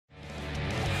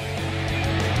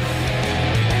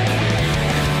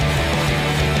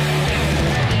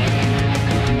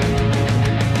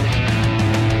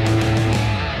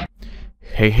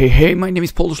Hey, my name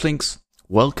is PolishLynx.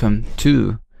 Welcome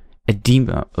to a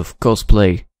demo of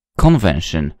Cosplay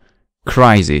Convention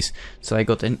Crisis. So I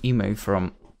got an email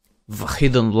from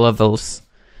Hidden Levels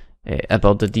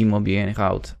about the demo being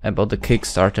out, about the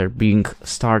Kickstarter being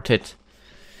started.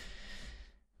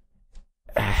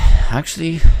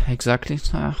 Actually, exactly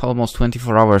almost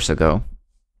 24 hours ago.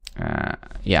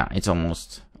 Yeah, it's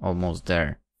almost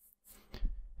there.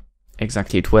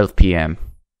 Exactly 12 PM.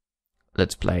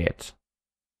 Let's play it.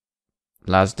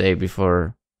 Last day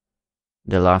before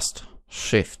the last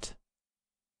shift.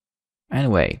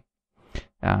 Anyway,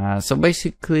 so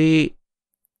basically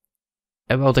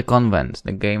about the convent,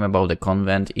 the game about the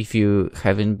convent. If you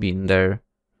haven't been there,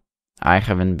 I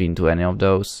haven't been to any of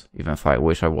those, even if I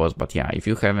wish I was. But yeah, if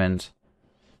you haven't,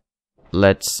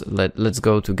 let's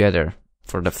go together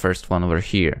for the first one over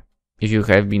here. If you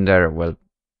have been there, well,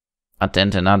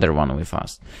 attend another one with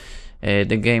us. The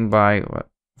game by,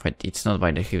 but it's not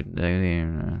by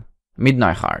the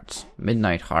Midnight Hearts.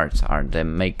 Midnight Hearts are the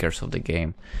makers of the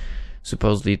game,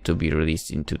 supposedly to be released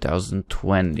in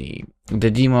 2020. The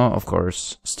demo, of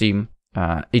course, Steam,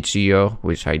 itch.io,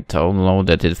 which I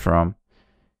downloaded it from,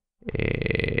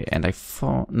 and I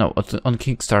found, no, on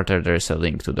Kickstarter there is a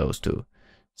link to those two.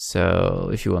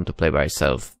 So if you want to play by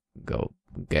yourself, go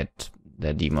get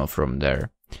the demo from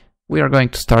there. We are going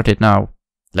to start it now.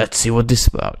 Let's see what this is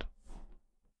about.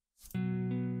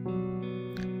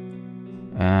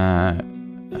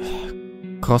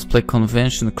 Cosplay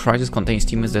Convention Crisis contains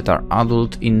themes that are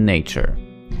adult in nature.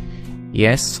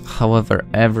 Yes, however,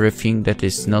 everything that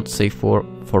is not safe for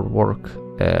work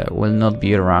will not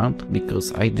be around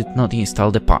because I did not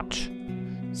install the patch.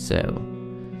 So,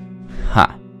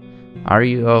 are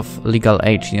you of legal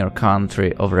age in your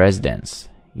country of residence?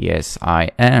 Yes,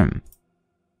 I am.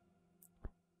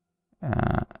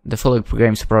 The following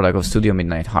game is a product of Studio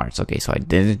Midnight Hearts. Okay, so I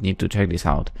didn't need to check this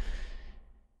out.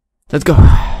 Let's go!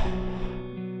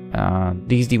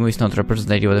 This demo is not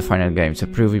representative of the final game, it's a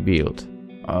preview build.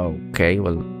 Okay,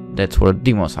 well, that's what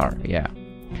demos are, yeah.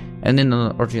 And in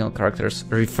the original characters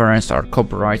referenced are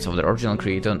copyrights of the original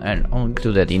creator and only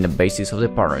included in the basis of the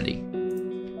parody.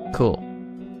 Cool.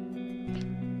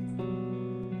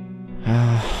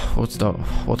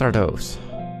 What are those?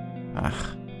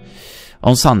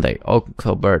 On Sunday,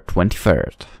 October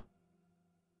 23rd,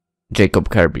 Jacob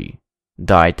Kirby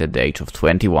died at the age of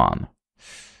 21.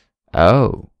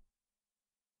 Oh.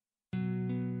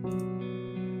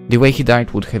 The way he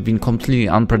died would have been completely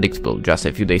unpredictable just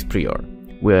a few days prior,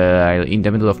 while in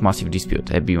the middle of massive dispute,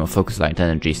 a beam of focus light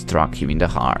energy struck him in the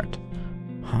heart.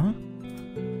 Huh?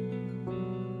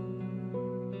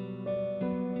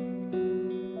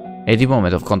 At the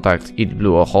moment of contact, it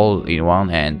blew a hole in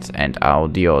one end and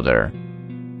out the other.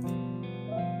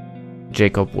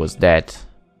 Jacob was dead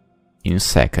in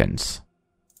seconds.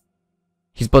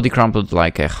 His body crumpled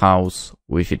like a house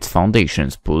with its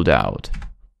foundations pulled out.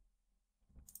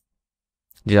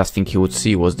 The last thing he would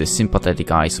see was the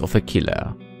sympathetic eyes of a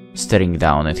killer staring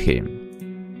down at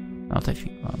him. Now that I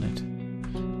think about it.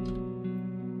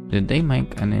 Did they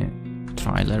make any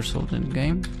trailers of the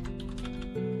game?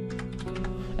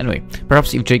 Anyway,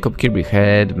 perhaps if Jacob Kirby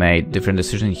had made different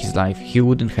decisions in his life, he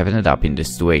wouldn't have ended up in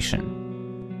this situation.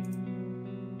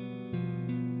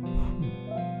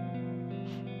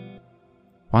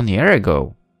 One year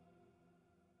ago.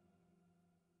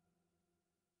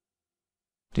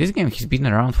 This game has been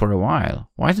around for a while.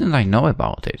 Why didn't I know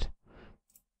about it?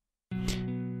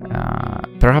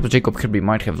 Perhaps Jacob Kirby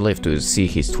might have lived to see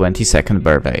his 22nd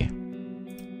birthday.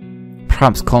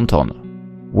 Perhaps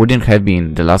Conton wouldn't have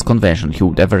been the last convention he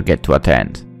would ever get to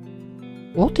attend.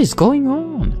 What is going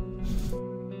on?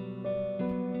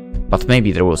 But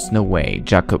maybe there was no way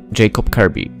Jacob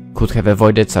Kirby could have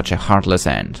avoided such a heartless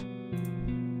end.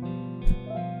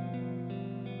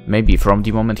 Maybe from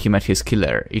the moment he met his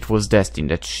killer, it was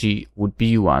destined that she would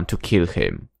be the one to kill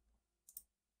him.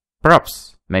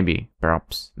 Perhaps, maybe,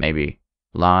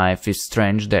 life is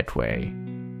strange that way.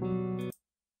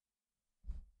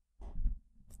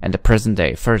 And the present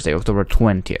day, Thursday, October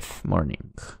 20th,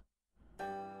 morning.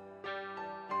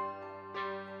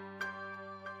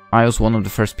 I was one of the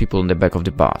first people in the back of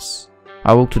the bus.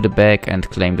 I walked to the back and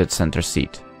claimed the center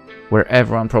seat, where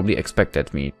everyone probably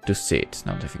expected me to sit,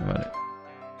 now that I think about it.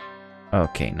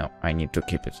 Okay, no, I need to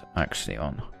keep it actually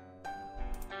on.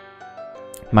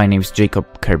 My name is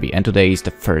Jacob Kirby and today is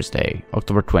the Thursday,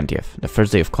 October 20th, the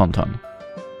first day of Conton.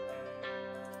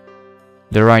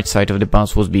 The right side of the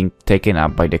bus was being taken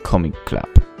up by the Comic Club,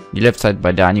 the left side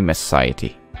by the Anime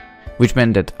Society, which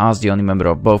meant that as the only member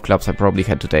of both clubs I probably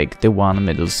had to take the one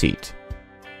middle seat.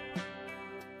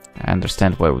 I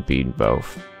understand why I would be in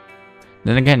both.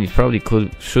 Then again, it probably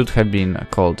should have been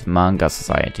called Manga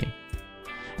Society.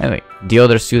 Anyway, the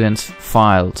other students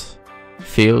filed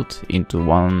into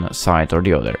one side or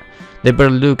the other. They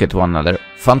barely look at one another.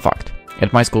 Fun fact,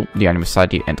 at my school, the Anime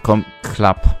Society and Com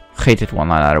Club hated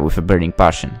one another with a burning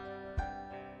passion.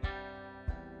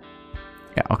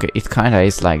 Yeah, okay, it kinda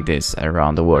is like this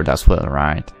around the world as well,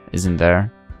 right? Isn't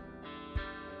there?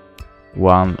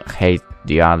 One hate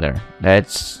the other.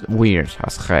 That's weird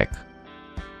as heck.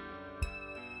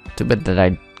 Too bad that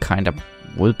I kinda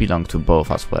would belong to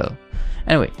both as well.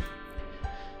 Anyway.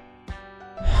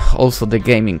 Also the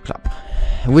gaming club.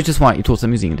 Which is why it was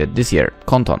amusing that this year,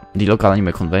 Konton, the local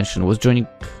anime convention, was joining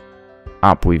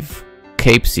up with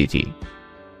Cape City.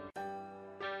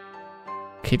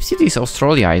 Cape City is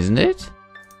Australia, isn't it?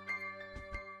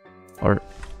 Or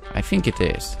I think it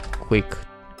is. Quick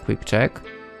check.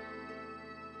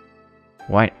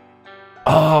 Why?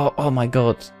 Oh my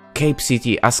god. Cape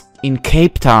City, as in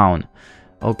Cape Town.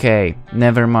 Okay,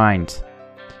 never mind.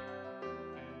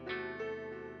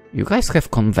 You guys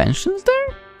have conventions there?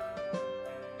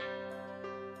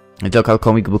 A local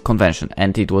comic book convention,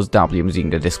 and it was doubly amusing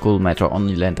that the school metro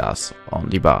only lent us on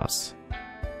the bus.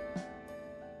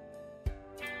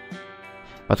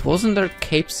 But wasn't there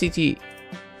Cape City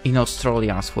in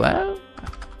Australia as well?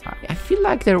 I feel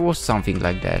like there was something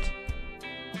like that.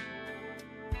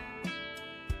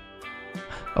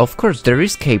 Of course, there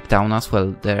is Cape Town as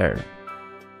well there.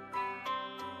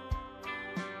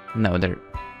 No, there...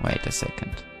 Wait a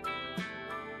second.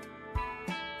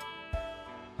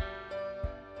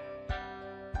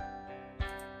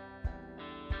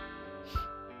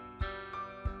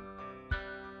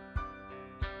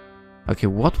 Okay,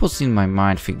 what was in my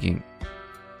mind thinking?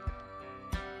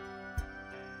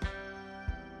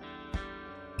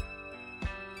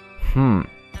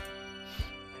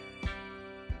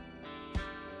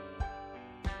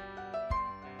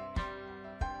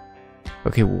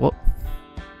 Okay, what?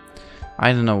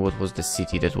 I don't know what was the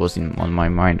city that was on my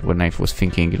mind when I was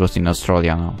thinking it was in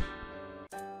Australia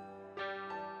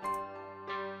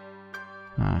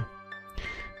now.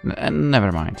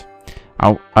 Never mind.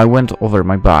 I went over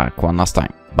my back one last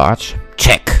time. Badge,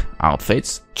 check.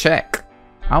 Outfits, check.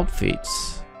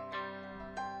 Outfits.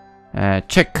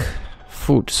 Check.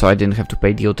 Food, so I didn't have to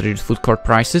pay the outrageous food court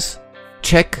prices.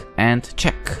 Check and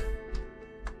check.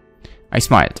 I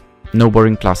smiled. No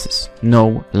boring classes.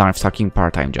 No life-sucking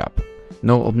part-time job.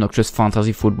 No obnoxious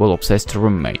fantasy football obsessed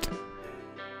roommate.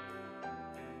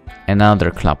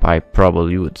 Another club I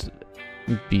probably would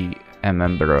be a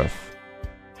member of.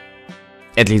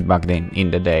 At least back then,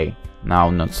 in the day. Now,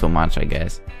 not so much, I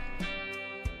guess.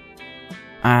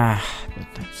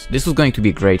 This was going to be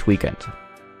a great weekend.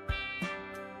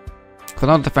 For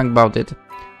not to think about it,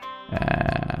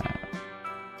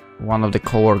 one of the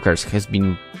coworkers has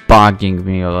been bugging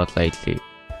me a lot lately.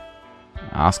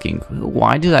 Asking,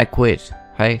 why did I quit?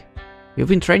 Hey, you've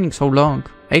been training so long.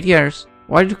 8 years.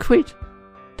 Why did you quit?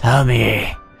 Tell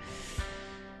me.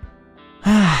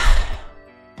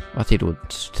 But it would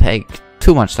take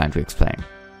too much time to explain.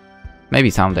 Maybe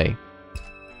someday.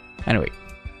 Anyway.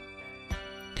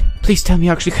 Please tell me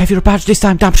you actually have your badge this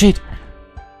time, dumb shit!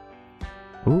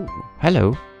 Ooh,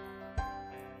 hello.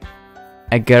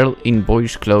 A girl in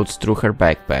boyish clothes threw her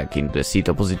backpack into the seat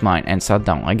opposite mine and sat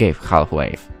down. I gave half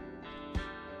wave.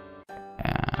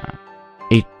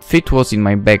 If it was in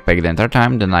my backpack the entire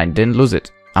time, then I didn't lose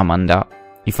it. Amanda,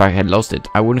 if I had lost it,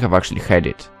 I wouldn't have actually had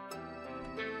it.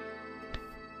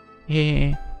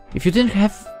 Yeah, if you didn't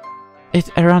have it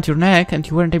around your neck and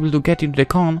you weren't able to get into the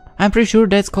con, I'm pretty sure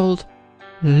that's called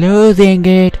losing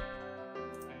it.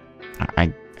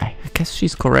 I guess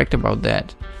she's correct about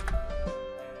that.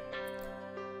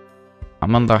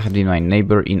 Amanda had been my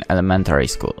neighbor in elementary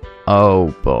school.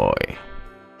 Oh boy.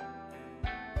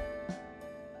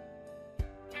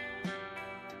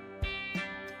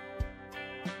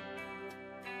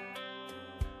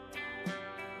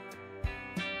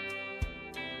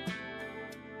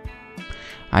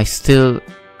 I still...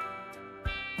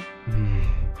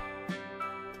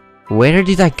 Where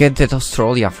did I get that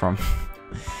Australia from?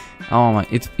 Oh my,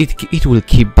 it will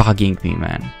keep bugging me,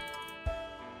 man.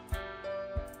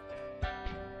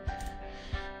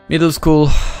 Middle school,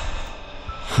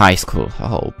 high school,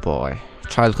 oh boy,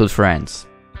 childhood friends.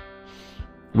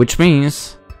 Which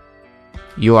means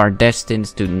you are destined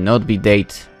to not be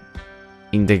dated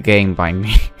in the game by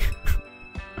me.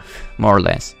 More or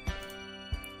less.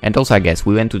 And also I guess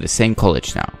we went to the same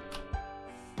college now.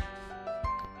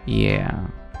 Yeah.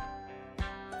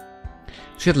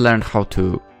 She had learned how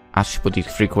to, as she put it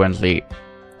frequently,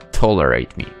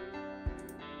 tolerate me.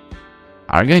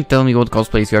 Are you going to tell me what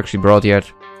cosplays you actually brought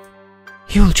yet?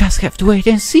 You'll just have to wait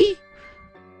and see.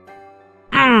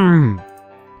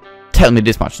 Tell me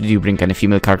this much, did you bring any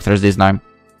female characters this time?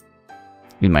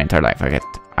 In my entire life,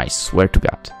 I swear to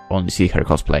God, only see her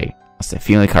cosplay as a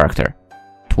female character.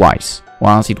 Twice.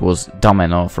 Once it was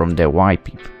Domino from the Y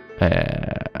people.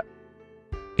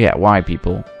 Yeah, Y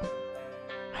people.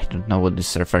 I don't know what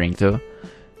this is referring to.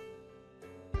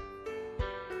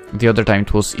 The other time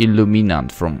it was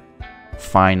Illuminant from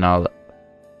Final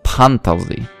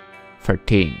Fantasy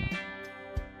 13.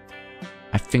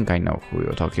 I think I know who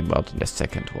you're talking about in the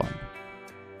second one.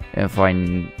 If I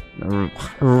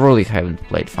really haven't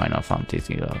played Final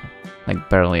Fantasy, like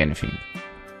barely anything.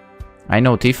 I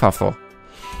know Tifa for.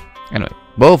 Anyway,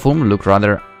 both of them look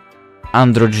rather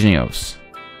androgynous.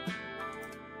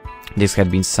 This had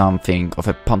been something of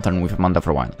a pattern with Amanda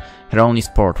for a while. Her only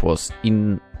sport was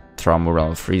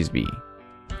intramural frisbee.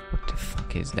 What the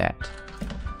fuck is that?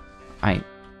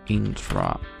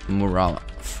 Intramural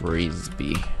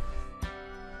frisbee.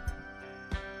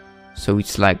 So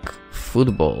it's like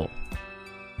football,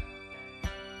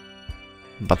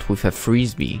 but with a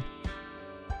frisbee.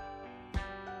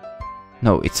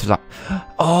 No, it's like...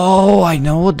 Oh, I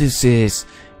know what this is.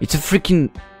 It's a freaking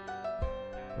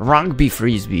rugby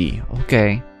frisbee.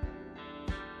 Okay.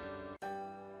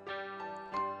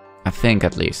 I think,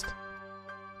 at least.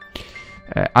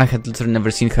 I had literally never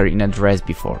seen her in a dress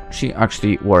before. She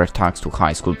actually wore a tux to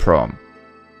high school prom.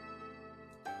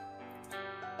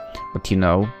 But you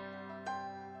know,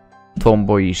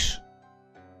 tomboyish...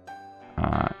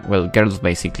 well, girls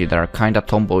basically, they're kinda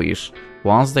tomboyish.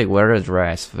 Once they wear a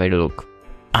dress, they look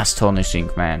astonishing,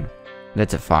 man.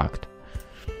 That's a fact.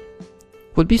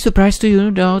 Would be surprised to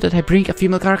you know that I bring a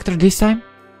female character this time?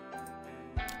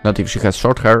 Not if she has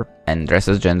short hair and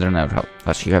dresses gender neutral.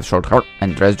 Does she have short hair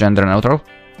and dress gender neutral?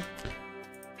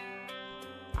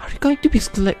 Are you going to be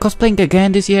cosplaying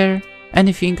again this year?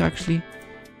 Anything, actually?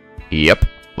 Yep,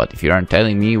 but if you aren't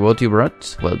telling me what you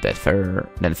brought, well, then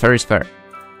fair is fair.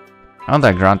 And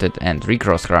I granted and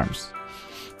recrossed arms.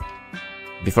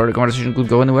 Before the conversation could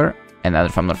go anywhere, another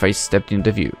familiar face stepped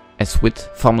into view. A sweet,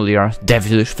 familiar,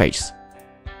 devilish face.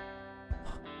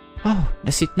 Oh,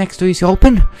 the seat next to you is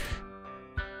open?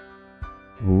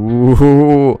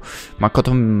 Ooh,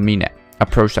 Makoto Mine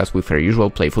approached us with her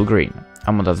usual playful grin.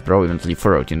 Amanda's brow eventually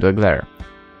furrowed into a glare.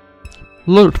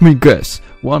 Let me guess,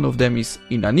 one of them is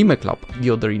in anime club, the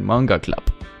other in manga club.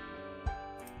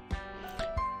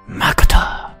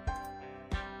 Makoto!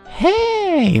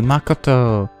 Hey,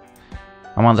 Makoto!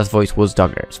 Amanda's voice was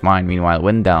dagger's. Mine, meanwhile,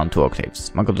 went down 2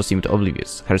 octaves. Makoto seemed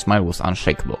oblivious. Her smile was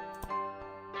unshakable.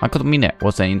 Makoto Mine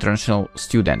was an international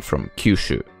student from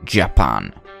Kyushu,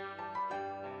 Japan.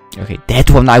 Okay, that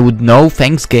one I would know,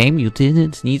 thanks game. You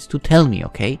didn't need to tell me,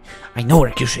 okay? I know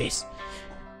where Kyushu is.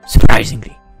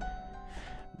 Surprisingly.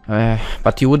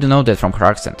 But you wouldn't know that from her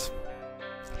accent.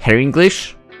 Her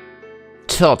English?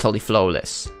 Totally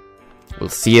flawless. We'll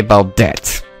see about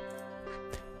that.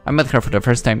 I met her for the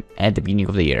first time at the beginning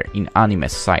of the year in Anime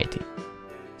Society.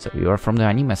 So you are from the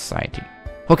Anime Society.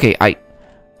 Okay,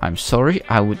 I'm sorry,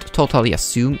 I would totally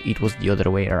assume it was the other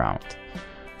way around.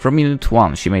 From minute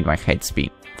 1 she made my head spin.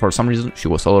 For some reason she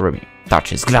was all over me.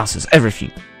 Touches, glances,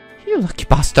 everything. You lucky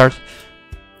bastard.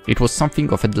 It was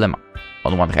something of a dilemma.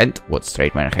 On one hand, what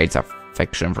straight man hates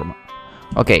affection from...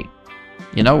 Okay,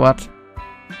 you know what?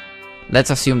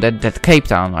 Let's assume that Cape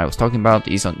Town I was talking about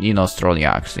is in Australia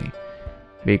actually.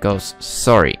 Because,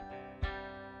 sorry,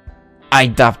 I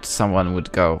doubt someone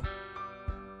would go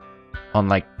on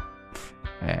like,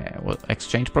 what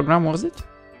exchange program was it?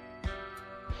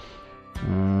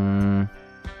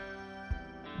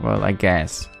 Well, I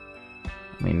guess.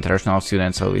 I mean, international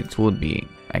student, so it would be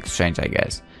exchange, I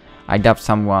guess. I doubt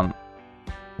someone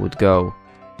would go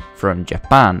from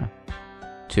Japan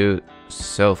to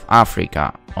South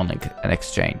Africa on an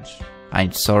exchange.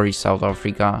 I'm sorry, South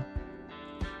Africa.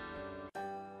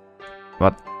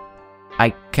 But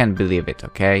I can't believe it,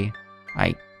 okay?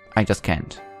 I just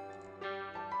can't.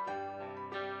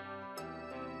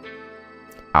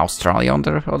 Australia on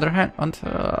the other hand,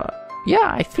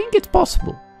 yeah, I think it's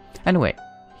possible. Anyway.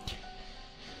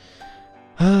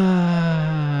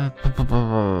 On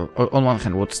one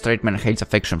hand, what straight man hates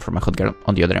affection from a hot girl,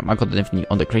 on the other hand, I got definitely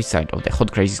on the crazy side of the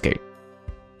hot crazy scale.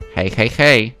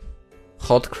 Hey.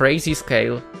 Hot crazy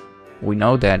scale. We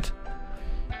know that.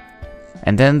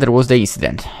 And then there was the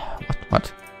incident.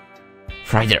 What?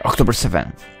 Friday, October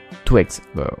 7th. 2 weeks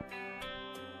ago.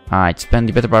 I'd spent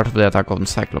the better part of the attack on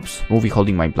Cyclops, movie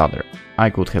holding my bladder. I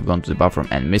could have gone to the bathroom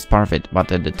and missed part of it,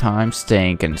 but at the time,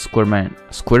 staying and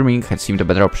squirming had seemed a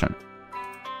better option.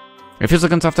 A few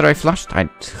seconds after I flushed, I'd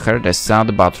heard a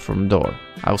sad bathroom door.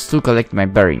 I was still collecting my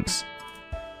bearings.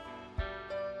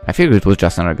 I figured it was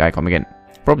just another guy coming in.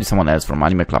 Probably someone else from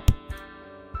anime club.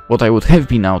 What I would have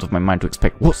been out of my mind to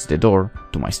expect was the door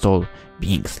to my stall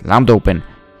being slammed open.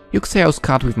 You could say I was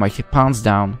caught with my pants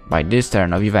down by this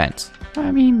turn of events.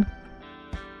 I mean,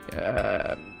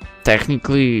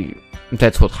 technically,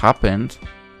 that's what happened.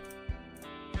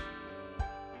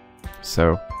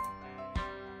 So...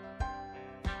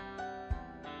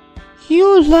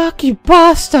 You lucky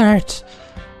bastard!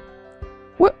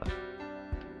 What?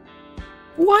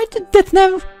 Why did that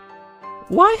never...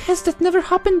 Why has that never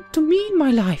happened to me in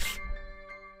my life?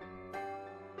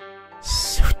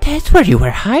 So that's where you were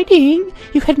hiding?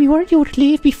 You had me worried you would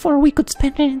leave before we could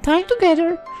spend any time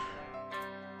together.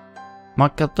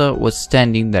 Makoto was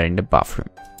standing there in the bathroom,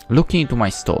 looking into my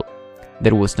stall.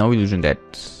 There was no illusion that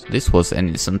this was an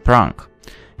innocent prank.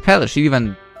 Hell, she'd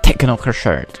even taken off her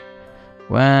shirt.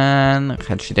 When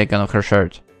had she taken off her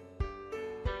shirt?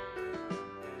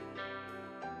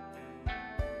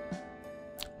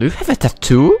 Do you have a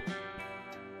tattoo?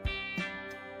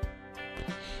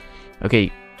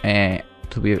 Okay,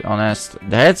 to be honest,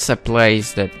 that's a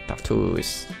place that tattoo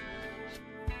is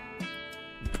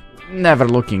never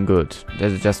looking good.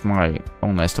 That's just my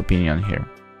honest opinion here.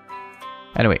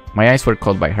 Anyway, my eyes were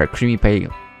caught by her creamy pale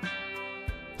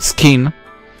skin.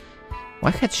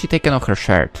 Why had she taken off her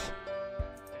shirt?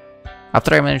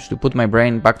 After I managed to put my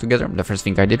brain back together, the first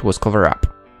thing I did was cover up.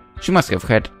 She must have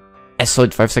had a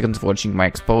solid 5 seconds of watching my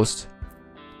exposed.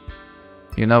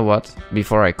 You know what?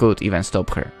 Before I could even stop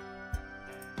her.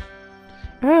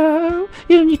 Oh,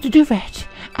 you don't need to do that.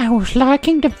 I was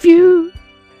liking the view.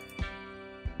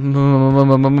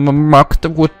 Makoto,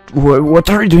 what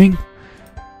are you doing?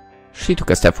 She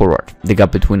took a step forward. The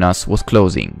gap between us was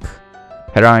closing.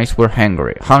 Her eyes were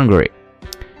hungry.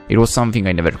 It was something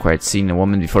I never quite seen in a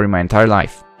woman before in my entire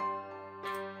life.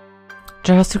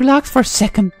 Just relax for a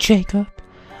second, Jacob.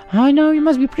 I know you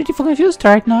must be pretty confused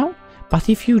right now, but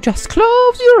if you just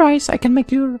close your eyes, I can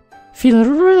make you feel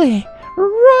really,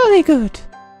 really good.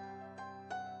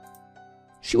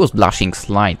 She was blushing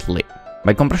slightly.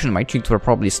 By comparison, my cheeks were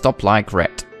probably stopped like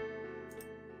red.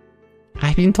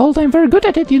 I've been told I'm very good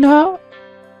at it, you know.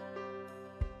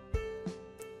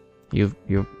 You've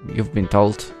been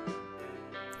told.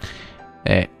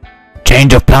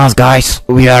 Change of plans, guys.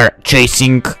 We are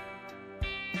chasing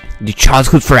the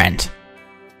childhood friend.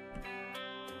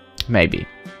 Maybe.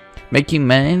 Making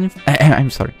men...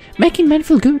 Making men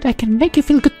feel good, I can make you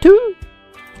feel good too.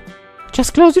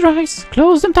 Just close your eyes,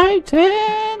 close them tight,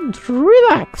 and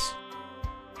relax.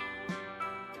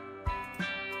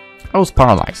 I was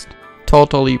paralyzed.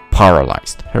 Totally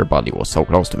paralyzed. Her body was so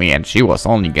close to me, and she was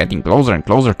only getting closer and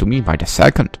closer to me by the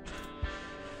second.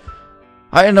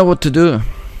 I didn't know what to do.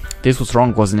 This was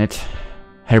wrong, wasn't it?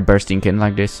 Her bursting in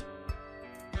like this.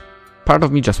 Part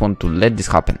of me just wanted to let this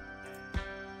happen.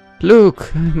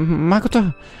 Look,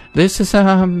 Makoto, this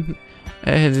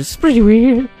is pretty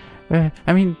weird.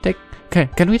 I mean,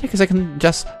 can we take a second,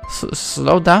 just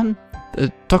slow down,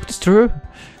 talk this through?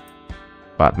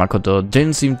 But Makoto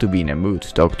didn't seem to be in a mood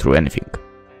to talk through anything.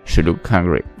 She looked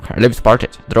hungry, her lips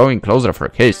parted, drawing closer for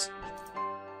a kiss.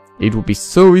 It would be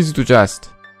so easy to just...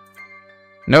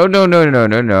 No,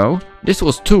 this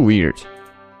was too weird.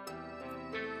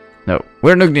 No,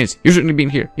 we're not this, you shouldn't have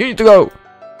been here, you need to go!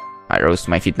 I rose to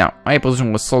my feet now, my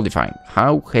position was solidifying.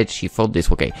 How had she thought this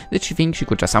okay? Did she think she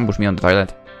could just ambush me on the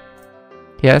toilet?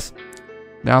 Yes?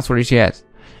 The answer is yes.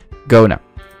 Go now.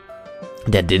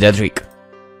 That did the trick.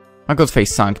 Makoto's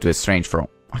face sank to a strange frown.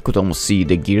 I could almost see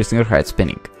the gears in her head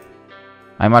spinning.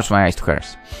 I matched my eyes to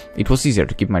hers. It was easier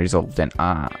to keep my resolve than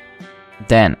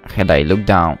had I looked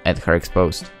down at her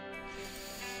exposed.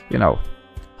 You know.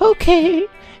 Okay,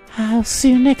 I'll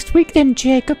see you next week then,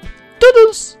 Jacob.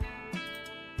 Toodles!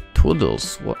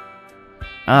 Toodles? What?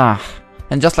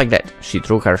 And just like that, she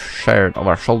threw her shirt over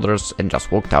her shoulders and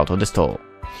just walked out of the stall.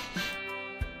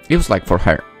 It was like for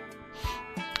her.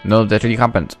 None of that really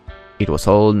happened. It was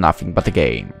all nothing but a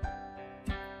game.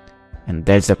 And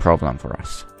that's the problem for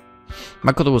us.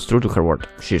 Makoto was true to her word.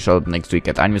 She showed next week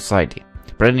at Anime Society,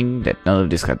 pretending that none of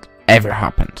this had ever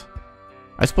happened.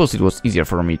 I suppose it was easier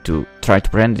for me to try to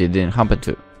pretend it didn't happen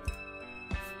too.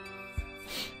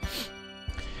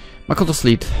 Makoto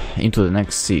slid into the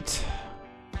next seat,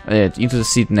 into the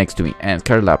seat next to me, and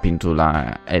curled up into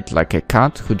it like a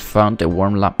cat who'd found a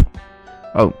warm lap.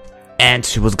 Oh, and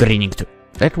she was grinning too.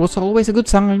 That was always a good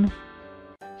sign.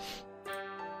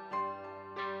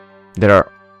 There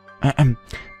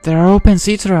are open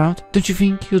seats around. Don't you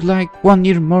think you'd like one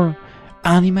near more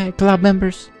anime club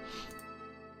members?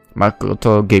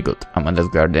 Makoto giggled. Amanda's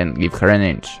garden gave her an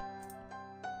inch.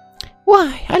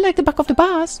 Why, I like the back of the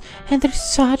bus, and there's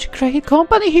such great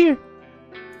company here.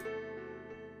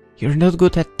 You're not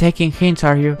good at taking hints,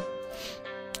 are you?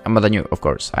 But I knew, of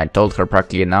course. I told her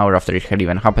practically an hour after it had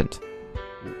even happened.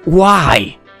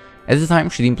 Why? At the time,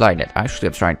 she'd implied that I should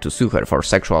have tried to sue her for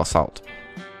sexual assault.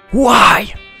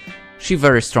 Why? She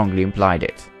very strongly implied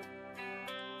it.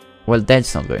 Well,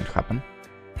 that's not going to happen.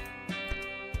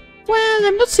 Well,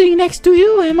 I'm not sitting next to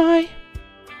you, am I?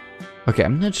 Okay,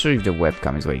 I'm not sure if the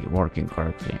webcam is working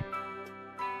correctly.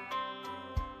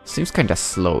 Seems kinda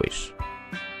slowish.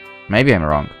 Maybe I'm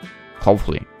wrong.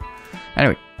 Hopefully.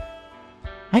 Anyway.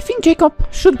 I think Jacob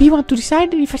should be one to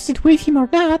decide if I sit with him or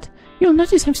not. You'll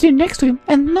notice I'm sitting next to him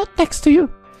and not next to you.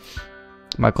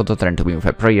 Makoto turned to me with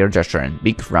a prayer gesture and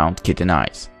big round kitten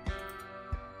eyes.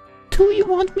 Do you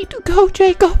want me to go,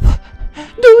 Jacob?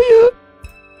 Do you?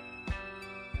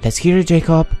 Let's hear it,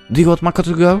 Jacob. Do you want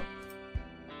Makoto to go?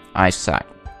 I sighed.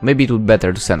 Maybe it would be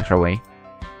better to send her away.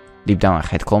 Deep down I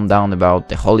had calmed down about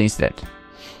the whole incident.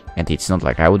 And it's not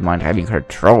like I would mind having her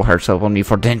throw herself on me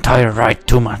for the entire ride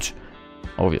too much.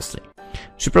 Obviously.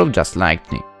 She probably just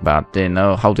liked me, but didn't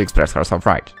know how to express herself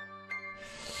right.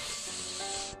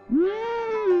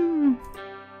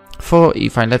 For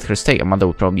if I let her stay, Amanda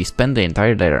would probably spend the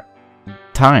entire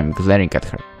time glaring at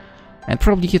her. And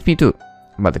probably hit me too.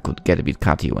 But I could get a bit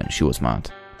catty when she was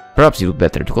mad. Perhaps it would be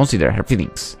better to consider her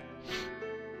feelings.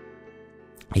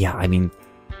 Yeah, I mean...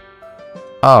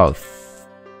 Oh...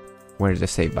 Where's the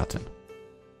save button?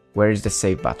 Where is the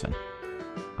save button?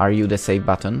 Are you the save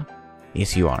button?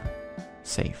 Yes, you are.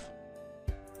 Save.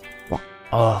 What?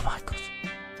 Oh my god.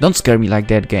 Don't scare me like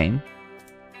that, game.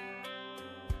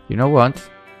 You know what?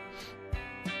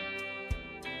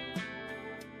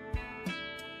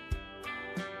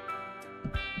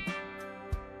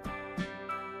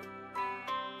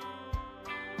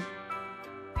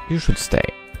 You should stay.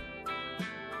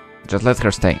 Just let her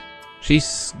stay.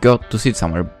 She's got to sit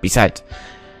somewhere. Besides,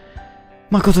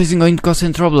 Makoto isn't going to cause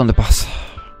any trouble on the bus.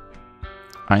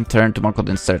 I turned to Makoto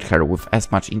and stared at her with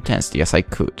as much intensity as I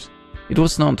could. It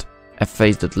was not a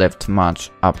face that left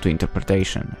much up to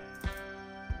interpretation.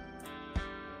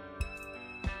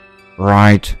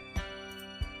 Right.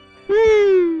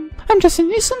 I'm just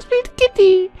an innocent little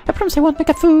kitty. I promise I won't make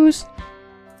a fuss.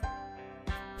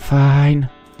 Fine.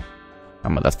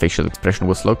 Amanda's facial expression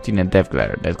was locked in a death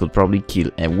glare that could probably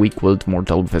kill a weak-willed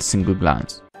mortal with a single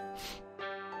glance.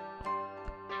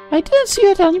 I didn't see you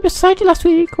at Anime Society last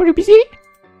week. Were you busy?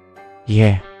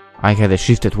 Yeah, I had a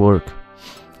shift at work.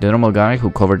 The normal guy who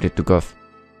covered it took off.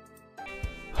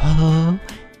 Hello?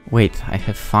 Wait, I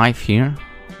have 5 here?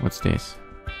 What's this?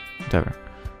 Whatever.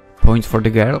 Points for the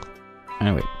girl?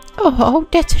 Anyway. Oh,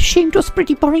 that's a shame. It was a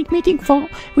pretty boring meeting for.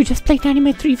 We just played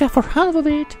anime trivia for half of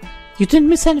it. You didn't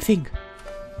miss anything.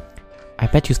 I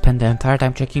bet you spent the entire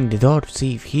time checking the door to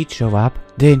see if he'd show up,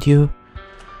 didn't you?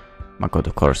 Makoto,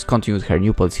 of course, continued her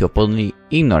new policy of openly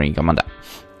ignoring Amanda.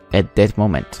 At that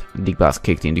moment, the bus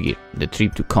kicked into gear. The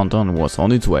trip to Canton was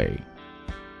on its way.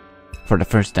 For the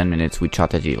first 10 minutes we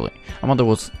chatted idly. Amanda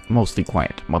was mostly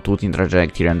quiet, but would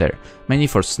interject here and there, mainly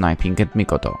for sniping at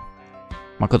Makoto.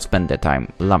 Makoto spent the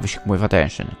time lavishing with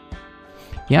attention.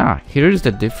 Yeah, here is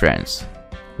the difference.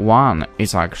 One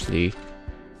is actually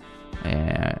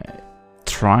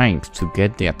trying to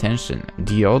get the attention.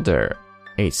 The other,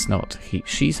 it's not.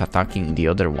 She's attacking the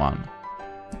other one.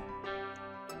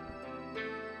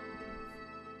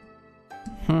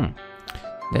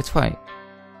 That's why,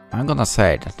 I'm gonna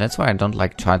say it, that's why I don't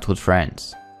like childhood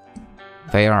friends.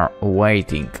 They are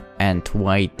waiting and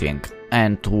waiting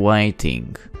and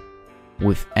waiting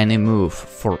with any move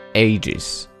for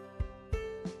ages.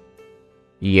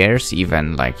 Years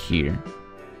even, like here.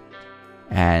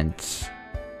 And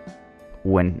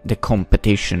when the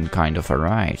competition kind of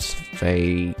arrives,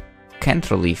 they can't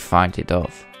really fight it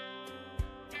off.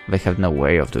 They have no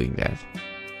way of doing that.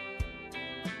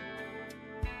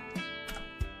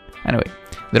 Anyway,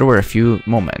 there were a few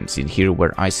moments in here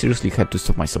where I seriously had to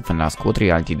stop myself and ask what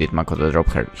reality did Makoto drop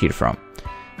her here from.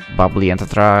 Bubbly and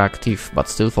attractive, but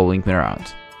still following me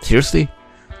around. Seriously?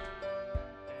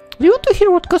 Do you want to hear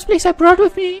what cosplays I brought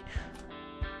with me?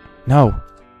 No.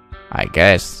 I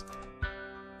guess.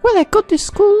 Well, I got this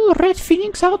cool Red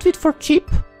Phoenix outfit for cheap.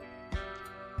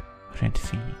 Red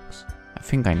Phoenix. I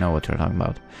think I know what you're talking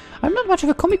about. I'm not much of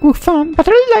a comic book fan, but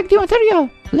I really like the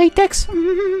material. Latex.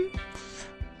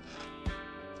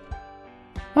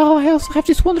 Oh, I also have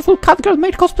this wonderful cat girl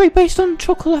made cosplay based on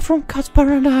Chocolate from Cat's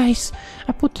Paradise.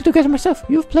 I put it together myself.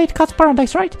 You've played Cat's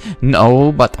Paradise, right?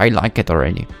 No, but I like it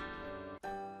already.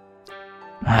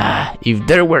 If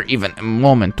there were even a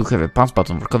moment to have a pause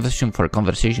button for a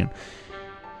conversation,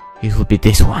 it would be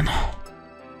this one.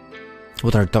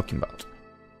 What are you talking about?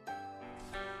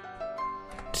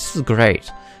 This is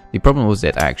great. The problem was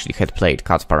that I actually had played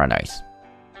Cat's Paradise.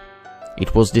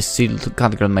 It was this sealed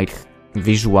Catgirl-made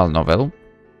visual novel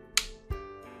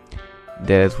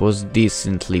that was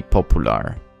decently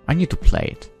popular. I need to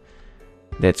play it.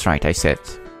 That's right, I said.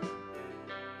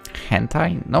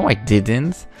 Hentai? No, I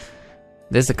didn't.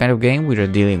 That's the kind of game we are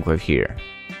dealing with here.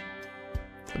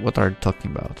 What are you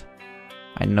talking about?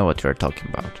 I know what you are talking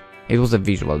about. It was a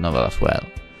visual novel as well.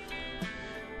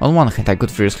 On one hand, I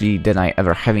could fiercely deny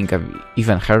ever having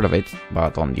even heard of it,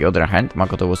 but on the other hand,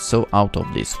 Makoto was so out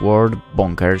of this world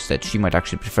bonkers that she might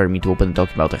actually prefer me to open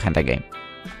talking about a hentai game.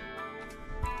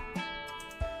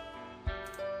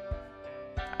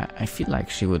 I feel like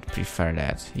she would prefer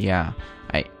that. Yeah,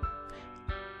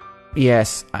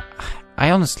 Yes,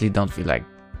 I honestly don't feel like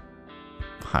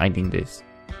hiding this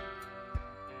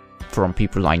from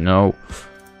people I know.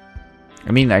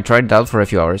 I mean, I tried it out for a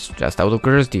few hours, just out of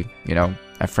curiosity, you know.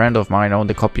 A friend of mine owned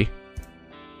a copy.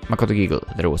 Makoto giggled.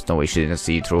 There was no way she didn't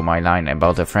see through my line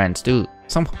about a friend too.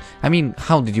 I mean,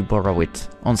 how did you borrow it?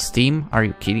 On Steam? Are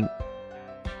you kidding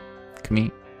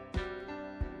me?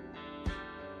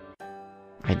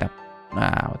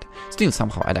 Still,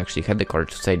 somehow I'd actually had the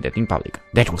courage to say that in public.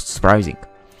 That was surprising.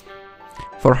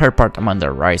 For her part, Amanda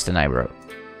raised an eyebrow.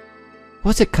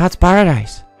 What's a Cat's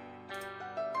Paradise?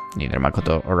 Neither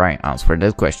Makoto or I answered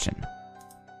that question.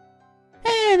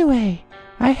 Anyway,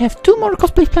 I have 2 more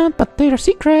cosplays planned, but they are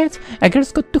secrets. A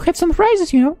girl's got to have some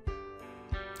prizes, you know.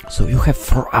 So you have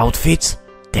 4 outfits?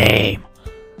 Damn.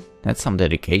 That's some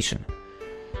dedication.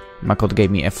 Makoto gave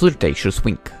me a flirtatious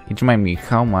wink. It reminded me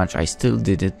how much I still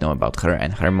didn't know about her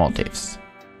and her motives.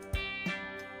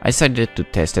 I decided to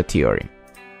test a theory.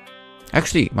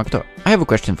 Actually, Makoto, I have a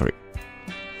question for you.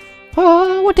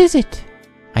 Oh, what is it?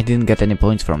 I didn't get any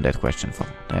points from that question, though.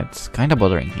 That's kinda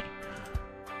bothering me.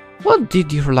 What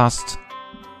did your last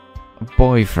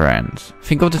boyfriend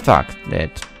think of the fact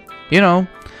that, you know,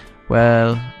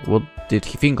 well, what did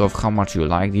he think of how much you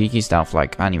like geeky stuff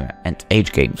like anime and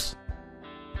age games?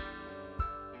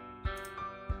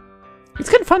 It's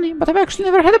kinda funny, but I've actually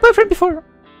never had a boyfriend before.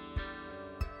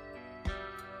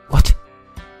 What?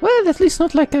 Well, at least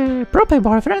not like a proper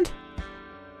boyfriend.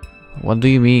 What do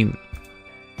you mean?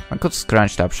 Makoto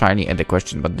scrunched up shyly at the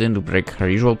question, but didn't break her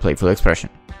usual playful expression.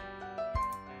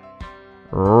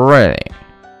 Really?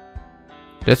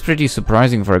 That's pretty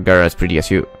surprising for a girl as pretty as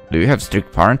you. Do you have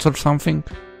strict parents or something?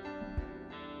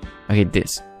 Okay,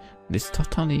 this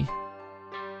totally...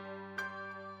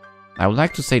 I would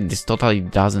like to say this totally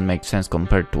doesn't make sense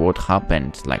compared to what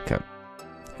happened like a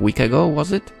week ago,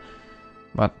 was it?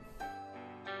 But...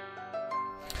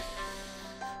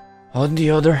 on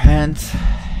the other hand,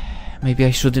 maybe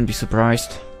I shouldn't be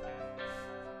surprised.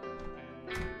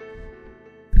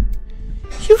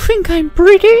 You think I'm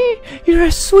pretty? You're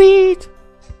sweet.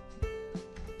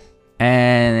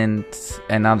 And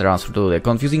another answer to the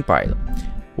confusing pile.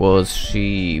 Was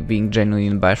she being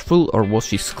genuinely bashful or was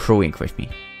she screwing with me?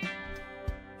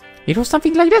 It was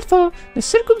something like that, for the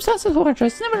circumstances were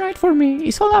just never right for me.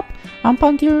 It's all up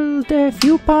until the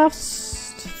few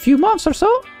months or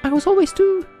so. I was always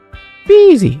too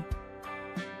busy.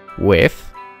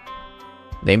 With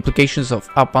the implications of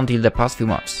up until the past few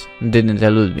months didn't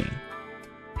elude me.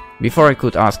 Before I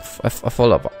could ask a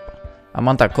follow-up,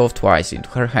 Amanda coughed twice into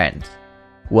her hand.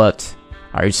 What?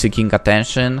 Are you seeking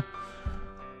attention?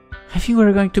 I think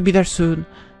we're going to be there soon.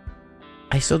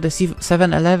 I saw the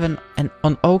 7-Eleven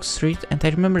on Oak Street and I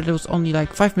remember it was only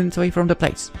like 5 minutes away from the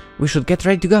place. We should get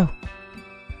ready to go.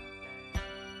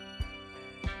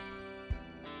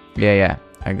 Yeah,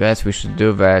 I guess we should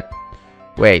do that.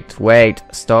 Wait,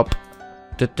 stop.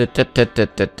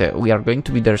 We are going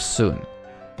to be there soon.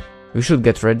 We should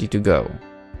get ready to go.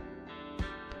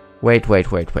 Wait.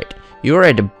 You're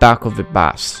at the back of the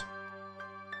bus.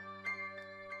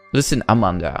 Listen,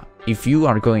 Amanda, if you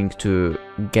are going to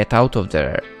get out of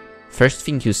there, first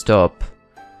thing you stop,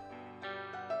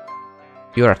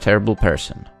 you're a terrible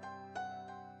person.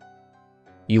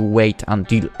 You wait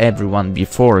until everyone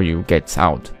before you gets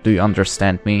out. Do you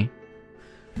understand me?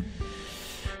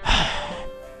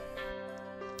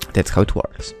 That's how it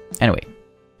works. Anyway.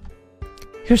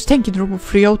 You're staying in room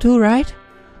 302, right?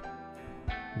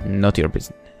 Not your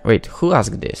business. Wait, who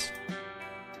asked this?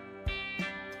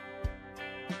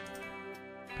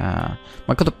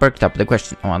 Makoto perked up the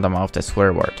question. Amanda mouthed a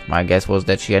swear word. My guess was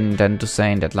that she hadn't intended to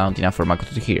say that loud enough for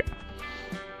Makoto to hear.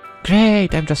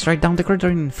 Great, I'm just right down the corridor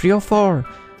in 304.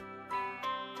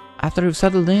 After you've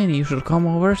settled in, you should come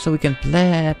over so we can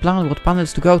plan what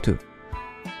panels to go to.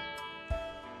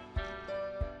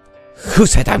 Who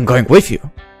said I'm going with you?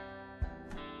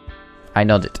 I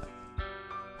nodded.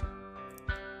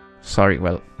 Sorry,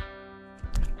 well...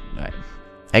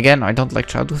 Again, I don't like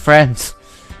childhood friends.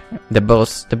 The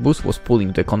bus was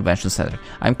pulling to the convention center.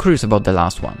 I'm curious about the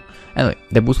last one. Anyway,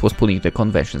 the bus was pulling to the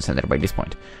convention center by this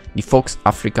point. The Fox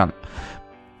African...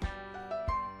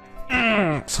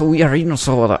 So we are in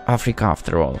South Africa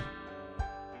after all.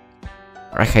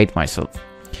 I hate myself.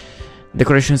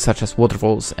 Decorations such as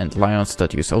waterfalls and lion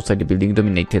statues outside the building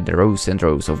dominated the rows and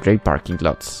rows of grey parking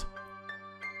lots.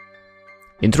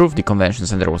 In truth, the convention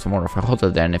center was more of a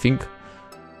hotel than anything.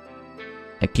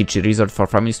 A kitschy resort for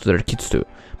families to their kids too,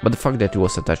 but the fact that it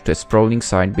was attached to a sprawling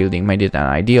side building made it an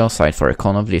ideal site for a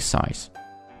con of this size.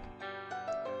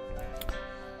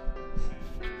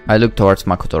 I looked towards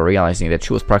Makoto, realizing that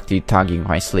she was practically tugging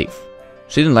my sleeve.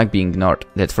 She didn't like being ignored,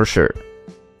 that's for sure.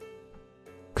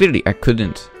 Clearly I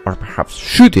couldn't, or perhaps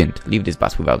shouldn't, leave this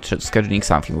bus without scheduling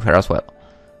something with her as well.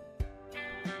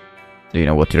 Do you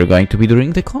know what you're going to be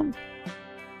during the con?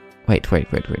 Wait.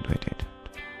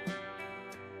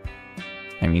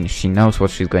 I mean, she knows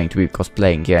what she's going to be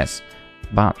cosplaying, yes.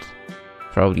 But,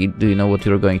 probably, do you know what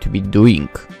you're going to be doing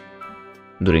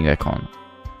during the con?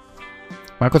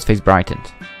 Makoto's face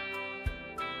brightened.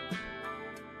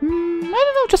 I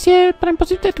don't know just yet, but I'm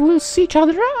positive that we'll see each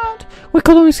other around. We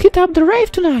could always hit up the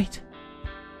rave tonight.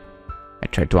 I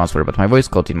tried to answer, but my voice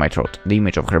caught in my throat. The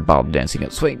image of her bald dancing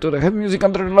and swaying to the heavy music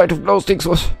under the light of glow sticks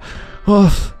was...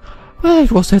 Well,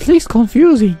 it was at least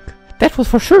confusing. That was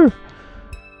for sure.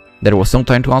 There was no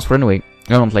time to answer anyway.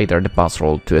 A moment later, the bus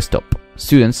rolled to a stop.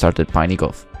 Students started piling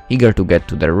off, eager to get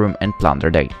to their room and plan their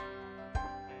day.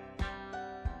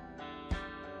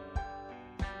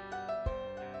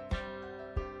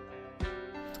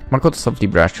 Makoto softly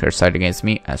brushed her side against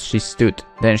me as she stood,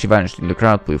 then she vanished in the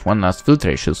crowd with one last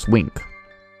flirtatious wink.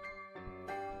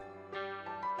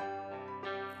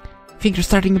 Think you're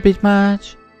starting a bit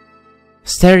much?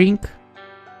 Staring?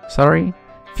 Sorry?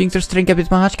 Think you're staring a bit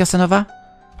much, Casanova?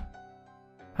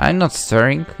 I'm not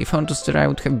staring. If I want to stare, I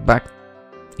would have back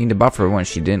in the bathroom when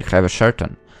she didn't have a shirt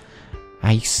on.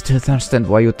 I still don't understand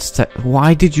why you'd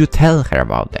why did you tell her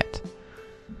about that?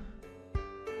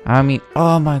 I mean,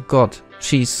 oh my god,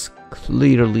 she's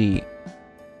clearly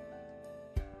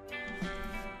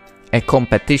a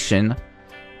competition,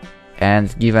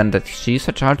 and given that she's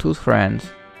a childhood friend,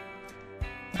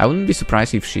 I wouldn't be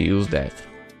surprised if she used that.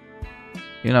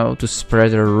 You know, to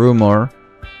spread a rumor.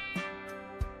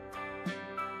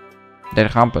 That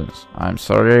happens. I'm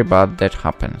sorry, but that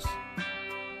happens.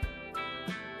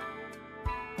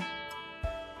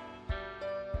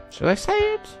 Should I say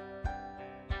it?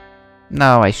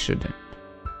 No, I shouldn't.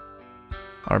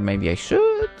 Or maybe I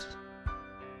should?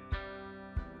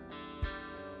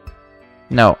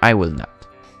 No, I will not.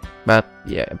 But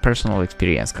yeah, personal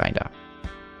experience kinda.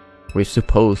 With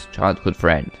supposed childhood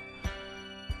friend.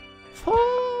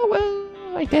 Oh,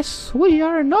 well, I guess we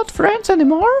are not friends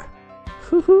anymore.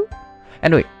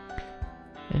 Anyway.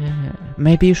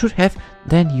 Maybe you should have,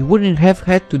 then you wouldn't have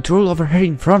had to drool over her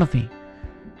in front of me.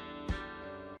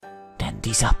 Then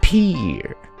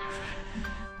disappear.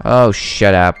 Oh,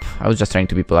 shut up. I was just trying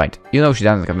to be polite. You know she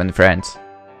doesn't have many friends.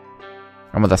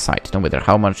 On the other side, no matter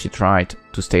how much she tried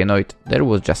to stay annoyed, there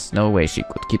was just no way she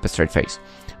could keep a straight face.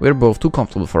 We were both too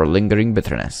comfortable for lingering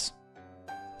bitterness.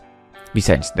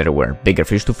 Besides, there were bigger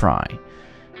fish to fry.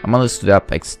 Amanda stood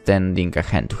up, extending a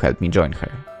hand to help me join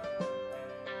her.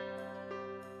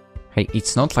 Hey,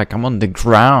 it's not like I'm on the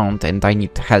ground and I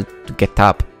need help to get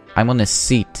up. I'm on a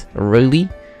seat. Really?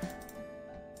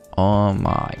 Oh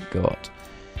my god.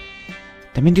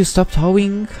 The minute you stopped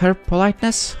owing her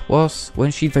politeness was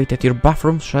when she invaded your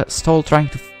bathroom stall trying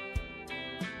to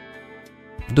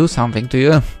do something to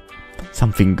you.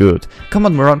 Something good. Come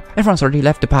on, moron. Everyone's already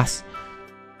left the bus.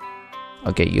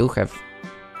 Okay, you have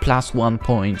 +1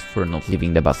 point for not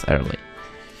leaving the bus early.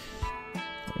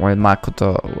 While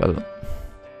Makoto, well...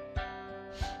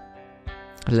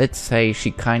 let's say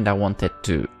she kinda wanted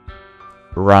to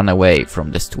run away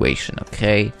from the situation,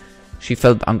 okay? She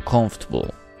felt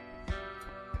uncomfortable.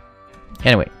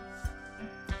 Anyway.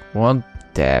 What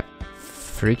the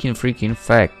freaking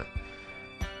fuck?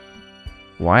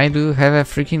 Why do you have a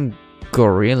freaking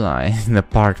gorilla in the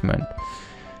apartment?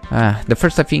 The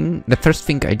first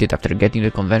thing I did after getting to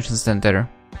the convention center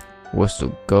was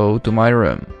to go to my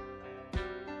room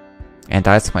and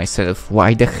ask myself,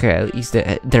 why the hell is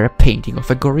there a painting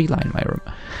of a gorilla in my room?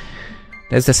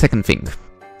 That's the second thing.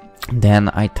 Then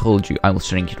I told you I was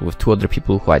sharing it with 2 other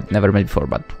people who I'd never met before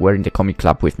but were in the comic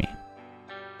club with me.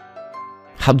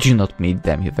 How did you not meet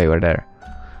them if they were there?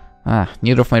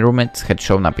 Neither of my roommates had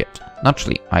shown up yet.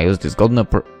 Naturally, I used this golden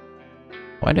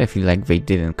Why do I feel like they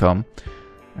didn't come?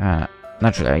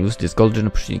 Naturally, I used this golden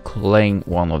opportunity to claim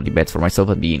one of the beds for myself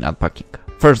and begin unpacking.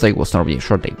 First day was normally a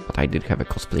short day, but I did have a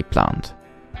cosplay planned.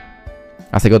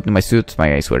 As I got into my suit,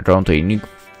 my eyes were drawn to a unique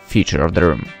feature of the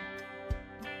room.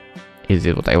 Is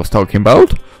it what I was talking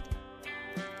about?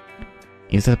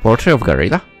 Is that a portrait of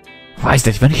Gorilla? Why is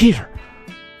that even here?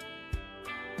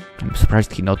 I'm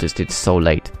surprised he noticed it so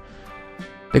late.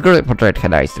 The Gorilla portrait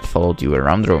had eyes that followed you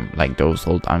around the room, like those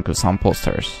old Uncle Sam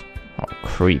posters. Oh,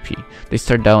 creepy. They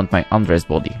stared down at my undressed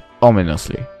body,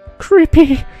 ominously.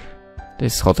 Creepy!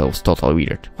 This hotel was totally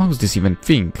weird. What was this even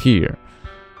thing here?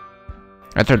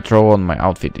 I tried to throw on my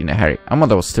outfit in a hurry.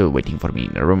 Amanda was still waiting for me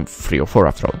in room 304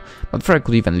 after all. But before I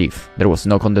could even leave, there was a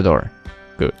knock on the door.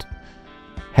 Good.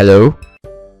 Hello?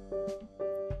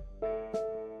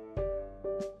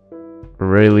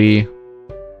 Really?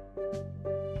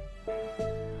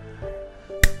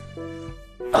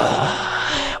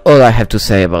 All I have to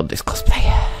say about this cosplay.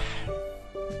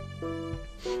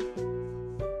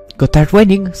 Got tired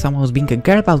waiting. Someone was being a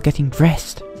girl about getting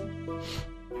dressed.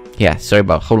 Yeah, sorry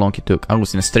about how long it took. I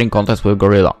was in a string contest with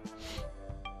Gorilla.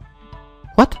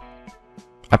 What?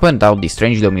 I pointed out the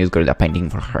strangely amused Gorilla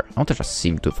painting for her. Anta just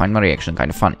seemed to find my reaction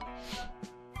kind of funny.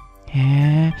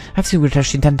 Yeah, I've seen weirder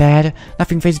shit than that.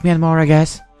 Nothing fazed me anymore, I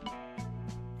guess.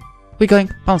 We going?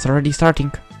 Pound's already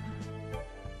starting.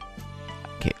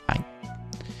 Okay,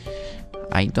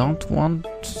 I don't want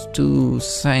to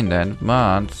say that,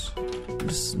 but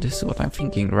this is what I'm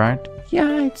thinking, right?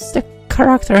 Yeah, it's the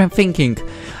character I'm thinking.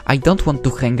 I don't want to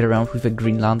hang around with a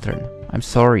Green Lantern. I'm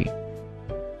sorry.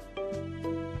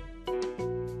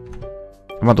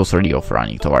 Amanda was already off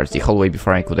running towards the hallway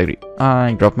before I could agree.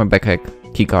 I dropped my backpack,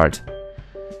 keycard,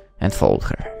 and followed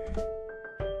her.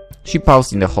 She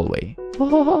paused in the hallway.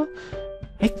 Oh,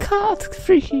 I can't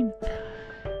freaking.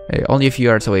 Only a few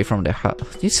yards away from the hall.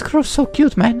 This girl's so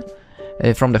cute, man.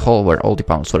 From the hall where all the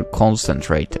pounds were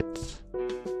concentrated.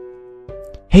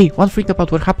 Hey, one thing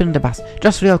about what happened in the bus.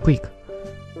 Just real quick.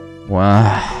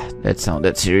 Wow, that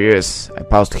sounded serious. I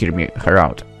paused to hear her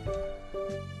out.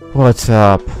 What's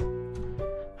up?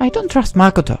 I don't trust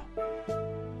Makoto.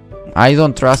 I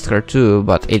don't trust her too,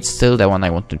 but it's still the one I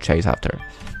want to chase after.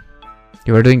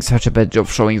 You are doing such a bad job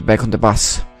showing back on the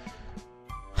bus.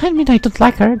 I mean, I don't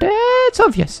like her. That's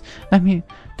obvious. I mean,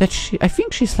 I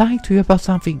think she's lying to you about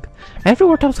something. Every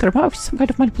word out of her mouth is some kind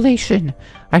of manipulation.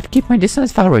 I'd keep my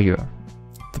distance if I were you.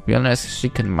 To be honest, she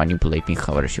can manipulate me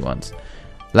however she wants.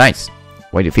 Lies.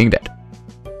 Why do you think that?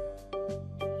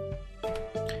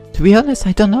 To be honest,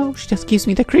 I don't know. She just gives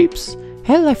me the creeps.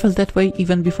 Hell, I felt that way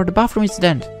even before the bathroom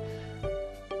incident.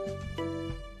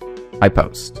 I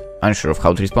paused, unsure of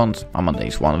how to respond. Amanda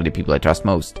is one of the people I trust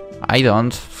most. I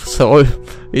don't, so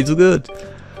it's good.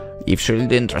 If Shirley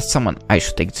didn't trust someone, I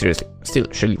should take it seriously. Still,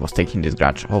 Shirley was taking this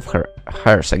grudge of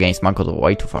hers against Makoto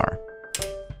way too far.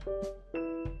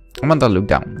 Amanda looked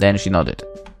down, then she nodded.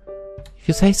 If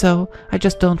you say so, I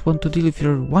just don't want to deal with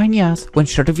your whiny ass when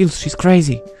she reveals she's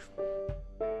crazy.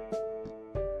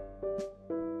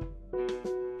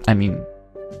 I mean,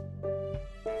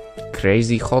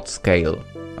 crazy hot scale.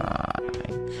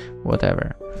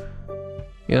 Whatever.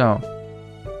 You know.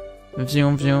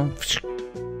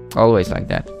 Always like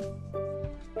that.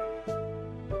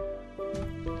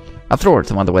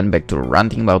 Afterwards, Amanda went back to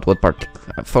ranting about what part.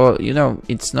 For, you know,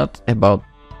 it's not about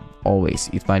always.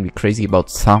 It might be crazy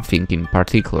about something in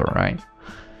particular, right?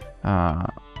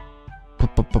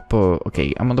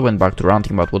 Okay, Amanda went back to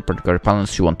ranting about what particular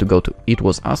panels she wanted to go to. It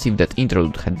was as if that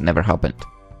interlude had never happened.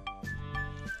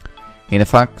 In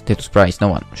fact, to surprise no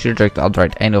one, she rejected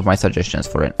outright any of my suggestions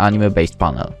for an anime-based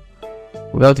panel,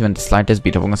 without even the slightest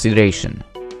bit of consideration.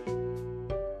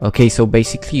 Okay, so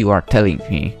basically you are telling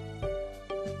me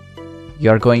you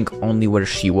are going only where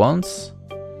she wants?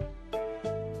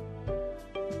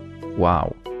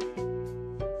 Wow.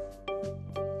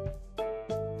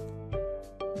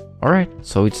 Alright,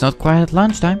 so it's not quite at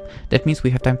lunchtime. That means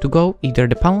we have time to go, either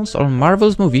the panels or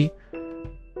Marvel's movie.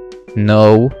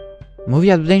 No.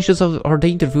 Movie Adventures or the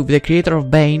interview with the creator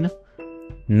of Bane.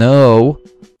 No.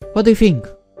 What do you think?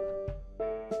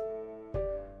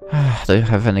 Do you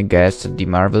have any guess at the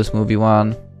Marvel's movie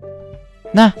one?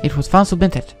 Nah, it was fan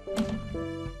submitted.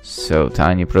 So,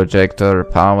 tiny projector,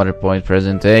 PowerPoint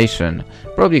presentation.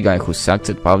 Probably a guy who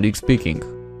sucks at public speaking.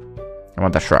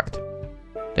 Amanda shrugged.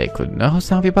 They could know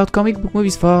something about comic book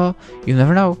movies for... You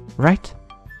never know, right?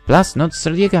 Plus, not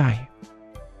necessarily a guy.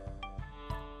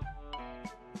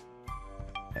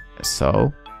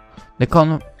 So, the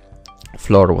con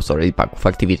floor was already packed with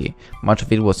activity. Much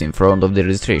of it was in front of the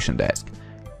registration desk,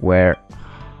 where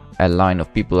a line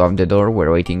of people out the door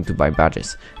were waiting to buy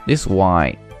badges. This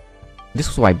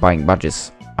was why buying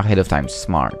badges ahead of time is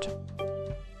smart.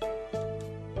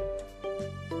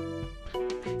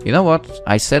 You know what?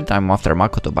 I said I'm after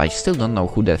Makoto, but I still don't know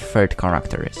who the third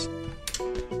character is.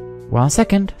 1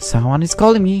 second, someone is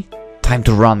calling me. Time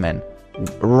to run, man.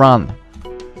 Run.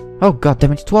 Oh god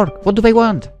damn it, it worked. What do they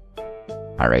want?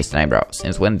 I raised an eyebrow.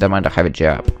 Since when did Amanda have a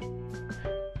job?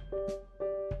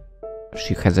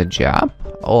 She has a job?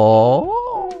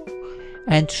 Oh,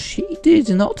 and she did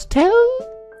not tell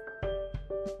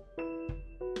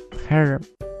her,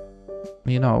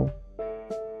 you know,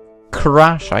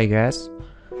 crush, I guess.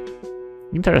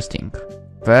 Interesting.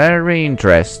 Very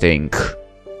interesting.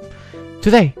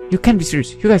 Today, you can't be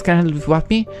serious. You guys can handle it without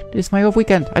me. This is my off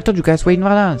weekend. I told you guys wait in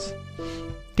balance.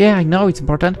 Yeah, I know it's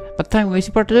important, but time is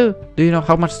important too. Do you know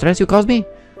how much stress you caused me?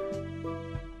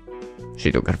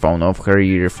 She took her phone off her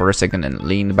ear for a second and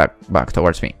leaned back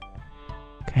towards me.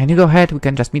 Can you go ahead? We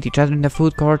can just meet each other in the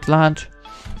food court lunch.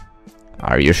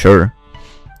 Are you sure?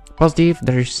 Positive,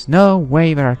 there is no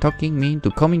way they are talking me into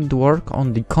coming to work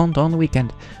on the countdown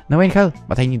weekend. No way in hell,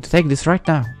 but I need to take this right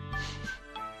now.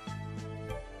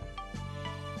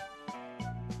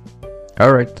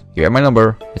 Alright, you have my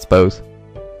number, it's both.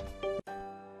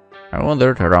 I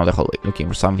wandered around the hallway, looking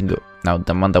for something to do. Now that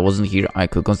Amanda wasn't here, I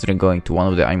could consider going to one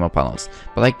of the IMO panels,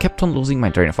 but I kept on losing my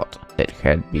train of thought. That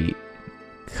had been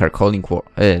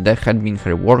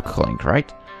her work calling,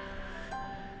 right?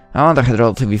 Amanda had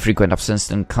relatively frequent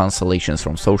absences and cancellations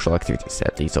from social activities,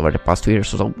 at least over the past 2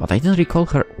 years or so, but I didn't recall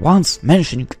her once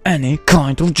mentioning any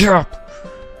kind of job.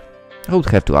 I would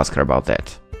have to ask her about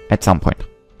that, at some point.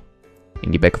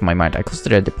 In the back of my mind, I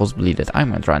considered the possibility that I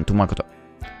might run to Makoto.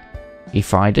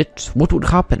 If I did, what would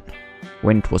happen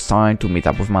when it was time to meet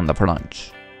up with Amanda for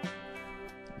lunch?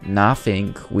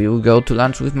 Nothing. We would go to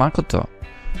lunch with Makoto.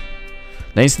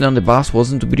 The incident on the bus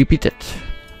wasn't to be repeated.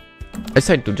 I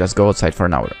decided to just go outside for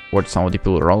an hour, watch some of the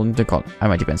people rolling the con. I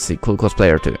might even see a cool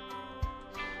cosplayer too.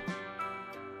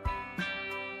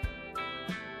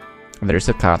 There is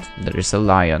a cat, there is a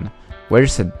lion.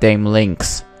 Where's a damn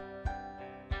lynx?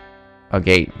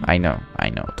 Okay, I know,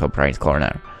 top right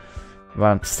corner.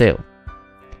 But still.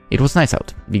 It was nice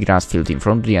out. The grass field in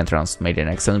front of the entrance made an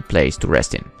excellent place to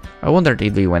rest in. I wondered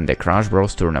idly when the Crash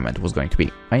Bros tournament was going to be.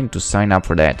 I need to sign up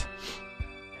for that.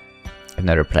 I've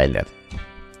never played that.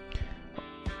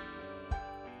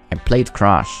 I played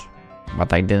Crash,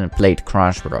 but I didn't play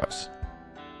Crash Bros.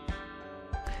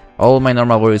 All my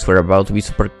normal worries were about to be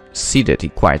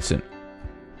superseded quite soon.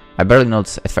 I barely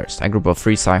noticed at first. A group of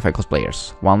 3 sci-fi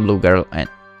cosplayers, 1 blue girl and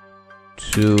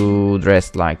 2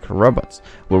 dressed like robots,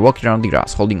 were walking around the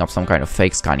grass holding up some kind of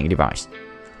fake scanning device.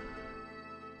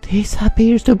 This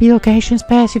appears to be location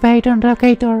specified on the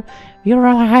locator, Your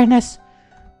Royal Highness.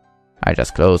 I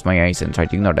just closed my eyes and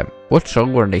tried to ignore them. What show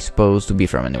were they supposed to be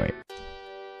from anyway?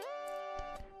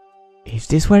 Is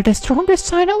this where the strongest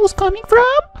signal was coming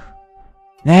from?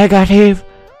 Negative.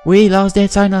 We lost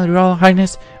that signal, Your Royal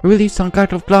Highness. Released some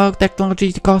kind of clock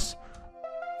technology because...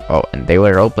 Oh, and they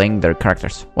were all playing their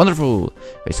characters. Wonderful!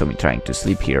 They saw me trying to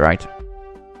sleep here, right?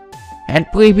 And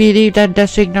we believe that the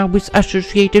signal was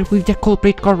associated with the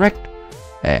culprit, correct?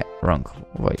 Wrong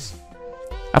voice.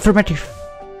 Affirmative.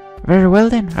 Very well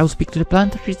then, I will speak to the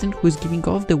plant assistant who is giving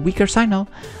off the weaker signal.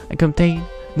 I can obtain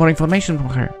more information from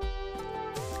her.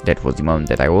 That was the moment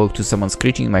that I woke to someone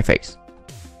screeching in my face.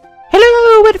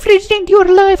 Hello, what president, you are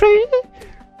alive, right?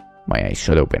 My eyes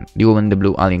shot open. The woman in the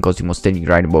blue alien costume was standing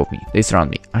right above me. They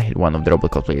surrounded me. I had one of the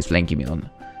robot cosplayers flanking me on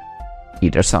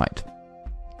either side.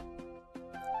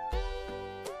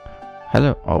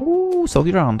 Hello. Oh, so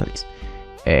you're on this.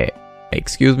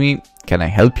 Excuse me, can I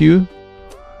help you?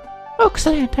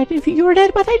 Excellent, I didn't think you were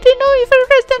dead, but I didn't know if a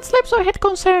resident slept or had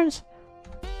concerns.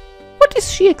 What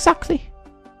is she exactly?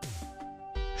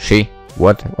 She?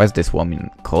 What was this woman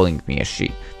calling me a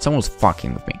she? Someone was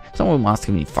fucking with me. Someone must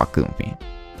have been fucking with me.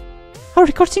 Our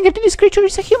record saying that this creature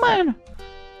is a human.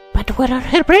 But where are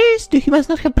her breasts? Do humans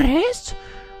not have breasts?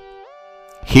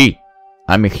 He.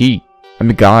 I'm a he.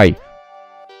 I'm a guy.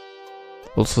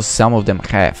 Also, some of them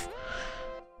have.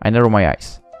 I narrow my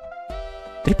eyes.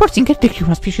 The reports indicate the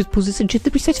human species possesses a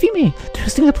gender-precise female. They're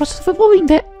still in the process of evolving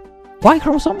the Y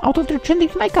chromosome out of their gender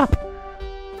makeup.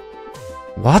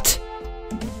 What?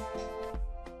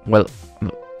 Well,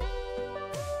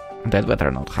 that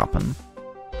better not happen.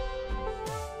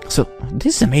 So,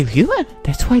 this is a male human?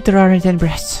 That's why there aren't any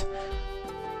breasts.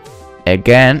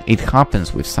 Again, it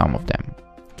happens with some of them.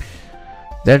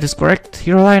 That is correct,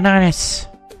 Your Royal Highness.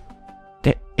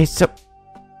 That is so...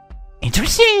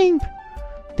 interesting!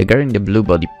 The girl in the blue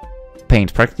body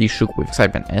paint practically shook with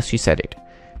excitement as she said it.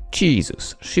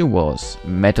 Jesus, she was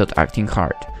method acting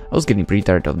hard. I was getting pretty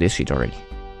tired of this shit already.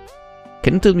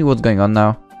 Can you tell me what's going on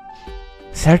now?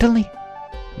 Certainly.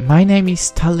 My name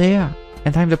is Talea.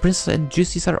 and I'm the Princess and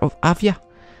Justiciar of Avia.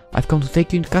 I've come to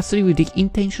take you into custody with the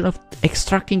intention of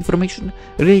extracting information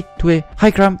related to a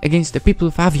high crime against the people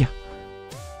of Avia.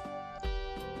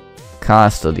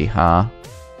 Custody, huh?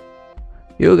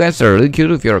 You guys are really cute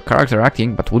with your character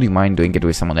acting, but would you mind doing it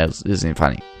with someone else? This isn't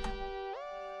funny.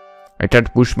 I tried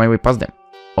to push my way past them,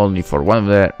 only for one of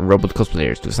the robot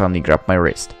cosplayers to suddenly grab my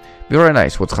wrist. Before I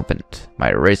realized what's happened,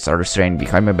 my wrists are restrained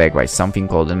behind my back by something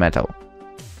cold and metal.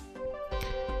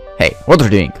 Hey, what are you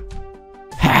doing?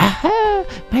 Ha!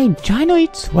 My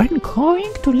gynoids weren't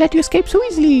going to let you escape so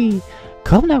easily.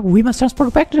 Come now, we must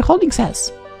transport back to the holding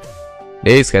cells.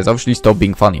 This has obviously stopped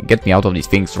being funny. Get me out of these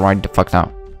things right the fuck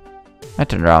now. I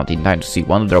turned around in time to see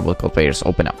one of the robot cosplayers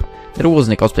open up. There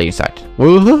wasn't a cosplayer inside.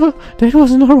 Whoa, that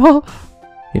wasn't normal.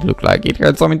 It looked like it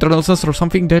had some internal sensor or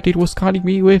something that it was scanning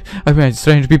me with. I made a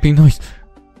strange beeping noise.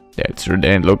 That sure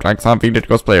didn't look like something that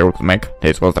cosplayer would make.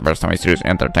 This was the first time I seriously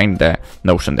entertained the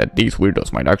notion that these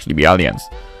weirdos might actually be aliens.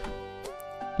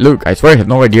 Look, I swear I have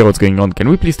no idea what's going on. Can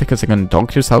we please take a second and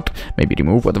talk this out? Maybe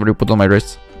remove whatever you put on my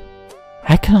wrists?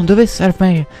 I cannot do this,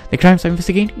 Arfmay. The crimes I'm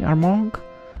investigating are among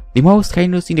the most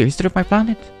heinous in the history of my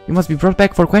planet. You must be brought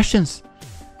back for questions.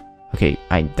 Okay,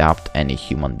 I doubt any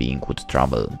human being would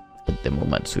travel at the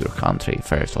moment to your country,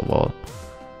 first of all.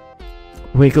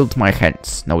 Wiggled my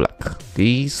hands, no luck.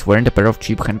 These weren't a pair of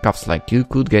cheap handcuffs like you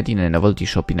could get in a novelty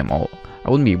shop in a mall. I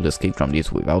wouldn't be able to escape from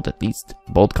this without at least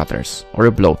bolt cutters or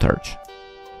a blowtorch.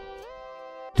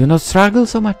 Do not struggle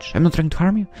so much. I'm not trying to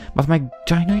harm you, but my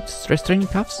gynoids restraining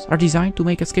cuffs are designed to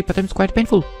make escape attempts quite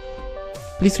painful.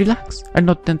 Please relax. I'm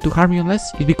not meant to harm you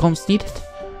unless it becomes needed.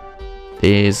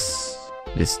 This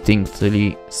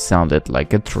distinctly sounded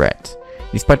like a threat.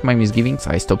 Despite my misgivings,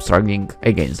 I stopped struggling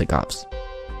against the cuffs.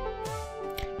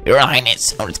 Your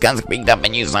Highness, our scans picked up a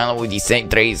new signal with the same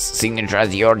trace signature as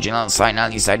the original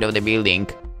signal inside of the building.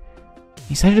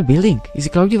 Inside the building? Is the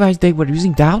cloak device they were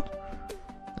using down?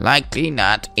 Likely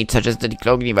not. It suggests that the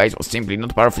cloak device was simply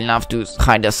not powerful enough to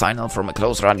hide the signal from a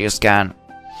close radio scan.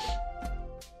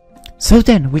 So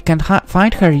then, we can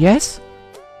find her, yes?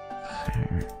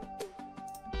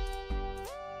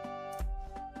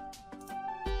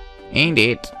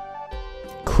 Indeed.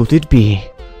 Could it be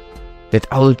that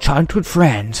our childhood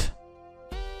friend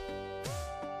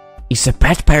is a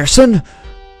bad person?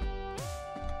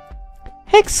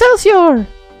 Excelsior!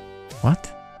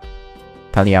 What?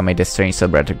 Talia made a strange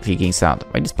vibrato clicking sound.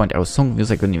 By this point I was so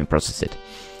confused I couldn't even process it.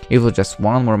 It was just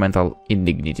one more mental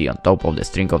indignity on top of the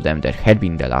string of them that had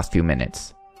been the last few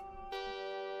minutes.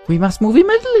 We must move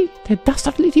immediately. The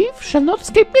dastardly thief shall not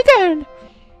escape me again.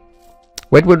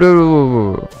 Wait.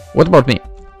 What about me?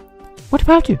 What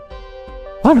about you?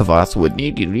 One of us would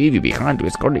need to leave you behind to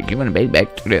escort the human male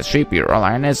back to the ship, Your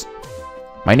Highness.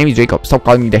 My name is Jacob. Stop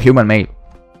calling me the human male.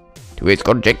 To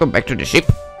escort Jacob back to the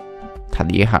ship?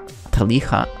 Talia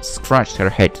scratched her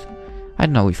head. I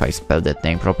don't know if I spelled that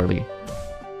name properly.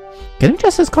 Can we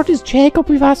just escort this Jacob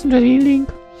with us to the building?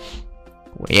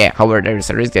 Well, yeah, however, there is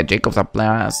a risk that Jacob's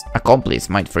accomplice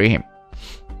might free him.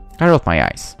 I rolled my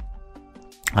eyes.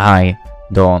 I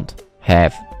don't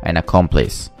have an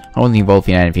accomplice. I wasn't involved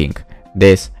in anything.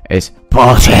 This is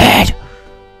bullshit!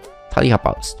 Talia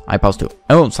paused. I paused too.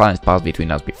 A moment silence passed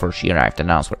between us before she arrived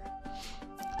and answered.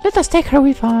 Let us take her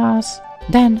with us.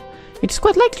 Then, it is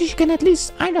quite likely she can at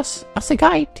least aid us as a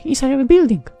guide inside of a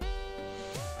building.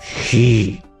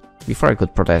 She. Before I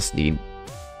could protest, the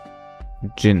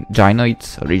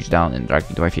gynoids reached down and dragged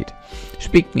me to my feet. She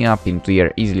picked me up into the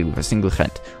air easily with a single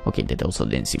hand. Okay, that also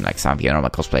didn't seem like something a normal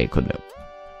cosplayer could do.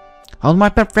 Oh my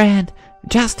pet friend,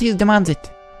 justice demands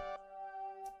it.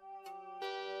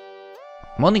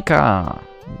 Monica!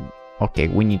 Okay,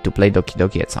 we need to play Doki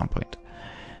Doki at some point.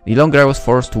 The longer I was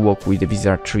forced to walk with the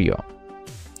bizarre trio,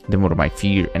 the more my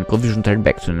fear and confusion turned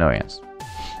back to annoyance.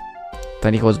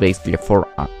 Tanika was basically a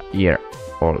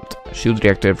 4-year-old. She would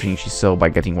react to everything she saw by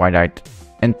getting wide-eyed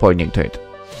and pointing to it.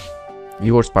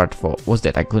 The worst part of all was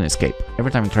that I couldn't escape.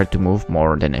 Every time I tried to move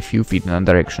more than a few feet in a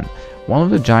direction, one of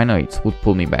the gynoids would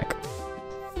pull me back.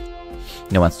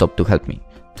 No one stopped to help me.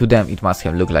 To them, it must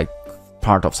have looked like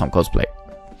part of some cosplay.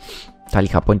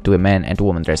 Talika pointed to a man and a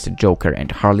woman dressed as Joker and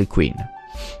Harley Quinn.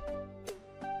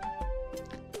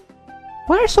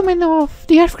 Why are so many of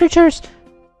the Earth creatures?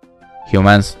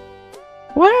 Humans?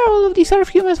 Why are all of these Earth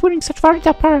humans wearing such varied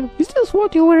apparel? Is this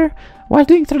what you wear while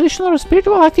doing traditional or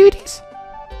spiritual activities?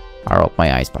 I rolled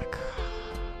my eyes back.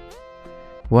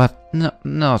 What? No,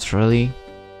 not really.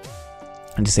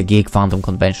 It is a geek fandom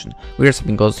convention. We are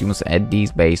swapping costumes at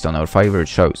these based on our favorite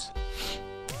shows.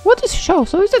 What is a show?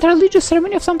 So is it a religious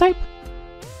ceremony of some type?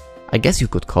 I guess you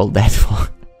could call that one.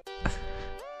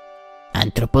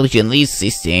 Anthropology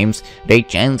systems rate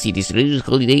chance it is religious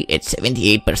holiday at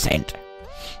 78%.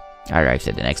 I arrived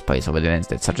at the next place of evidence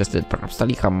that suggested perhaps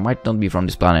Taliha might not be from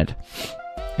this planet.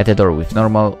 At a door with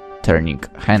normal turning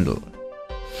handle.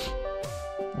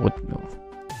 What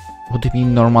do you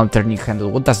mean normal turning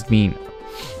handle? What does it mean?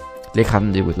 They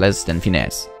handled it with less than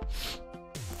finesse.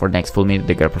 For the next full minute,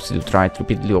 the girl proceeded to try to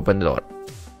repeatedly open the door.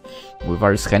 With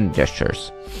various hand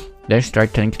gestures. Then she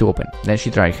tried turning it to open. Then she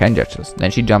tried hand gestures.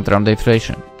 Then she jumped around the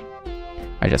inflation.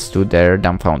 I just stood there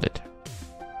dumbfounded.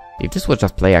 If this was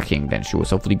just play acting, then she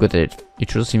was awfully good at it. It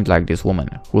sure seemed like this woman,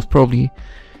 who was probably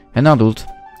an adult,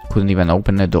 couldn't even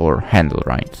open the door handle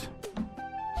right.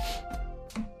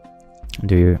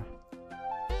 Do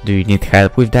you need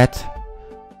help with that?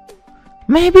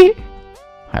 Maybe.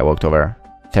 I walked over,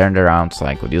 turned around so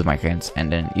I could use my hands,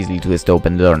 and then easily twist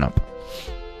open the doorknob.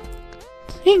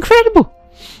 Incredible!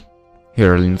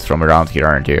 Here are links from around here,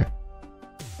 aren't you?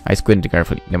 I squinted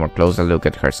carefully. The more close I looked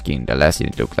at her skin, the less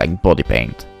it looked like body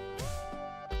paint.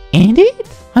 Indeed,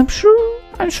 I'm sure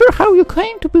how you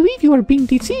claim to believe you are being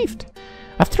deceived.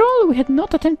 After all, we had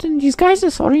not attempted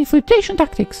disguises or infiltration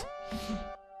tactics.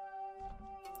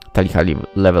 Taliha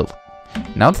leveled.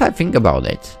 Now that I think about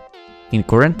it, in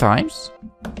current times,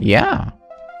 yeah,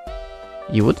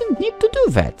 you wouldn't need to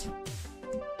do that.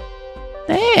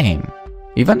 Damn,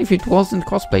 even if it wasn't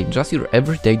cosplay, just your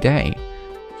everyday day,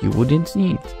 you wouldn't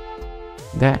need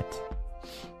that.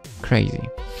 Crazy.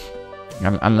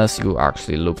 Unless you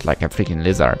actually look like a freaking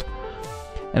lizard.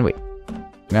 Anyway,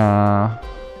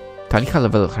 Taliha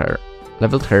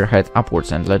leveled her head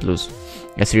upwards and let loose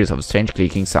a series of strange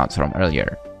clicking sounds from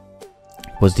earlier.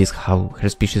 Was this how her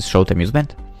species showed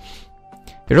amusement?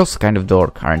 You're also kind of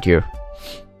dork, aren't you?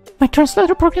 My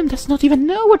translator program does not even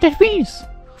know what that means.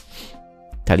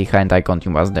 Taliha and I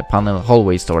continued past the panel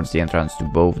hallways towards the entrance to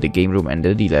both the game room and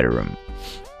the dealer room.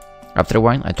 After a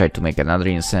while, I tried to make another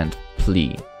innocent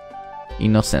plea.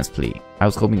 I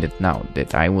was hoping that now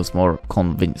that I was more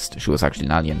convinced she was actually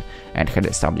an alien and had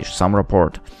established some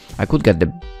rapport, I could get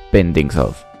the bendings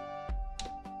off.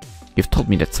 You've told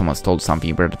me that someone stole something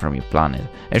important from your planet.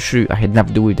 I assure you I had nothing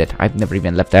to do with that. I've never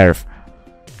even left Earth.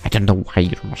 I don't know why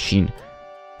your machine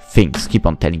things keep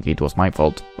on telling me it was my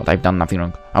fault, but I've done nothing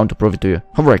wrong. I want to prove it to you.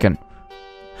 However I can.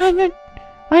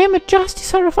 I am a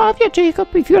justicer of Avia,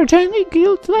 Jacob. If you are genuinely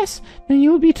guiltless, then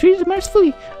you will be treated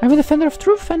mercifully. I am a defender of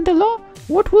truth and the law.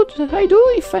 What would I do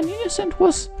if an innocent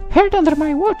was hurt under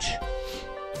my watch?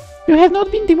 You have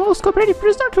not been the most cooperative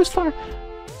prisoner thus far.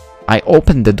 I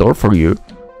opened the door for you.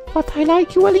 But I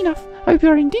like you well enough. I hope you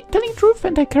are indeed telling truth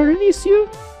and I can release you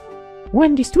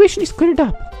when the situation is cleared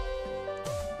up.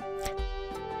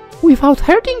 Without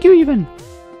hurting you even.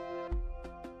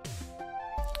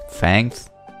 Thanks.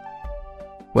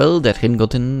 Well, that hadn't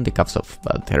gotten the cuffs off,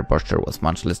 but her posture was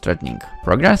much less threatening.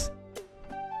 Progress?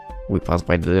 We passed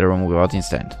by the room without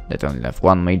incident. That only left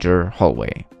one major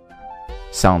hallway.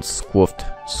 Sounds squeaked?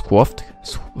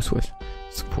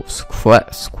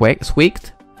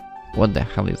 What the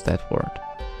hell is that word?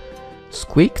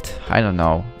 Squeaked? I don't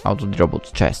know. Out of the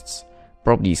robot's chests.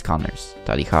 Probably scanners.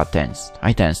 Taliha tensed.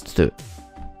 I tensed too.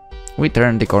 We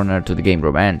turned the corner to the game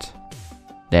room and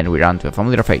then we ran to a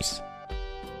familiar face.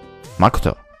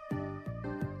 Makoto.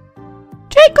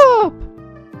 Jacob!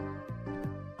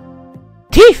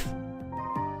 Thief!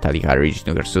 Taliha reached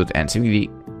into her suit and seemingly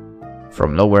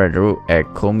from nowhere drew a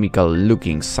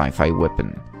comical-looking sci-fi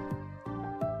weapon.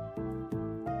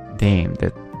 Damn,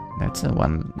 that's a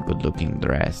one good-looking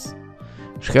dress.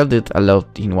 She held it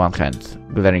aloft in one hand,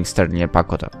 glaring sternly at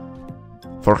Makoto.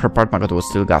 For her part, Makoto was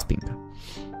still gasping.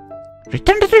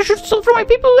 Return the treasure stolen from my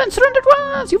people and surrender at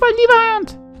once, you are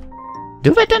deviant!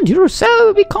 Do that and your cell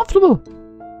will be comfortable.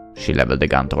 She leveled the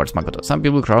gun towards Makoto. Some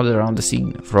people crowded around the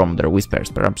scene from their whispers.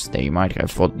 Perhaps they might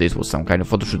have thought this was some kind of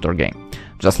photoshoot or game,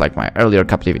 just like my earlier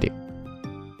captivity.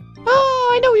 Oh,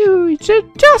 I know you, it's a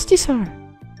justicer.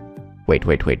 Wait,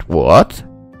 what?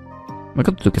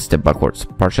 Makoto took a step backwards,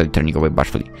 partially turning away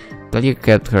bashfully. Taliha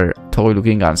kept her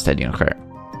toy-looking gun steady on her.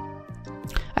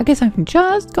 I guess I'm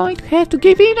just going to have to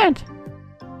give in and...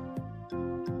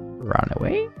 Run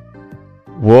away?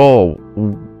 Whoa!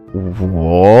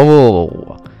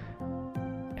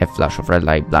 A flash of red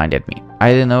light blinded me.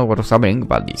 I didn't know what was happening,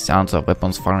 but the sounds of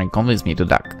weapons firing convinced me to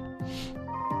duck.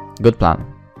 Good plan.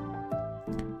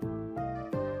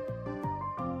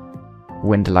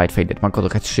 When the light faded,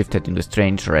 Makoto had shifted into a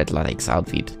strange red latex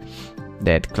outfit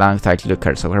that clung tightly to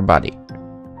her of her body.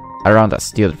 Around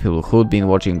us, the other people who'd been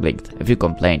watching blinked. A few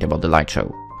complained about the light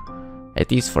show. At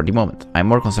least for the moment, I'm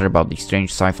more concerned about the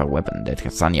strange sci-fi weapon that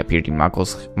had suddenly appeared in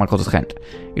Makoto's hand.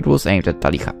 It was aimed at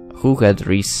Taliha, who had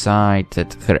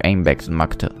recited her aim back to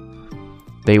Makoto.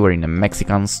 They were in a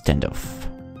Mexican standoff.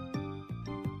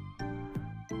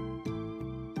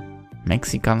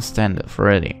 Mexican standoff,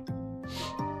 really.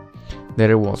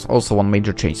 There was also one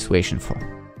major change situation for.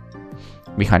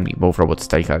 Behind me, both robots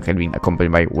Talika had been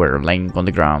accompanied by were laying on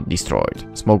the ground, destroyed.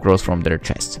 Smoke rose from their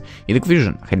chests. In the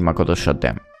confusion, I had Makoto shot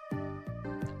them.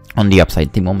 On the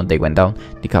upside, the moment they went down,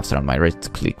 the cuffs around my wrists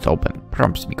clicked open,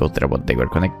 perhaps because the robot they were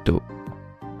connected to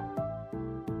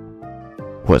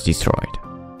was destroyed.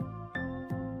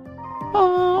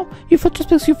 Oh, you thought just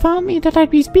because you found me that I'd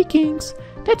be speaking.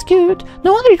 That's good.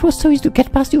 No wonder it was so easy to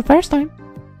get past you first time.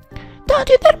 Don't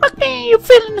you dare mock me, you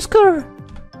villain scour!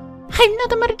 I'm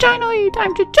not a marginoid,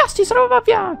 I'm the Justice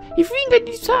Rovavia. If you think I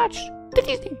did such, that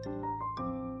is it.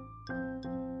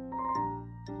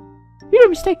 You're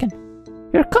mistaken.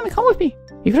 You're coming home with me.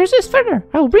 If you resist further,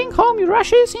 I will bring home your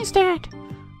ashes instead.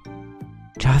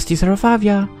 Justice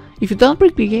Rovavia, if you don't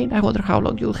bring me again, I wonder how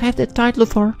long you'll have that title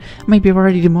for. Maybe I've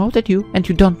already demoted you, and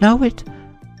you don't know it.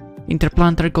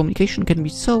 Interplanetary communication can be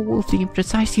so woefully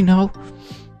imprecise, you know.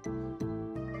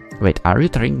 Wait, are you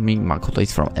telling me Makoto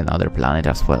is from another planet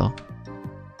as well?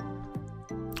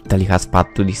 Tali has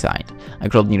spat to the side. I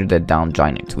crawled near the downed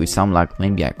giant. With some luck,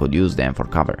 maybe I could use them for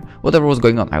cover. Whatever was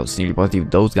going on, I was nearly positive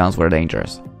those guns were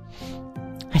dangerous.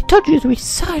 I told you to be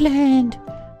silent!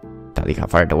 Talika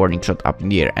fired a warning shot up in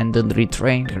the air and then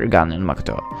retrained her gun on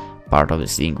Makoto. Part of the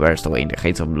scene burst away in the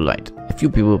haze of blue light. A few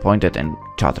people pointed and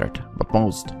chattered, but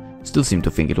most still seemed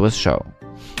to think it was show.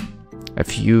 A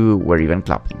few were even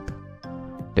clapping.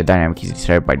 The dynamic is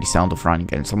disturbed by the sound of running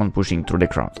and someone pushing through the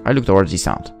crowd. I looked towards the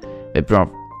sound.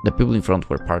 The people in front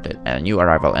were parted and a new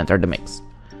arrival entered the mix.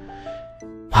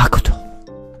 Makoto!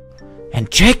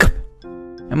 And Jacob!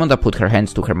 Amanda put her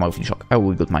hands to her mouth in shock. I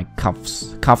wiggled my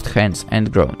cuffed hands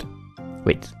and groaned.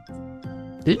 Wait.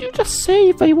 Did you just say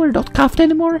if I were not cuffed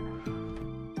anymore?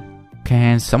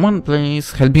 Can someone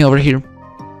please help me over here?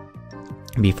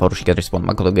 Before she could respond,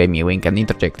 Makoto gave me a wink and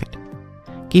interjected.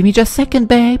 Give me just a second,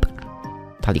 babe.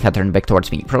 Talika turned back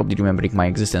towards me, probably remembering my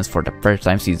existence for the first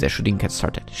time since the shooting had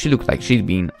started. She looked like she'd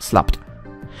been slapped.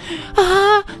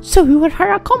 Ah, so you were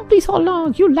her accomplice all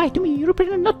along. You lied to me. You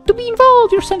pretended not to be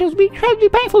involved. Your sentence will be incredibly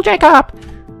painful, Jacob.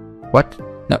 What?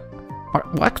 No.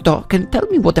 What, dog? Can you tell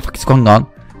me what the fuck is going on?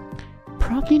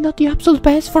 Probably not the absolute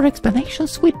best for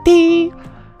explanations, sweetie.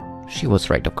 She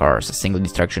was right, of course. A single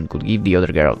distraction could give the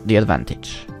other girl the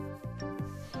advantage.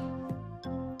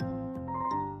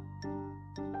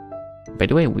 By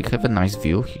the way, we have a nice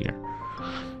view here.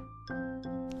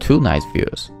 Two nice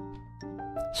views.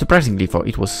 Surprisingly, for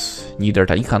it was neither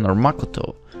Talika nor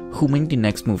Makoto who made the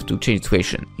next move to change the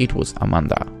situation. It was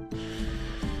Amanda.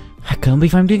 I can't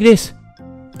believe I'm doing this.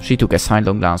 She took a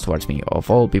sidelong glance towards me. Of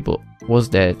all people, was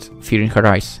that fear in her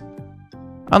eyes?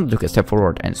 Amanda took a step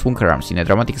forward and swung her arms in a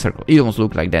dramatic circle. It almost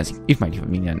looked like dancing. It might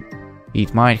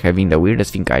have been the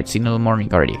weirdest thing I'd seen all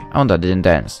morning already. Amanda didn't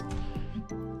dance.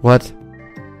 What?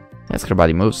 As her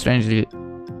body moved strangely,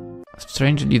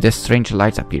 the strange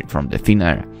lights appeared from the thin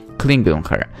air, clinging on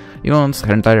her. Once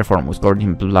her entire form was covered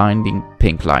in blinding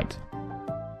pink light.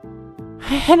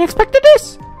 I hadn't expected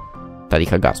this!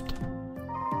 Talika gasped.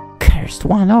 Cursed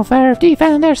one of our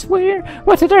defenders,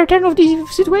 what's the turn of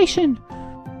this situation?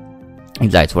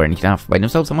 If lights weren't enough by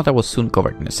themselves, Amanda was soon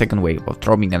covered in a second wave of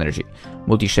throbbing energy,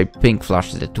 multi-shaped pink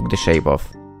flashes that took the shape of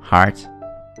hearts.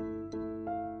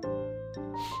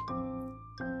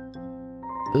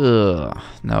 Ugh,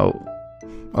 no.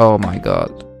 Oh my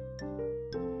god.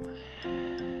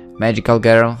 Magical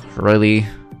girl, really?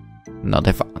 Not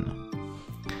a fan.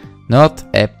 Not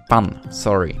a fan,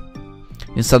 sorry.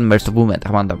 In a sudden burst of movement,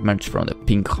 Amanda emerged from the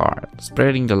pink heart,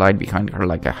 spreading the light behind her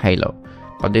like a halo.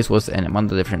 But this was an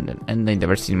Amanda different than any I'd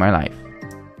ever seen in my life.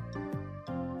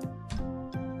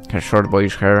 Her short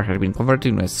boyish hair had been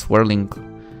converted into a swirling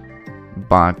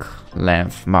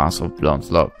back-length mass of blonde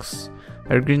locks.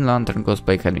 Her Green Lantern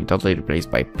cosplay had been totally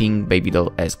replaced by pink baby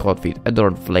doll-esque outfit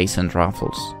adorned with lace and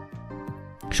ruffles.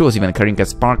 She was even carrying a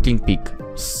sparkling pink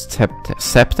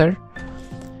scepter.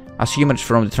 As she emerged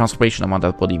from the transformation,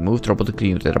 Amanda's body moved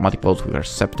robotically into a dramatic pose with her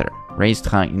scepter raised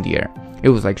high in the air. It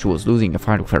was like she was losing a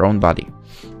fight with her own body.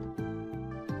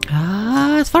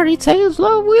 As far as sails,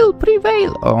 love will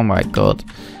prevail. Oh my god.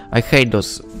 I hate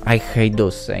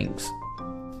those sayings.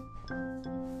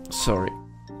 Sorry.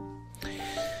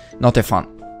 Not a fan.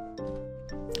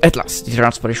 At last, the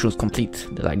transformation was complete.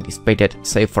 The light dissipated,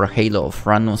 save for a halo of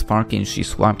random sparkling. She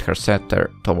swiped her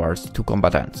scepter towards the two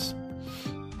combatants.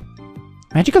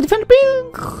 Magical Defender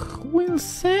Pink will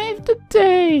save the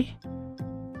day.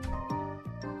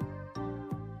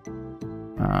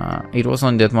 It was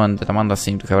on that moment that Amanda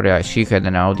seemed to have realized she had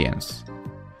an audience.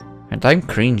 And I'm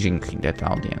cringing in that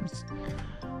audience.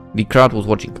 The crowd was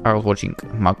watching. I was watching.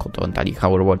 Makoto and Taliha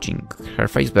were watching. Her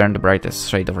face burned the brightest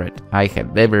shade of red. I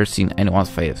had never seen anyone's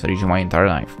face reach in my entire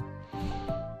life.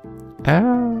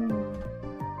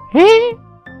 Hey?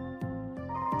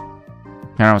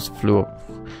 Her arms flew.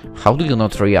 How do you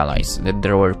not realize that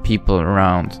there were people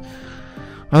around?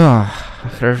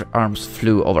 Her arms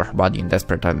flew over her body in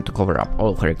desperate attempt to cover up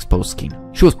all of her exposed skin.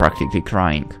 She was practically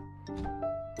crying.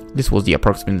 This was the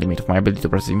approximate limit of my ability to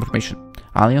process information.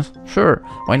 Aliens? Sure,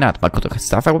 why not? Makoto has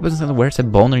Sci-Fi weapons and wears a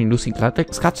bone-reducing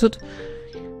latex catsuit?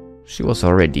 She was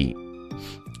already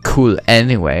cool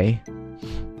anyway.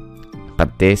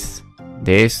 But this...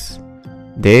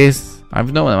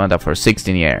 I've known Amanda for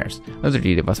 16 years.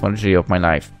 Literally the vast majority of my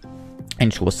life.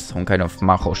 And she was some kind of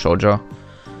maho shoujo.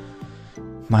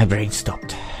 My brain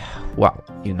stopped. Wow,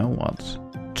 you know what?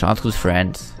 Childhood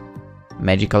friends,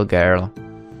 magical girl,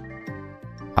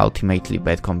 ultimately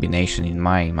bad combination in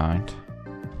my mind.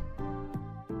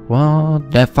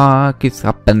 What the fuck is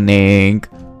happening?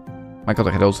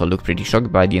 Makoto had also looked pretty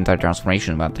shocked by the entire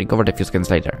transformation, but recovered a few seconds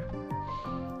later.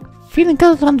 Feeling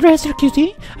good to undress her,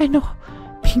 cutie? I know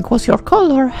pink was your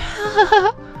color.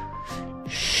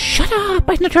 Shut up!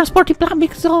 I'm not transporting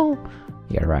plumbing zone.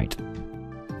 You're right.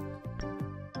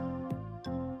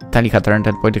 Taliha turned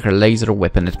and pointed her laser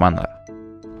weapon at Manda.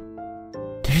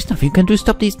 There is nothing you can do to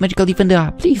stop this magical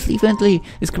defender. Please leave immediately.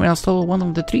 This criminal stole one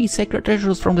of the 3 sacred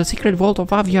treasures from the secret vault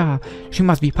of Avia. She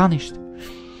must be punished.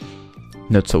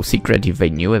 Not so secret if they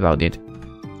knew about it.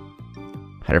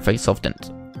 Her face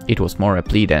softened. It was more a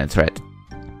plea than a threat.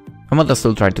 Amanda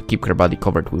still tried to keep her body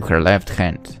covered with her left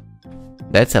hand.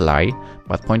 That's a lie,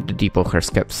 but pointed the tip of her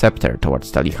scepter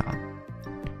towards Taliha.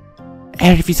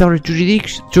 Earth is our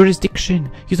jurisdiction.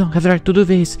 You don't have the right to do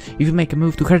this. If you make a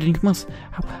move to hurt Enigmas,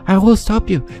 I will stop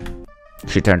you.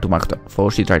 She turned to Makoto, for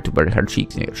she tried to bury her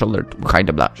cheeks in her shoulder to hide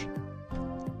the blush.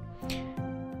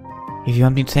 If you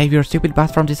want me to save your stupid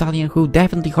butt from this alien who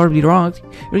definitely horribly wronged,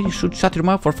 you really should shut your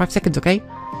mouth for 5 seconds, okay?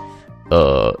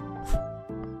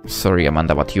 Sorry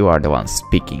Amanda, but you are the one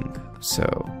speaking, so...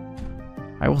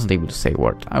 I wasn't able to say a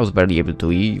word. I was barely able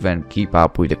to even keep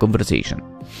up with the conversation.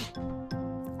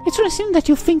 It's really seems that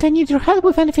you think I need your help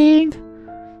with anything.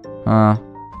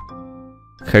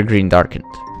 Her grin darkened.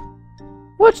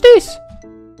 What's this?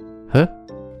 Huh?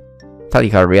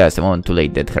 Taliha realized a moment too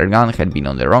late that her gun had been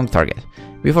on the wrong target.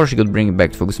 Before she could bring it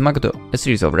back to focus Makoto, a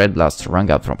series of red blasts rang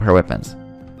out from her weapons.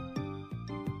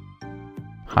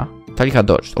 Huh? Taliha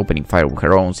dodged, opening fire with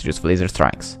her own series of laser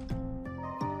strikes.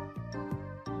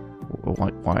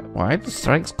 Why are the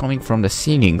strikes coming from the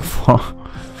ceiling for?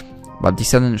 But the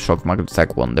sudden shock Makoto's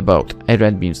attack won the boat. A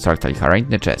red beam struck Taliha right in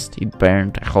the chest. It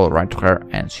burned a hole right to her,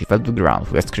 and she fell to the ground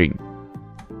with a scream.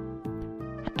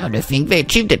 I don't think they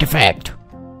achieved that effect.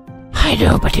 I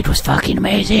know, but it was fucking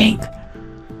amazing.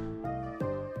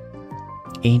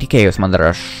 In the chaos, Manda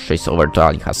rushes over to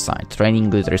Taliha's side,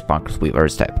 raining glittery sparkles with every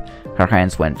step. Her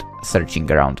hands went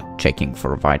searching around, checking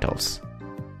for vitals.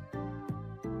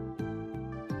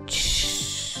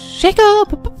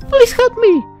 Jacob, please help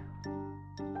me.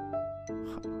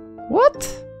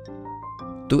 What?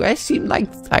 Do I seem like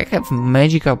I have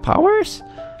magical powers?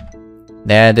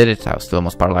 I did it. I was still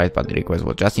almost paralyzed, but the request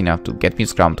was just enough to get me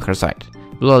scrambled to her side.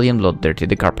 Blue alien blood dirtied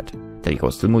the carpet. Taliha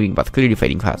was still moving, but clearly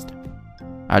fading fast.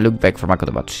 I looked back for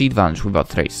Makoto, but she'd vanished without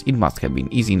trace. It must have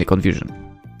been easy in the confusion.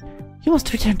 You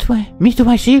must return to me to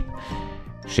my ship.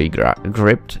 She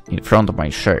gripped in front of my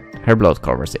shirt. Her blood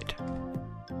covers it.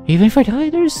 Even if I die,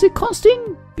 there's a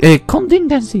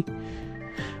contingency.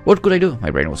 What could I do?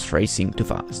 My brain was racing too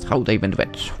fast. How would I even do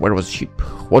it? Where was the ship?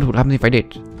 What would happen if I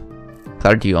did?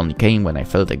 Clarity only came when I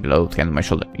felt a gloved hand on my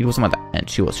shoulder. It was Amanda, and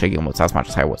she was shaking almost as much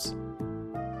as I was.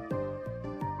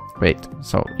 Wait,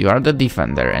 so you are the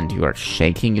defender and you are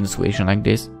shaking in a situation like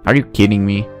this? Are you kidding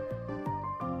me?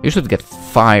 You should get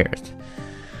fired.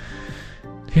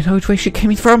 Do you know which way she came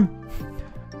in from?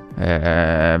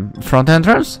 Front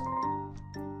entrance?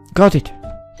 Got it.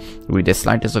 With the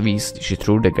slightest of ease, she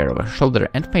threw the girl over her shoulder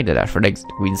and made a dash for the exit.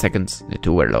 Within seconds, the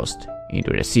two were lost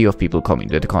into the sea of people coming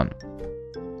to the con.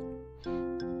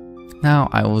 Now,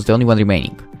 I was the only one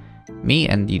remaining. Me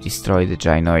and the destroyed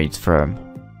gynoids from...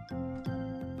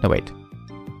 No, wait.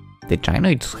 The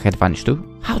gynoids had vanished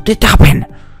too? How did that happen?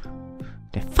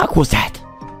 The fuck was that?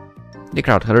 The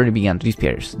crowd had already begun to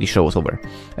disperse. The show was over.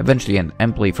 Eventually, an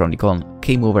employee from the con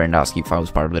came over and asked if I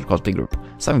was part of their cosplay group.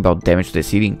 Something about damage to the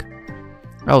ceiling.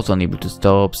 I was unable to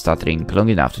stop stuttering long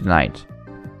enough to deny it.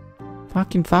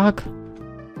 Fucking fuck.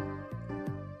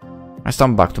 I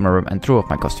stumbled back to my room and threw off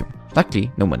my costume.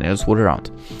 Luckily, no one else was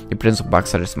around. The presence of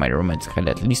backstabbers in my roommates had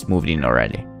at least moved in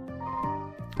already.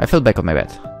 I fell back on my bed.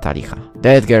 Tariha.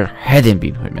 That girl hadn't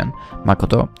been her man.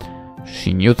 Makoto.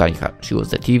 She knew Tariha. She was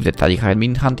the thief that Tariha had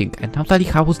been hunting, and now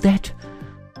Tariha was dead.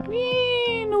 I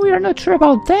mean, we are not sure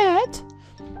about that.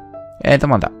 And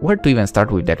Amanda, where to even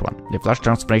start with that one? The flash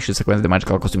transformation sequence, the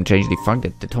magical costume change, the fact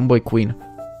that the tomboy queen...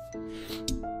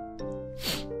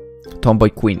 Tomboy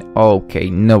queen, okay,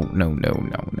 no.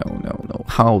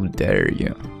 How dare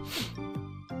you?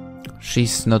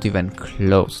 She's not even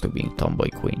close to being tomboy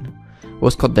queen.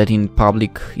 Was caught dead in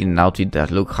public in an outfit that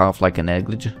looked half like an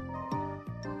Eggledge.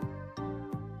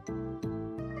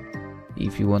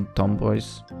 If you want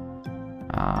tomboys...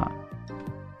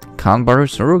 Kanbaru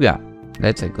Saruga.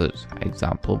 That's a good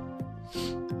example.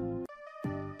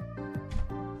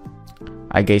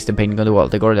 I gazed the painting on the wall.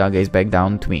 The gorilla gazed back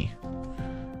down to me.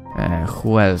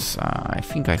 Who else? I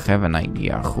think I have an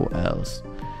idea. Who else?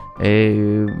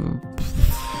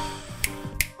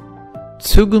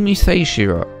 Tsugumi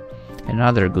Seishiro.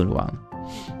 Another good one.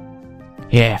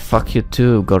 Yeah, fuck you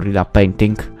too, gorilla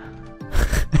painting.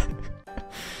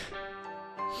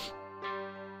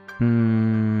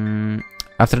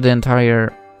 After the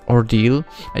entire ordeal,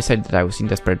 I said that I was in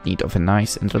desperate need of a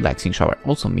nice and relaxing shower.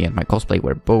 Also, me and my cosplay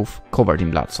were both covered in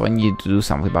blood, so I needed to do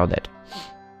something about that.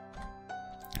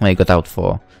 When I got out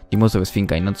for the most of the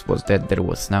thing I noticed was that there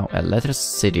was now a letter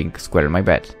sitting square in my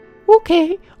bed.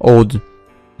 Okay. Odd.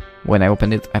 When I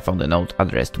opened it, I found a note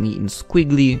addressed to me in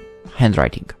squiggly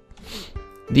handwriting.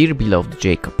 Dear beloved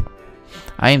Jacob,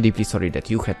 I am deeply sorry that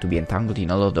you had to be entangled in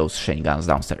all of those shenanigans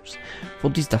downstairs. For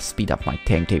this does speed up my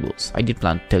timetables. I did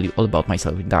plan to tell you all about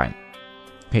myself in time.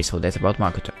 Okay, so that's about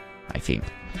Makoto, I think.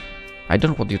 I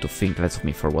don't want you to think less of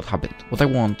me for what happened. What I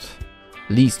want,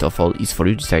 least of all, is for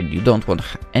you to decide you don't want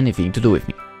anything to do with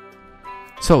me.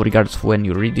 So, regardless of when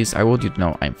you read this, I want you to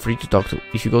know I'm free to talk to.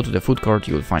 If you go to the food court,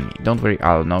 you will find me. Don't worry,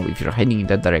 I'll know if you're heading in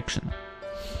that direction.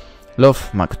 Love,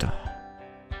 Makoto.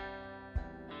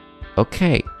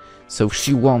 Okay, so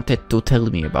she wanted to tell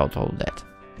me about all that.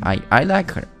 I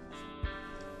like her.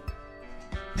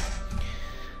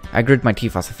 I grit my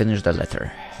teeth as I finished the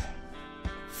letter.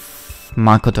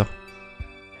 Makoto.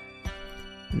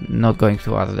 Not going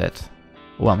to add that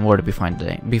one word before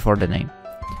the name.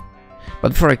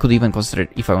 But before I could even consider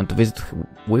if I want to visit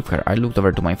with her, I looked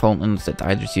over to my phone and noticed that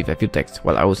I'd received a few texts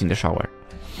while I was in the shower.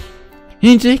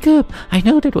 Hey Jacob, I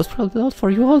know that was probably a lot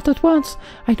for you all at once.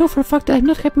 I know for a fact that I'm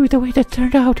not happy with the way that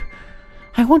turned out.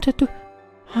 I wanted to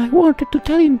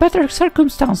tell you in better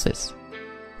circumstances.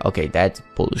 Okay, that's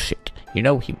bullshit. You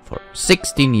know him for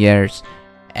 16 years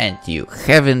and you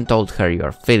haven't told her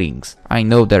your feelings. I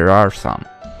know there are some.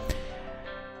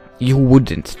 You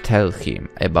wouldn't tell him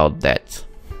about that.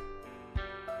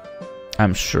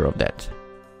 I'm sure of that.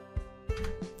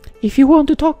 If you want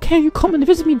to talk, can you come and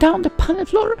visit me down the panel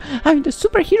floor? I mean the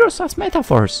superheroes as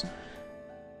metaphors.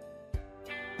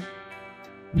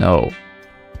 No.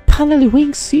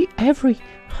 PolishLynx, see every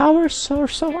hour or so.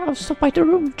 I'll stop by the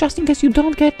room just in case you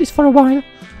don't get this for a while.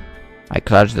 I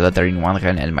clutched the letter in one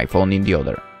hand and my phone in the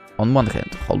other. On one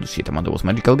hand, holy shit, Amanda was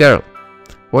magical girl.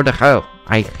 What the hell?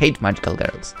 I hate magical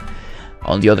girls.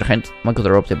 On the other hand,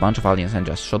 Makoto robbed a bunch of aliens and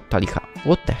just shot Tariha.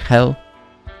 What the hell?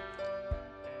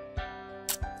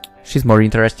 She's more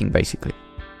interesting, basically.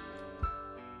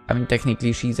 I mean,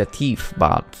 technically she's a thief,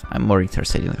 but I'm more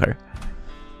interested in her.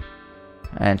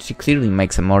 And she clearly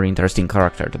makes a more interesting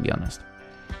character, to be honest.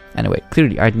 Anyway,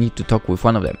 clearly I need to talk with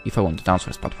one of them if I wanted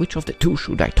answers, but which of the two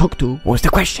should I talk to was the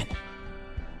question.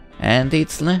 And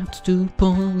it's left to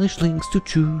PolishLynx to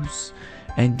choose,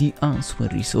 and the answer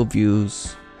is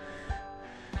obvious.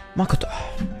 Makoto.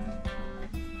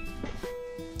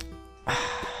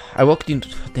 I walked into...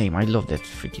 Damn, I love that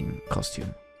freaking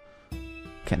costume.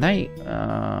 Can I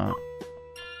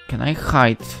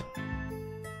hide...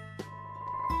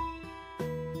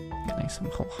 Can I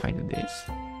somehow hide this?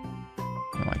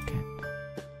 No, I can't.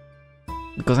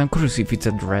 Because I'm curious if it's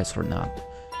a dress or not.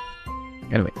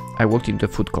 Anyway, I walked into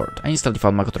the food court. I instantly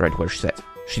found Makoto right where she said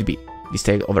she'd be. This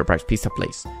stale, overpriced pizza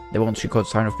place. The moment she caught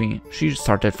sight of me, she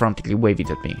started frantically waving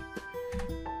at me.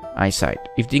 I sighed.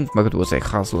 If think Makoto was a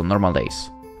hustle on normal days.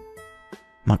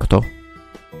 Makoto?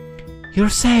 You're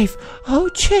safe! Oh,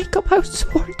 Jacob, I was so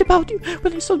worried about you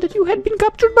when I saw that you had been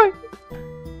captured by...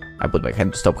 I put my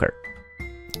hand to stop her.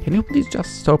 Can you please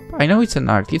just stop? I know it's an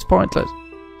act, it's pointless.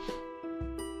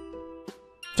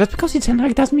 Just because it's an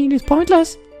act doesn't mean it's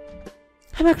pointless.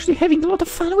 I'm actually having a lot of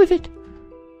fun with it.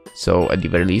 So, at the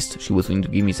very least, she was willing to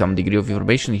give me some degree of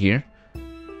information here.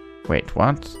 Wait,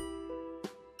 what?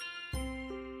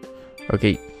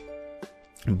 Okay.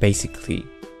 Basically,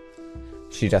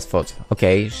 she just thought,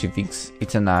 okay, she thinks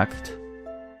it's an act.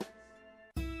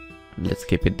 let's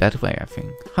keep it that way, I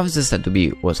think. How is this said to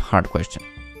be was a hard question.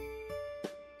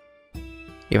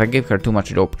 If I gave her too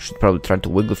much rope, she'd probably try to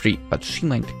wiggle free, but she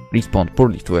might respond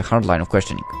poorly to a hard line of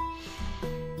questioning.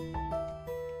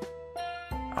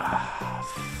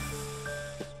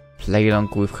 Play along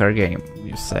with her game,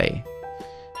 you say.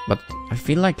 But I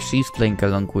feel like she's playing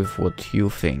along with what you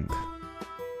think.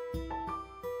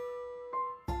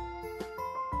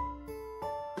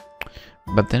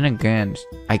 But then again,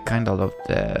 I kinda love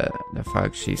the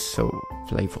fact she's so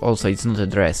playful. Also, it's not a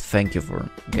dress. Thank you for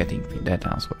getting me that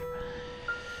answer.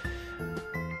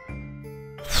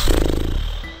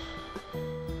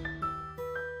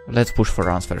 Let's push for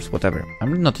answers, whatever.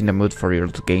 I'm really not in the mood for your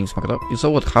little games, Makoto. You saw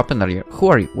what happened earlier. Who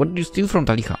are you? What did you steal from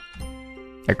Taliha?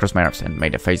 I crossed my arms and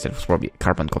made a face that was probably a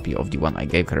carbon copy of the one I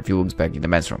gave her a few weeks back in the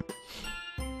men's room.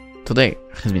 Today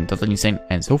has been totally insane,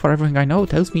 and so far everything I know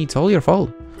tells me it's all your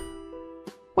fault.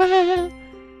 Well,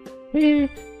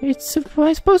 I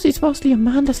suppose it's mostly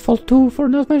Amanda's fault too for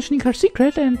not mentioning her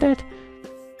secret and that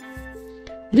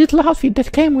little outfit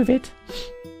that came with it.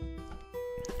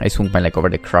 I swung my leg over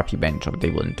the crappy bench on the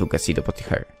table and took a seat opposite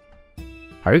her.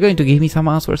 Are you going to give me some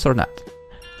answers or not?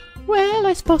 Well,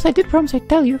 I suppose I did promise I'd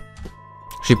tell you.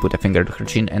 She put a finger to her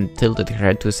chin and tilted her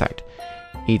head to the side.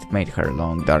 It made her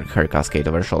long dark hair cascade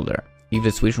over her shoulder. If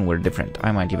the situation were different,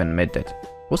 I might even admit that it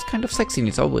was kind of sexy in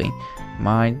its own way,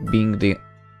 mine being the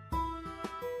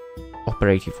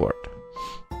operative word.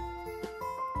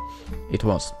 It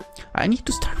was. I need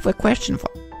to start with a question.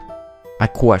 A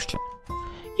question.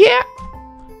 Yeah.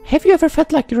 Have you ever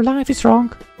felt like your life is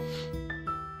wrong?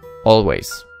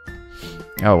 Always.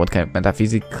 Oh, what kind of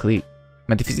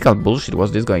metaphysical bullshit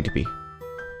was this going to be?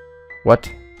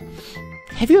 What?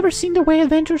 Have you ever seen the way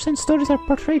adventures and stories are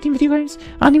portrayed in video games,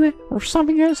 anime, or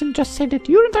something else and just said that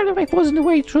your entire life wasn't the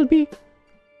way it should be?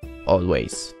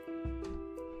 Always.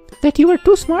 That you were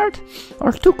too smart,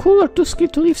 or too cool, or too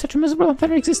skilled to live such a miserable,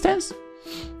 unfair existence?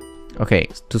 Okay,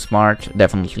 too smart,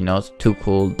 definitely not. Too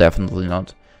cool, definitely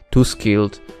not. Too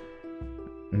skilled,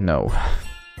 no.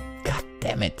 God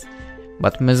damn it.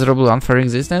 But miserable, unfair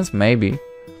existence? Maybe.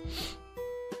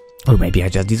 Or maybe I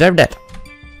just deserve that.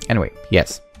 Anyway,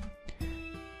 yes.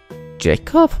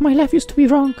 Jacob, my life used to be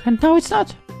wrong, and now it's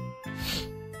not.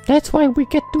 That's why we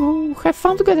get to have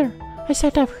fun together. I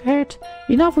said I've had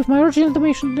enough with my original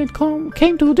animation and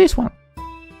came to this one.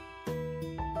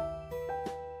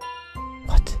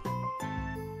 What?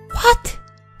 What?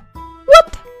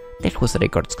 What? That was a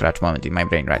record scratch moment in my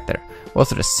brain right there. Was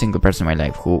there a single person in my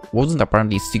life who wasn't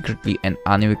apparently secretly an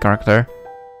anime character?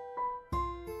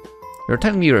 You're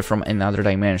telling me you're from another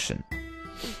dimension.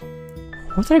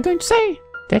 What are you going to say?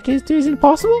 That is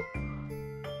impossible?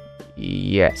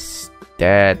 Yes,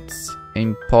 that's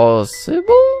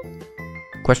impossible?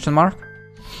 Question mark?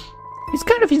 It's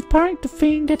kind of inspiring to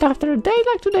think that after a day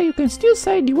like today you can still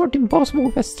say the word impossible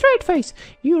with a straight face.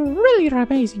 You really are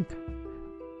amazing.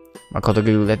 Makoto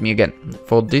giggled at me again.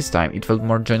 For this time, it felt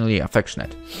more genuinely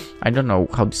affectionate. I don't know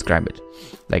how to describe it.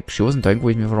 Like, she wasn't toying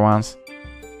with me for once.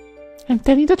 I'm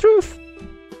telling the truth.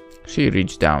 She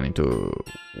reached down into...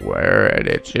 Where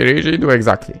did she reach into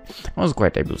exactly? I was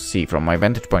quite able to see from my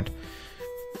vantage point.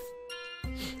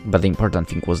 But the important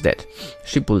thing was that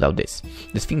she pulled out this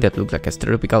thing that looked like a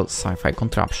stereotypical sci-fi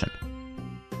contraption.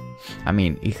 I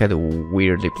mean, it had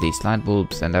weirdly placed light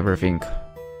bulbs and everything.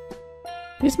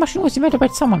 This machine was invented by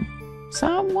someone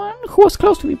who was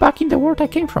close to me back in the world I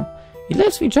came from. It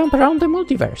lets me jump around the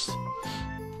multiverse.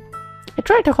 I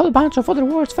tried a whole bunch of other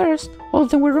worlds first, all of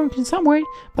them were wrong in some way,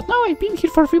 but now I've been here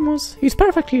for 3 months, it's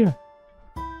perfect here.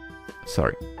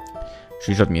 Sorry.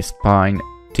 She shot me a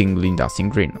spine-tingling dusting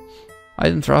grin. I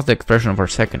didn't trust the expression for a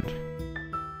second.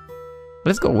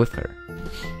 Let's go with her.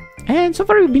 And so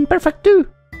far you've been perfect too.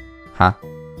 Huh?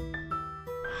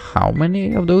 How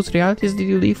many of those realities did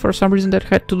you leave for some reason that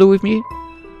had to do with me?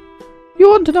 You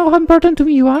want to know how important to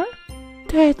me you are?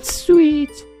 That's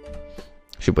sweet.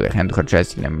 She put a hand to her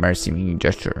chest in a mercy-meaning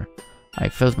gesture. I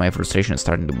felt my frustration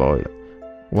starting to boil.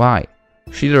 Why?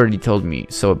 She'd already told me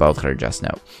so about her just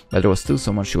now, but there was still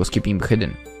so much she was keeping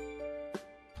hidden.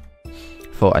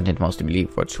 For I didn't mostly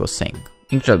believe what she was saying.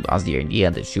 Incredible as the idea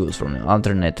that she was from an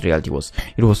alternate reality was,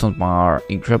 it was not more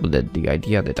incredible that the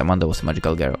idea that Amanda was a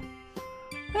magical girl.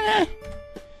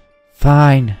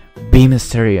 Fine, be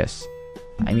mysterious.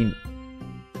 I mean,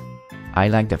 I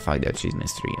like the fact that she's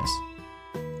mysterious.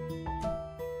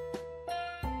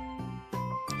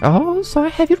 Oh, so I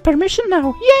have your permission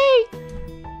now, yay!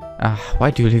 Why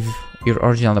do you leave your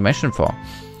original dimension for?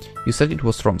 You said it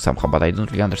was wrong somehow, but I don't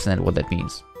really understand what that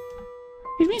means.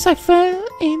 It means I fell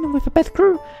in with a bad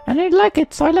crew, and I didn't like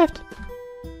it, so I left.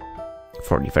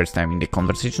 For the first time in the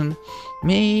conversation,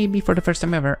 maybe for the first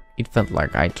time ever, it felt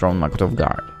like I'd thrown Makoto off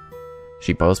guard.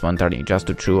 She paused momentarily just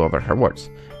to chew over her words.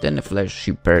 Then a flash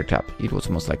she perked up. It was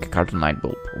almost like a cartoon light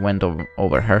bulb went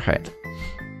over her head.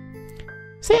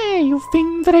 Say, you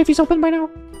think the rave is open by now?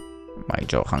 My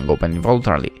jaw hung open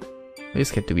involuntarily.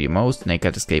 This had to be the most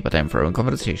naked escape attempt for a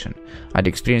conversation I'd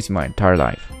experienced in my entire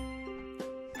life.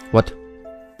 What?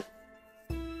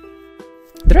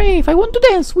 The rave, I want to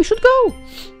dance, we should go!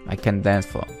 I can't dance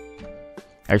for.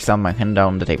 I slammed my hand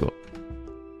down the table.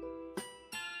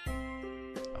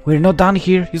 We're not done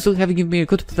here, you still haven't given me a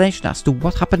good explanation as to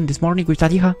what happened this morning with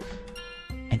Taliha.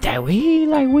 And I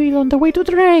will, on the way to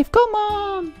the rave, come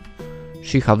on!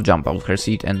 She half jumped out of her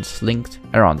seat and slinked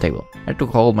around the table. I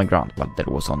took hold of my ground, but there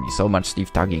was only so much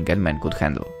stiff tugging a man could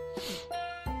handle.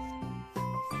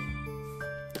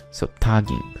 So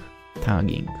tugging.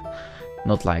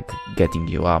 Not like getting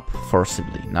you up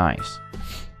forcibly, nice.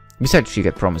 Besides, she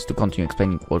had promised to continue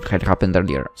explaining what had happened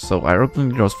earlier, so I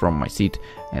openly rose from my seat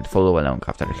and followed along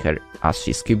after her as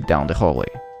she skipped down the hallway.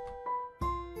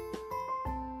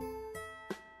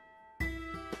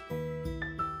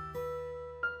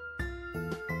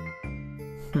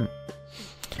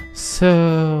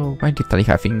 So, why did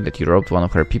Taliha think that you robbed one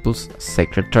of her people's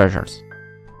sacred treasures?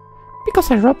 Because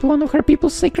I robbed one of her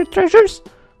people's sacred treasures?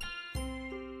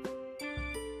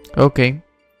 Okay.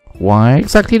 Why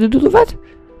exactly did you do that?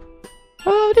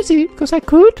 Oh, that's it, because I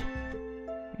could.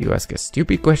 You ask a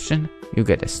stupid question, you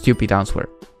get a stupid answer.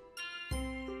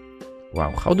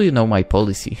 Wow, how do you know my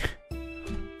policy?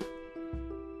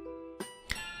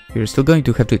 You're still going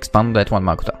to have to expand that one,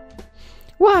 Makoto.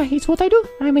 Why, it's what I do.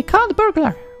 I'm a card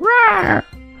burglar. Rawr!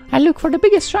 I look for the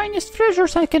biggest, shiniest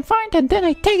treasures I can find and then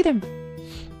I take them.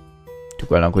 To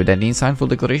go along with that insightful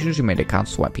declaration, she made a card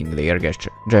swap in the air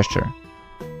gesture.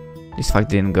 This fact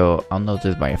didn't go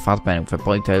unnoticed by a fat man with a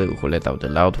ponytail who let out a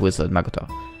loud whistle at Makoto.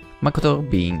 Makoto,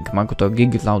 being Makoto,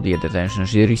 giggled loudly at the attention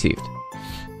she received.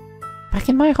 Back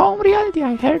in my home reality,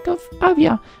 I heard of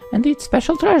Avia and its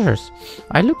special treasures.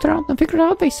 I looked around and figured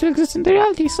out they still exist in the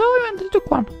reality, so I went and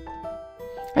took one.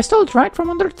 I stole it right from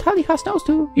under Taliha's nose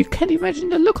too. You can't imagine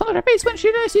the look on her face when she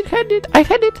realized I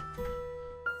had it.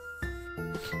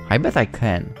 I bet I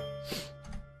can.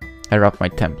 I rubbed my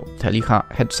temple. Taliha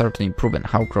had certainly proven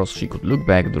how cross she could look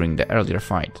back during the earlier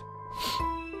fight.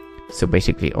 So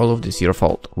basically all of this is your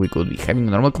fault. We could be having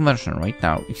a normal convention right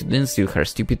now if you didn't steal her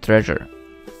stupid treasure.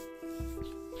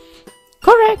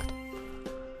 Correct.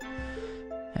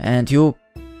 And you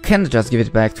can't just give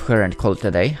it back to her and call it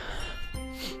a day.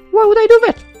 Why would I do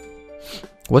that?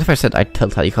 What if I said I'd tell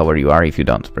Taliha where you are if you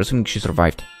don't, presuming she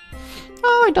survived?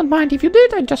 Oh, I don't mind if you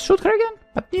did, I'd just shoot her again.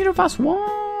 But neither of us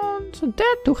want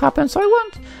that to happen, so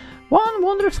one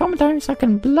wonders how many times I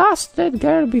can blast that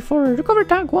girl before a recovery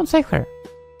tank won't save her.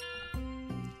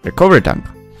 Recovery tank?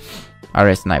 I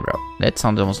raised an eyebrow. That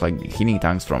sounds almost like the healing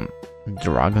tanks from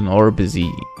Dragon Orb Z.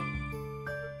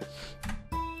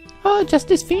 Oh, just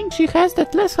this thing she has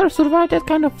that lets her survive that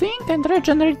kind of thing and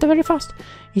regenerate very fast.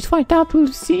 It's find out we'll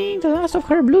see the last of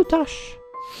her blue tash.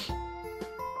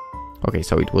 Okay,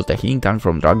 so it was the healing tank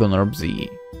from Dragon Orb Z.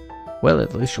 Well,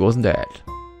 at least she wasn't dead.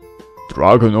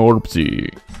 Dragon Orb Z.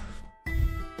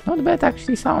 Not bad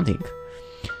actually sounding.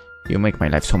 You make my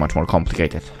life so much more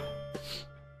complicated.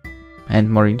 And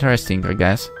more interesting, I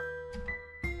guess.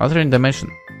 Alternate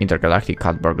dimension. Intergalactic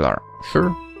cat burglar.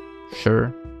 Sure.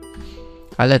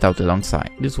 I let out a long sigh.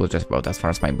 This was just about as far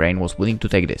as my brain was willing to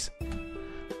take this.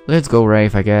 Let's go,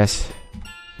 Rafe, I guess.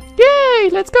 Yay,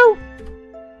 let's go!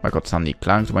 Makoto suddenly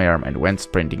clung to my arm and went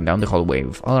sprinting down the hallway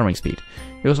with alarming speed.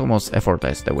 It was almost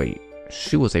effortless the way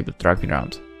she was able to drag me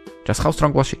around. Just how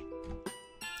strong was she?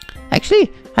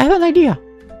 Actually, I have an idea.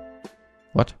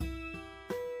 What?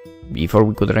 Before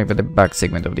we could arrive at the back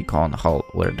segment of the con hall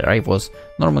where the Rafe was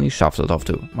normally shuffled off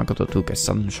to, Makoto took a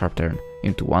sudden sharp turn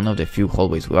into one of the few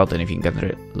hallways without anything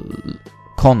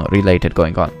con-related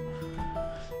going on.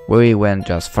 We went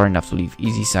just far enough to leave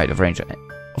easy sight of range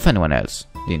of anyone else.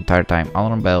 The entire time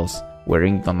alarm bells were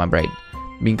ringing on my brain.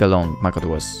 Being alone, Makoto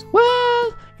was,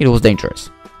 well, it was dangerous.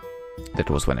 That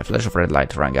was when a flash of red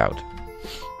light rang out.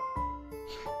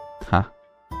 Huh?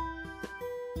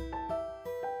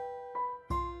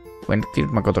 When cleared,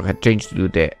 Makoto had changed to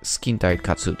the skin-tight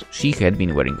catsuit she had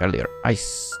been wearing earlier. I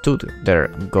stood there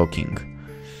gawking.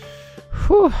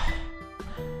 Whew.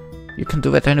 You can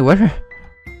do that anywhere?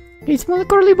 It's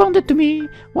molecularly bonded to me.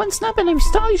 One snap and I'm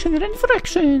stylish and ready for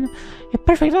action. A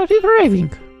perfect outfit for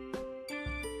raving.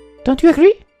 Don't you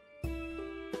agree?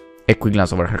 A quick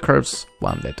glance over her curves,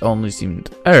 one that only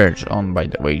seemed urged on by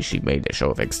the way she made a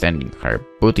show of extending her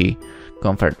booty,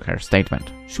 confirmed her statement.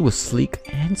 She was sleek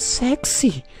and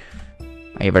sexy.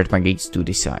 I avert my gaze to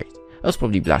the side. I was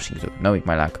probably blushing too, knowing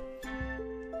my luck.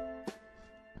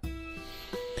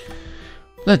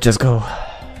 Let's just go.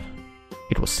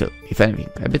 It was still, if anything,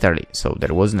 a bit early, so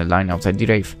there wasn't a line outside the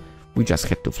rave. We just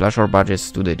had to flash our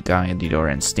badges to the guy at the door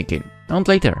and sneak in. A month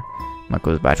later,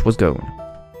 Makoto's badge was gone.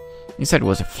 Inside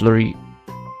was a flurry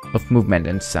of movement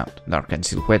and sound, darkened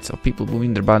silhouettes of people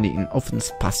moving their body in often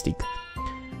spastic,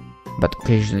 but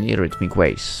occasionally rhythmic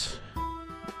ways.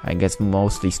 I guess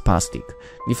mostly spastic.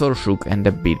 The floor shook and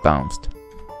the beat bounced.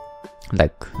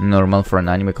 Like normal for an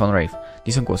anime con rave.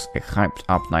 This song was a hyped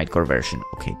up nightcore version,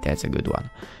 okay, that's a good one,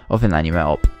 of an anime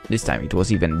op. This time it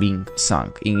was even being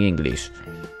sung in English.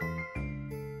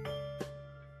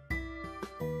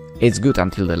 It's good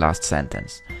until the last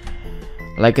sentence.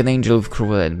 Like an angel with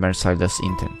cruel and merciless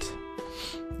intent.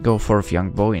 Go forth,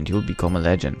 young boy, and you'll become a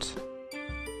legend.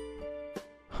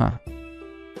 Huh.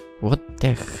 What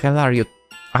the hell are you...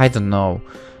 I don't know.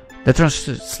 The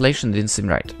translation didn't seem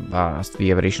right, but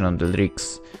the variation on the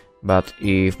lyrics. But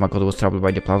if Makoto was troubled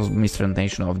by the plausible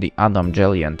mistranslation of the Adam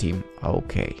Jellian team,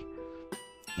 okay.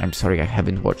 I'm sorry, I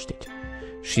haven't watched it.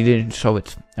 She didn't show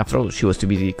it. After all, she was too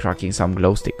busy cracking some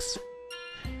glow sticks.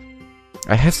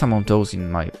 I have some of those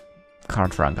in my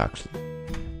card trunk, actually.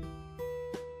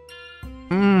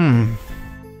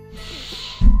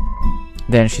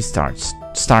 Then she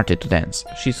started to dance.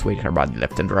 She swayed her body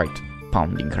left and right,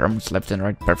 pounding her arms left and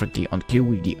right perfectly on cue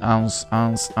with the ounce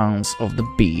of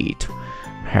the beat.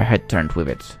 Her head turned with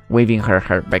it, waving her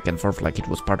hair back and forth like it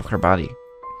was part of her body.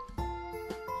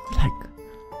 Like,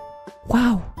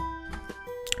 wow!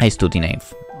 I stood in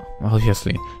awe.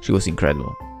 Obviously, she was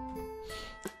incredible.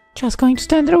 Just going to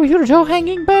stand there with your jaw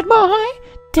hanging, bad boy?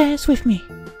 Dance with me.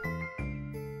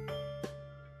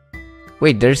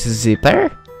 Wait, there's a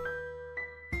zipper?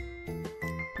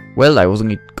 Well, I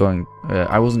wasn't going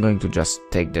to just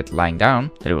take that lying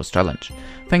down. That was challenge.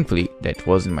 Thankfully, that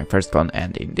wasn't my first con,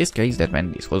 and in this case, that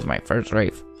meant this was my first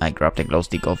rave. I grabbed a glow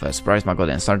stick off a surprise Makoto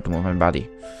and started to move my body.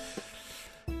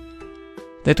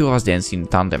 The two of us danced in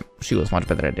tandem. She was much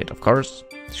better at it, of course.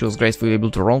 She was gracefully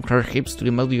able to roll her hips to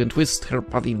the melody and twist her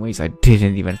body in ways I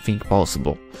didn't even think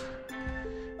possible.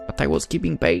 But I was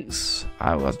keeping pace.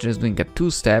 I was just doing a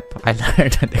two-step. I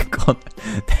learned at the con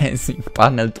dancing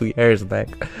panel 2 years back.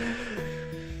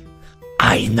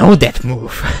 I know that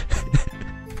move!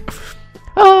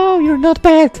 Oh, you're not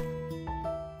bad!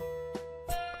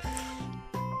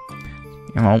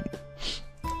 You know,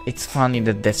 it's funny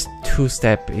that this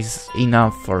two-step is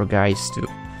enough for guys to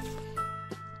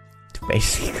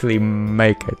basically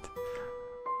make it.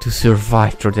 To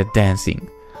survive through the dancing.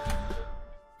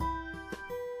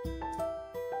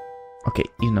 Okay,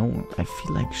 you know, I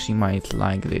feel like she might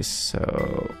like this,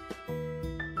 so...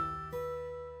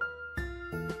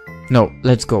 No,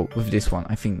 let's go with this one,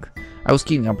 I think. I was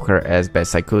keeping up her as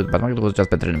best I could, but Makoto was just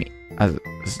better than me, as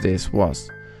this was.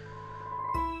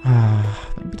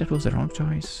 Maybe that was the wrong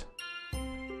choice.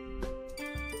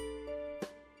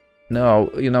 No,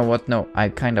 you know what? No, I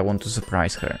kinda want to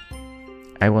surprise her.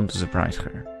 I want to surprise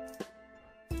her.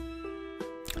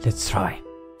 Let's try.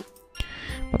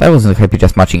 But I wasn't happy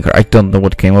just matching her. I don't know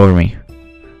what came over me.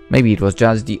 Maybe it was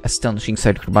just the astonishing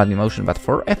sight of her body motion, but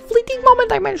for a fleeting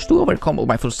moment I managed to overcome all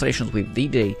my frustrations with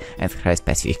DJ and her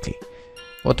specifically.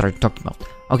 What are you talking about?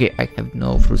 Okay, I have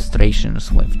no frustrations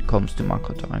when it comes to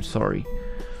Makoto, I'm sorry.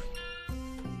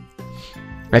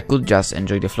 I could just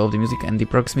enjoy the flow of the music and the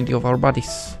proximity of our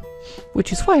bodies.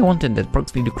 Which is why I wanted that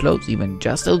proximity to close even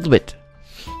just a little bit.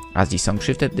 As the song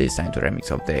shifted, this time to a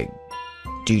remix of the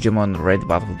Digimon Red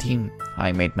Battle theme,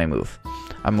 I made my move.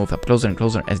 I moved up closer and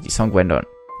closer as the song went on.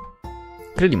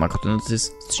 Clearly Makoto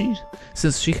noticed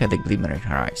since she had a glimmer in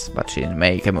her eyes, but she didn't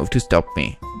make a move to stop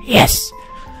me. Yes!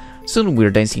 Soon we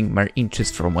were dancing mere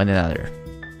inches from one another.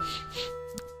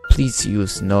 Please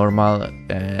use normal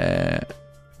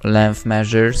length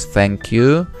measures, thank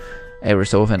you. Every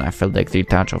so often I felt like the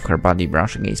touch of her body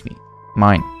brush against me.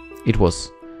 Mine. It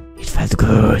felt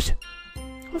good.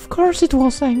 Of course it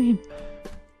was, I mean.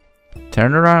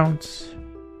 Turn around.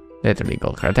 That really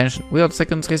got her attention. Without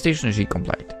second hesitation, she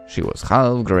complied. She was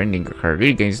half grinding her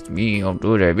against me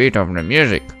onto the beat of the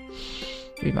music.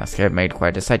 We must have made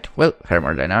quite a sight. Well, her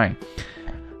more than I.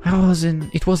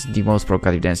 It wasn't the most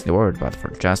provocative dance in the world, but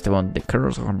for just a moment, the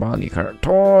curves of her body, her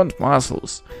taut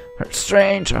muscles, her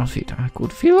strange outfit, I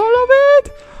could feel all of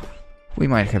it. We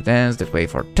might have danced that way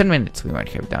for 10 minutes, we might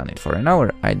have done it for an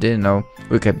hour, I didn't know.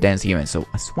 We kept dancing even so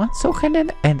as one song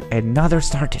ended and another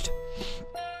started.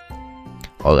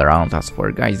 All around us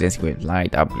were guys dancing with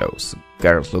light up glows,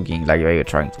 girls looking like they were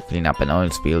trying to clean up an oil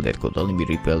spill that could only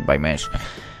be repelled by mesh,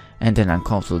 and an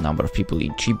uncomfortable number of people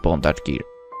in cheap bondage gear.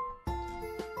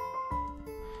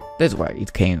 That's why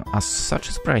it came as such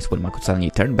a surprise when Makoto suddenly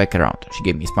turned back around. She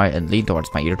gave me a smile and leaned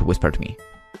towards my ear to whisper to me.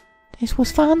 This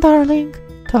was fun, darling.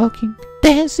 Talking,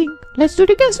 dancing. Let's do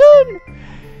it again soon.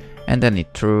 And then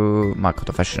it true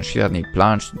Makoto fashion, she suddenly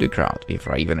plunged into the crowd.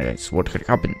 Before I even realized what had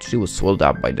happened, she was swallowed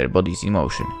up by their bodies in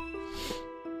motion.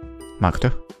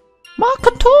 Makoto?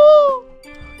 Makoto!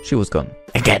 She was gone.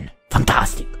 Again!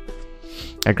 Fantastic!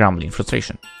 I grumbled in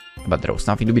frustration. But there was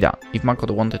nothing to be done. If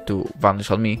Makoto wanted to vanish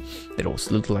on me, there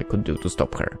was little I could do to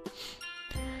stop her.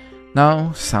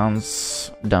 Now,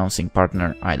 sans dancing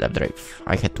partner, I left the rave.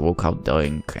 I had to walk out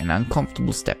doing an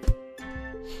uncomfortable step.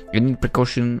 I needed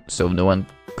precaution so no one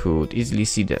could easily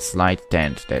see the slight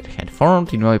dent that had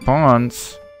formed in my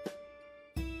pants.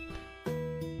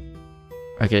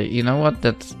 Okay, you know what?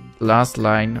 That last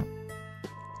line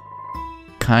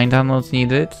kinda not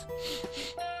needed.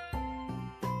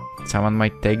 Someone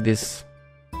might take this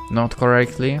not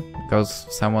correctly, because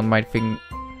someone might think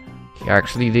he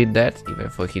actually did that,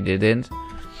 even though he didn't.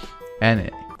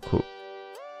 And cool.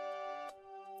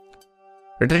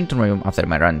 Returning to my room after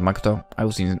my run with Makoto, I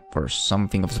was in for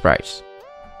something of a surprise.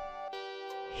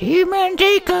 Hey man,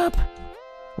 Jacob!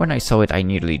 When I saw it, I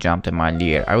nearly jumped a mile in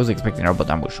the air. I was expecting a robot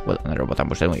ambush. Well, a robot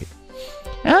ambush anyway.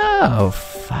 Oh,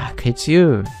 fuck, it's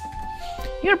you.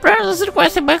 Your presence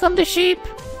requested back on the ship.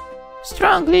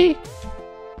 Strongly.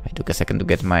 I took a second to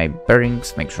get my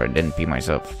bearings, make sure I didn't pee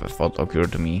myself. A thought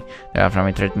occurred to me that after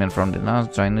my treatment from the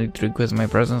last giant to request my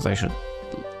presence, I should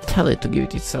tell it to give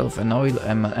it itself an oil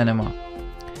enema.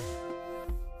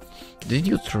 Did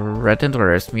you threaten to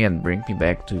arrest me and bring me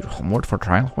back to your homeworld for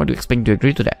trial? Why do you expect me to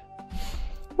agree to that?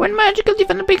 When Magical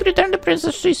Defender Pig returned the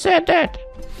princess, she said that.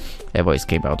 A voice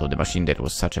came out of the machine that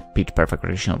was such a pitch-perfect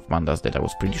creation of Amanda's that I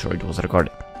was pretty sure it was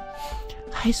recording.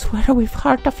 I swear with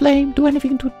heart aflame, do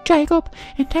anything to Jacob,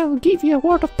 and I will give you a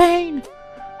word of pain.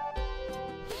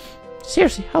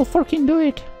 Seriously, I'll fucking do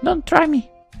it. Don't try me.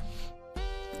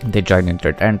 The giant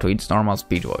returned to its normal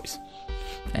speech voice,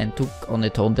 and took on a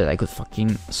tone that I could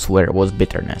fucking swear was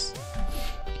bitterness.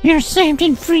 Your safety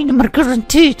and freedom are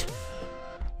guaranteed.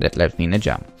 That left me in a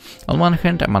jam. On one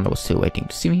hand, Amanda was still waiting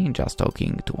to see me, just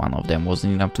talking to one of them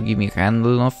wasn't enough to give me a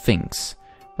handle of things.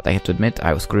 But I have to admit,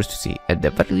 I was curious to see, at the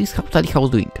very least, how Taliha was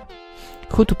doing.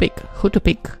 Who to pick? Who to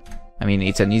pick? I mean,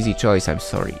 it's an easy choice, I'm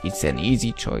sorry. It's an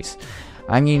easy choice.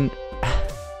 I mean,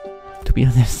 to be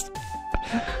honest,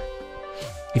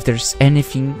 if there's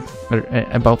anything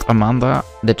about Amanda,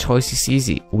 the choice is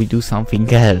easy. We do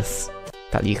something else.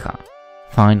 Taliha.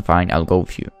 Fine, fine, I'll go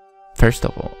with you. First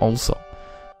of all, also,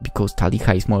 because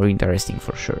Taliha is more interesting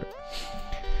for sure.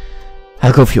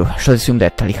 I'll go with you. I shall assume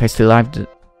that Taliha is still alive.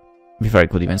 Before I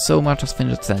could even so much as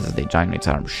finish the sentence, the giant's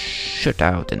arm shot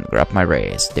out and grabbed my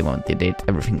wrist. The moment it did,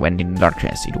 everything went in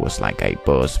darkness. It was like I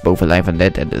was both alive and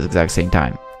dead at the exact same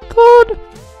time. God!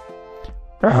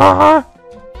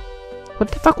 What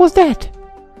the fuck was that?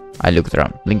 I looked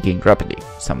around, blinking rapidly.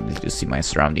 Somebody to see my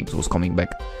surroundings was coming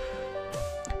back.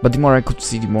 But the more I could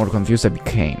see, the more confused I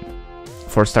became.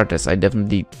 For starters, I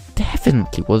definitely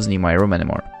wasn't in my room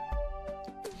anymore.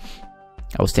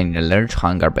 I was standing in a large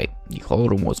hangar bay. The whole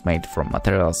room was made from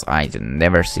materials I had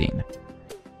never seen.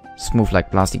 Smooth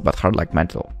like plastic but hard like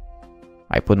metal.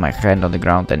 I put my hand on the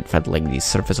ground and felt like the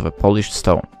surface of a polished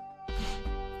stone.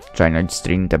 Giants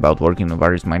dreamed about working on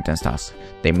various maintenance tasks.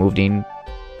 They moved in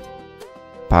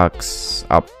packs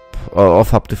of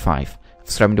up to 5,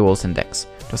 surrounding the walls and decks.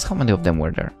 Just how many of them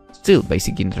were there? Still,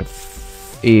 basic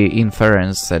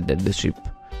inference said that the ship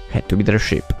had to be their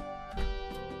ship.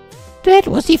 That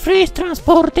was the freight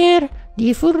transporter.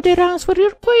 The further answer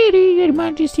your query, Your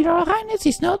Majesty, Royal Highness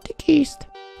is not the case.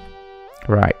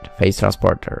 Right, phase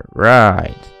transporter,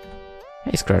 right.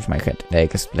 I scratched my head. I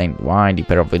explained why the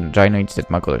pair of giants that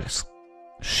Makoto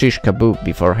shish kaboom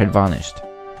before had vanished.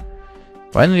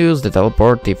 Why didn't you use the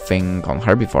teleportive thing on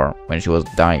her before, when she was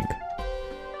dying?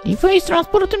 The phase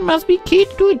transporter must be keyed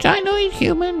to a giant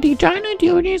human. The giant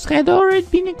units had already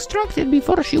been extracted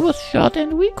before she was shot,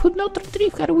 and we could not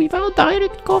retrieve her without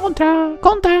direct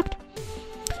contact.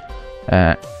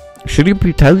 Should you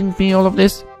be telling me all of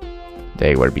this?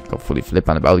 They were being fully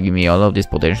flippant about giving me all of this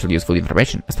potentially useful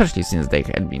information, especially since they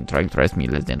had been trying to arrest me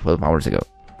less than 12 hours ago.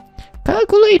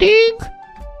 Calculating!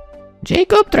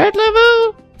 Jacob threat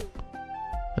level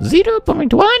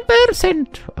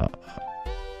 0.1%.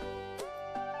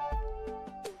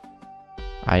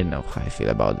 I know how I feel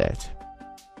about that.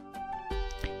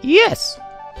 Yes!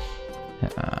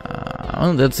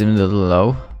 Well, that seems a little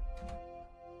low.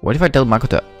 What if I tell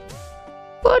Makoto?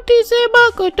 What is a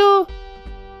Makoto?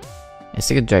 A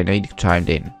second giant chimed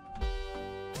in.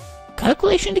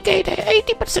 Calculation indicate a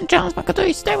 80% chance Makoto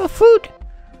is there with food.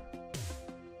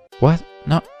 What?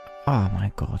 No, Oh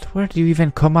my god, where do you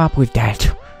even come up with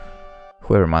that?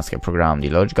 Whoever must have programmed the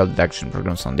logical deduction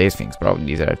programs on these things probably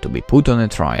deserve to be put on a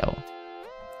trial.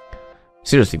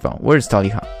 Seriously, Vaughn, where's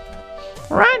Taliha?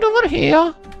 Right over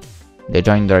here. The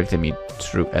giant directed me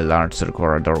through a large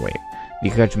circular doorway. The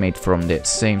hatch made from the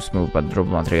same smooth but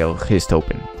durable material hissed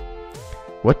open.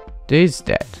 What is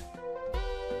that?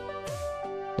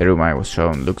 The room I was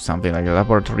shown looked something like a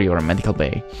laboratory or a medical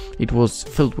bay. It was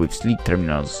filled with sleek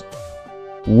terminals,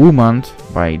 womaned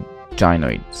by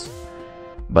gynoids.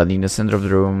 But in the center of the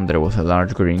room there was a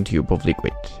large green tube of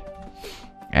liquid.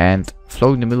 And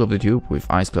floating in the middle of the tube with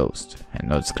eyes closed and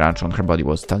not a scratch on her body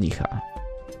was Taliha.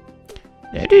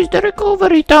 That is the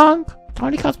recovery tank.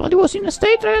 Taliha's body was in a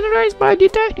state characterized by the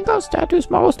technical status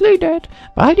mostly dead.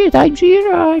 By the time she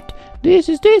arrived, this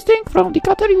is distinct from the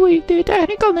category with the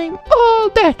technical name All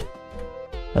Dead.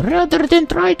 Rather than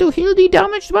try to heal the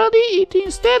damaged body, it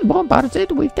instead bombards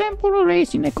it with temporal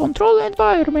rays in a controlled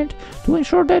environment to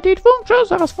ensure that it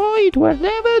functions as though it were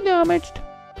never damaged.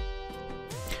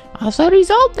 As a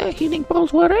result, the healing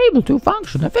pulse were able to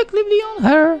function effectively on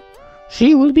her.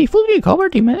 She will be fully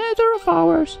recovered in a matter of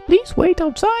hours. Please wait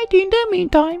outside in the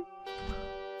meantime.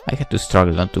 I had to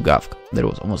struggle not to gawk. There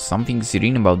was almost something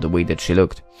serene about the way that she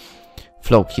looked,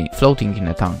 floating in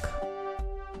a tank.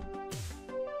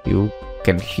 You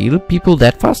can heal people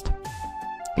that fast?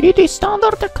 It is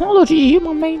standard technology,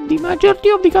 human made. The majority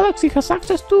of the galaxy has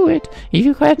access to it. If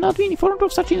you had not been informed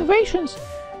of such innovations,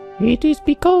 it is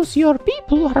because your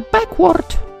people are backward.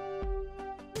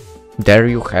 There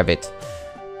you have it.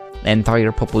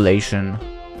 Entire population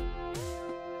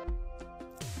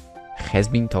has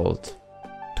been told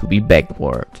to be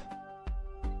backward.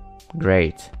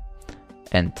 Great.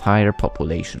 Entire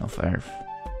population of Earth.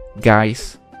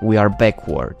 Guys, we are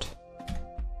backward.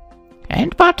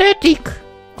 And pathetic.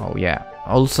 Oh yeah,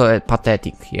 also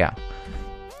pathetic, yeah.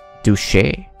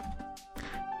 Touché.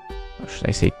 Or should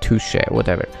I say touché,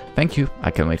 whatever. Thank you, I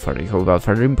can wait for you without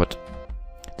further input.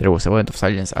 There was a moment of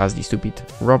silence as the stupid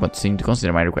robot seemed to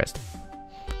consider my request.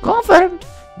 Confirmed.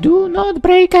 Do not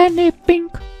break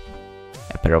anything.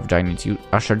 A pair of giants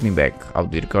ushered me back out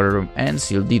the recovery room and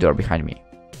sealed the door behind me.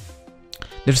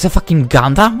 There's a fucking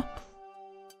Gundam?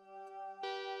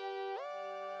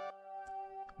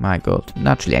 My god,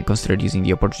 naturally I considered using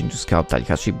the opportunity to scout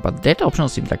Taliha's ship, but that option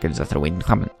seemed like a disaster waiting to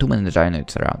happen. Too many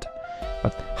giants around.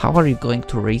 But how are you going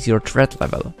to raise your threat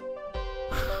level?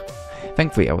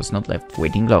 Thankfully, I was not left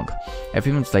waiting long. A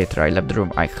few minutes later, I left the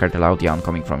room. I heard a loud yawn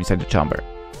coming from inside the chamber.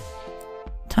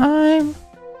 Time?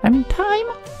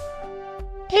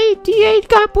 88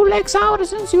 Capulex hours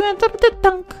since you entered the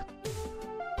tank.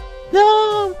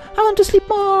 No, I want to sleep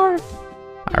more.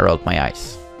 I rolled my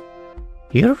eyes.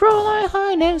 Your Royal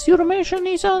Highness, your mission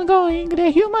is ongoing.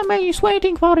 The human man is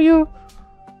waiting for you.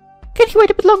 Can you wait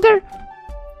a bit longer?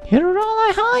 Your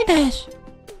Royal Highness.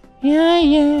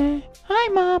 Yeah.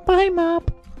 I'm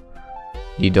up.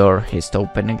 The door hissed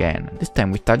open again, this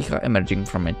time with Taliha emerging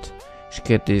from it. She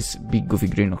had this big goofy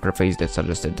grin on her face that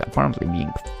suggested apparently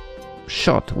being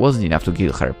shot wasn't enough to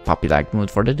kill her puppy-like mood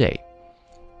for the day.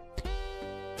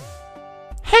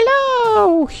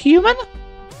 Hello, human!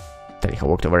 Taliha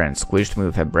walked over and squished me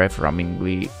with a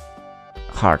breath-rubbingly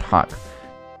hard hug.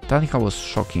 Taliha was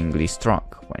shockingly strong.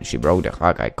 When she broke the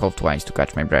hug, I coughed twice to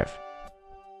catch my breath.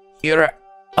 You're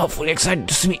awfully excited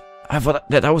to see me. I thought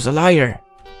that I was a liar.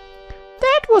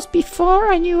 That was before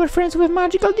I knew you were friends with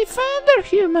Magical Defender,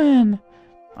 human.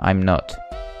 I'm not.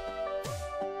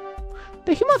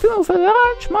 The human female with a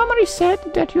large memory said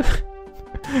that you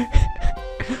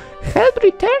helped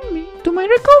return me to my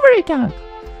recovery tank.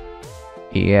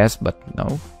 Yes, but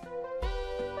no.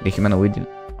 The human with...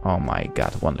 Oh my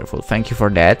god, wonderful. Thank you for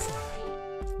that.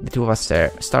 The two of us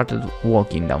started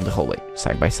walking down the hallway,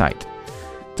 side by side.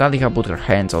 Taliha put her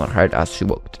hands on her head as she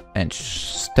walked, and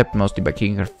stepped mostly by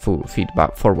kicking her feet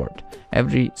back forward.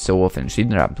 Every so often she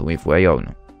interrupted with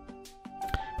Wayon.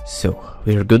 So,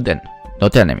 we're good then,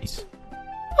 not enemies.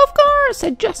 Of course,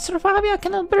 a just survivor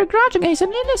cannot bear a grudge against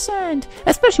an innocent,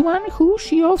 especially one who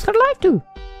she owes her life to.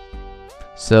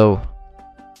 So,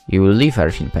 you will leave her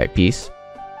in peace?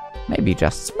 Maybe,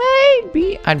 just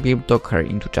maybe, I'd be able to talk her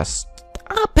into just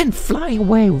up and fly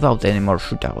away without any more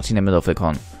shootouts in the middle of the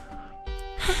con.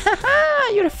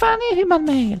 Haha, you're a funny human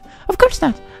male. Of course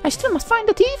not. I still must find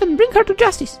the thief and bring her to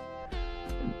justice.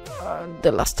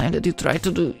 The last time that you tried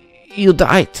to do, you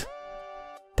died.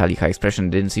 Taliha's expression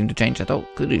didn't seem to change at all.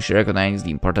 Clearly she recognized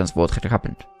the importance of what had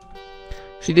happened.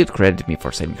 She did credit me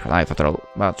for saving her life after all,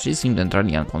 but she seemed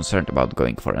entirely unconcerned about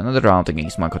going for another round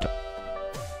against Makoto.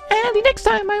 And the next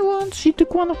time I won, she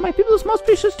took one of my people's most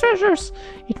precious treasures.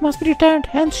 It must be returned,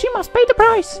 and she must pay the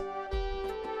price.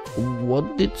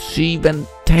 what did she even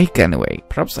take anyway?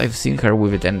 Perhaps I've seen her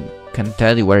with it and can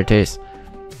tell you where it is.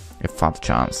 A fat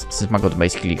chance, since my god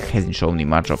basically hasn't shown me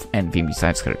much of anything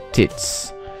besides her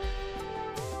tits.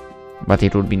 But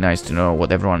it would be nice to know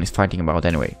what everyone is fighting about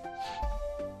anyway.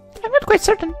 I'm not quite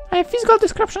certain. I have physical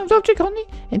description of the object only,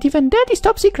 and even that is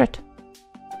top secret.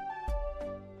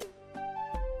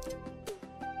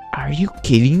 Are you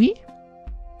kidding me?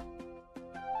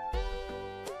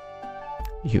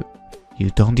 You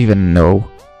don't even know?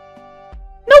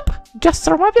 Nope, just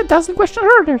Sarmavia doesn't question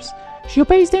her orders. She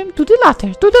obeys them to the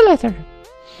letter.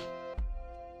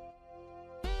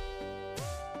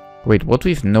 Wait, what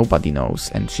if nobody knows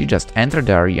and she just entered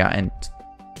the area and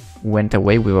went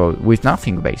away with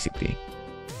nothing, basically?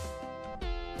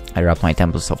 I rubbed my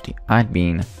temples softly. I'd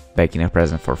been baking a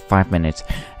present for 5 minutes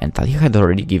and Talia had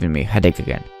already given me a headache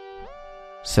again.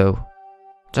 So,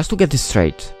 just to get this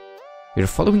straight, you're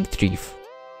following thief,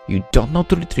 you don't know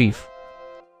to retrieve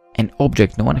an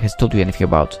object no one has told you anything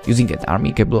about, using an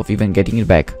army capable of even getting it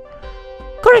back.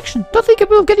 Correction, totally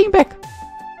capable of getting it back.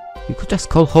 You could just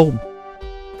call home.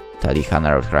 Talia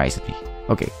narrowed her eyes at me.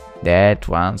 Okay, that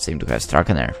one seemed to have struck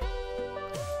a nerve.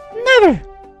 Never!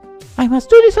 I must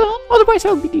do this alone, otherwise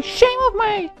I'll be the shame of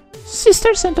my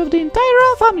sisters and of the entire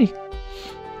royal family.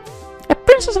 A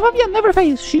princess of Avia never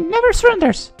fails, she never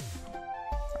surrenders.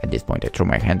 At this point I threw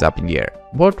my hands up in the air.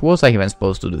 What was I even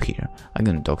supposed to do here? I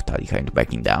couldn't talk Talia into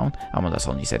backing down. Amanda's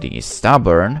only setting is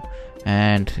stubborn,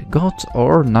 and God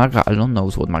or Naga alone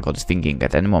knows what my god is thinking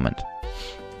at any moment.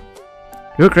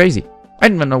 You're crazy. I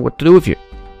don't even know what to do with you.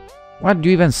 Why do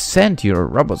you even send your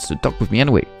robots to talk with me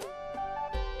anyway?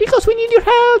 Because we need your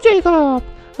help, Jacob!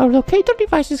 Our locator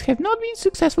devices have not been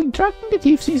successful in tracking the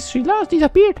thief since she last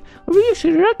disappeared. We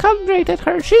should recalibrate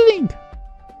her shielding.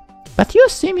 But you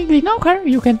seemingly know her.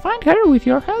 You can find her with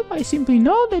your help. I simply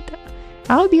know that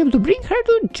I'll be able to bring her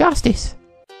to justice.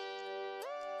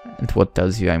 And what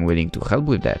tells you I'm willing to help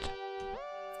with that?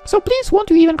 So please, won't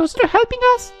you even consider helping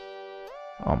us?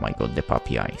 Oh my god, the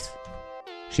puppy eyes.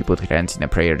 She put her hands in a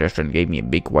prayer gesture and gave me a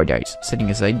big wide eyes, setting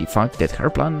aside the fact that her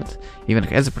planet even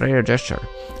has a prayer gesture.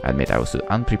 I admit I was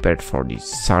unprepared for the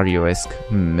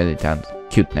Sario-esque militant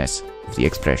cuteness of the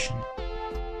expression.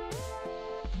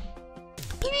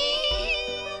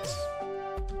 Please!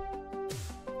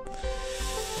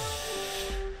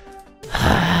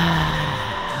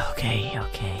 Okay.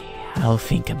 I'll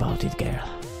think about it, girl.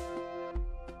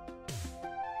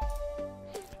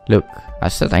 Look, I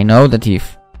said I know the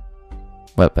thief.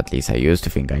 Well, at least I used to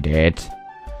think I did.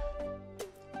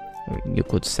 You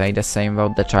could say the same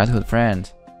about the childhood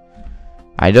friend.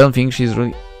 I don't think she's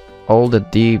really all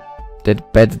that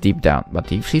bad deep down,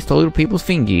 but if she stole people's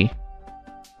thingy...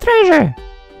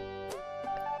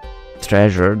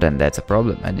 Treasure, then that's a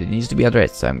problem, and it needs to be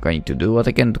addressed, so I'm going to do what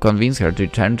I can to convince her to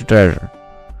return to treasure.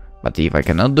 But if I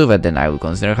cannot do that, then I will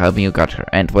consider helping you catch her.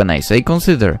 And when I say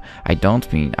consider, I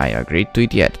don't mean I agreed to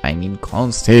it yet, I mean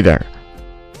consider.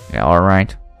 Yeah,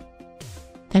 alright.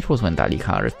 That was when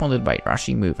Talia responded by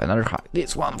rushing with another hug.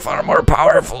 This one far more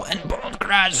powerful and bone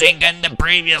crushing than the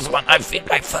previous one. I think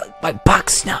I felt my back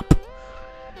snap.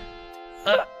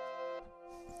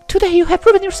 Today you have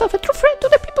proven yourself a true friend to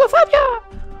the people of Avia.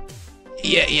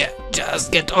 Yeah,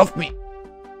 just get off me.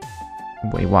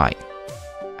 Wait, why?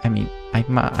 I mean, I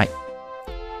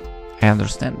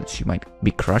understand that she might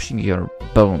be crushing your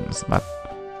bones, but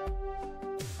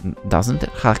doesn't that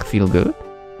hug feel good?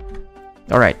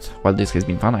 Alright, while this has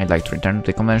been fun, I'd like to return to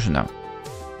the convention now.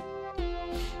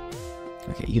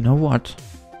 Okay, you know what?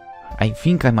 I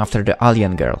think I'm after the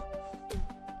alien girl.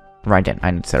 Right then,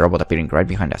 and it's a robot appearing right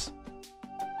behind us.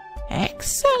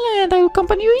 Excellent, I will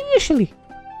accompany you initially.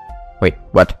 Wait,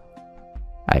 what?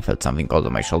 I felt something cold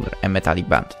on my shoulder, a metallic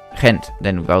band. Hand,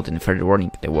 then without any further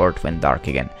warning, the world went dark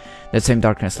again. That same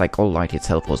darkness, like all light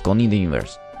itself, was gone in the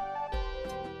universe.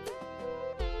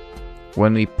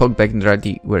 When we poked back in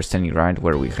reality, we were standing right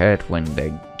where we had when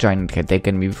the giant had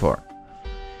taken me before.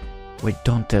 Wait,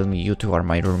 don't tell me you two are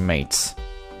my roommates.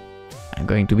 I'm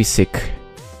going to be sick.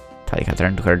 Talia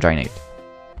turned to her giant.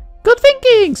 Good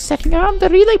thinking! Setting up the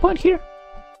relay point here.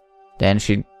 Then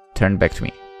she turned back to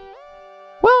me.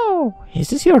 Whoa! Is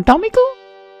this your domicle?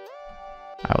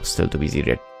 I was still too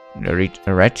busy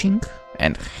retching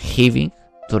and heaving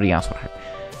to re-answer her.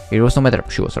 It was no matter,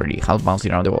 she was already half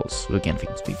bouncing around the walls, looking at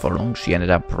things. Before long, she ended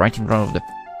up right in front of the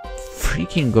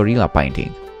freaking gorilla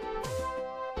painting.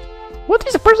 What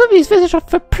is the purpose of this visage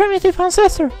of a primitive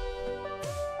ancestor?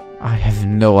 I have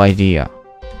no idea.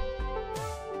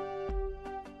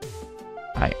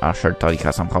 I ushered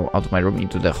Talia somehow out of my room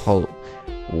into the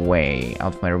hallway.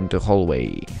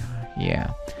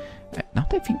 Yeah. Now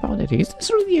that I think about it, is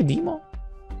this really a demo?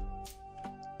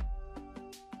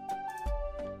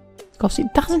 cause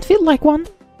it doesn't feel like one.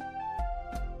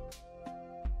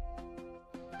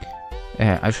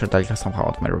 I should Talika somehow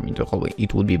out my room into the hallway.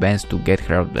 It would be best to get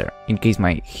her out there, in case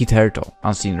my hitherto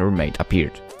unseen roommate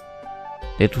appeared.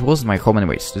 It was my home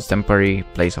anyways, this temporary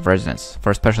place of residence, for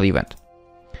a special event.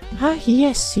 Ah,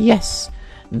 yes, yes.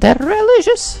 The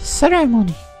religious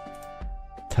ceremony.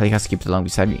 Talika skipped along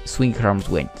beside me, swinging her arms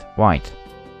wide.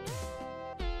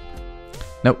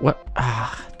 No, what?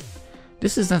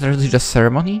 This is not a religious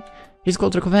ceremony. It's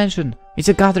called a convention. It's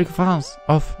a gathering of fans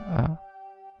of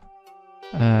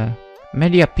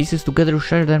media pieces together to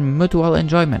share their mutual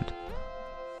enjoyment.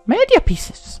 Media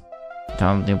pieces?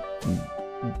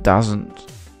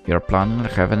 Doesn't your planet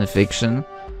have any fiction?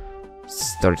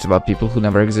 Stories about people who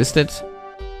never existed?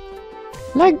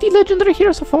 Like the legendary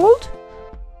heroes of old?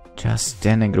 Just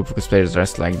then a group of cosplayers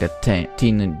dressed like the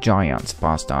teen giants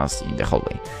passed us in the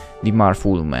hallway. The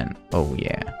Marful Men, oh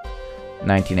yeah.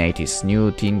 1980s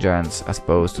new teen giants as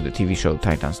opposed to the TV show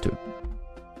Titans 2.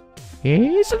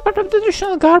 Is it part of the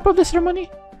traditional garb of the ceremony?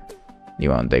 The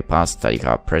moment they passed,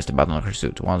 Talika pressed the button on her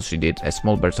suit. Once she did, a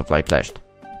small burst of light flashed.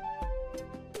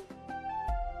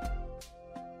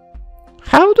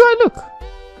 How do I look?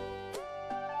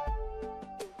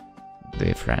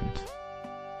 Different.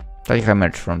 Talika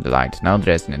emerged from the light, now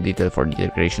dressed in a detail for the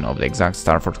decoration of the exact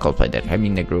Starford cosplay that had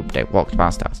been in the group that walked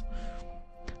past us.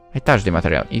 I touched the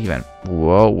material. It even...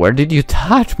 Whoa, where did you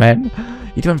touch, man?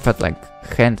 It even felt like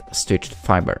hand-stitched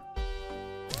fiber.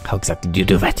 How exactly did you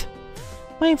do that?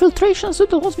 My infiltration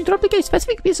suit allows me to replicate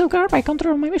specific piece of garb I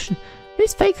control on my mission.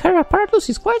 This fake hair apparatus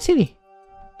is quite silly.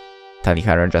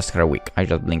 Talika adjusted her wig. I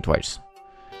just blinked twice.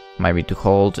 My bit to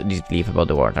hold disbelief about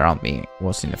the world around me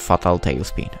was in a fatal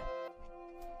tailspin.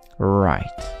 Right.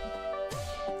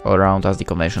 All around us the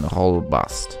convention hall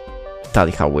buzzed.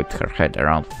 Talika whipped her head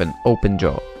around with an open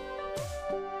jaw.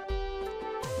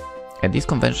 At these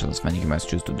conventions, many humans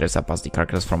choose to dress up as the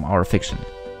characters from our fiction.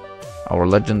 Our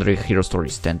legendary hero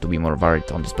stories tend to be more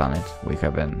varied on this planet. We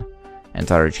have an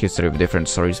entire rich history of different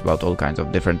stories about all kinds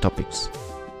of different topics.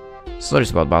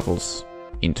 Stories about battles,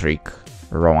 intrigue,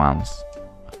 romance.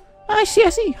 I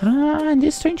see. And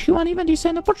this strange human event is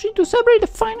an opportunity to celebrate the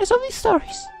finest of these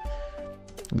stories.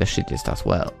 The shittiest as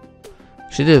well.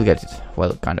 She did get it.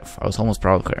 Well, kind of. I was almost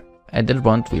proud of her. At that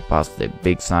point, we passed the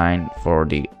big sign for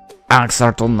the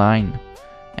Axart Online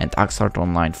and Axart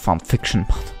Online fanfiction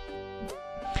mod.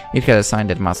 It had a sign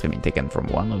that must have been taken from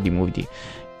one of the movie.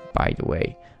 By the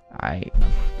way, I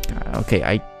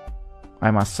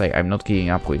must say I'm not keeping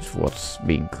up with what's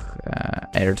being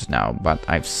aired now, but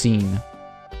I've seen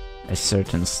a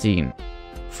certain scene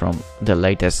from the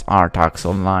latest Artax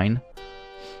Online.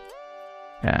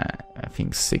 I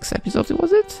think 6 episodes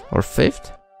was it? Or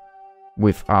 5th?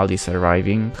 With Alice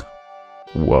arriving.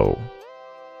 Whoa.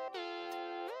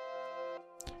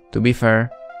 To be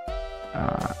fair,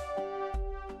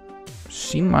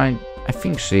 she might... I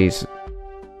think she's...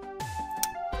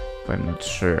 I'm not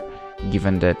sure.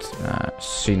 Given that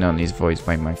Shinon is voiced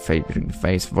by my favorite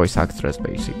voice actress,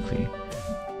 basically.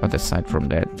 But aside from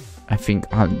that, I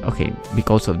think... okay,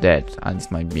 because of that, Alice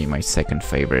might be my second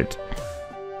favorite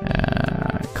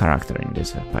character in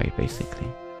this fight, basically.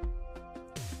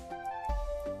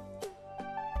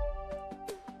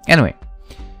 Anyway,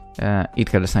 it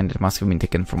had a sign that must have been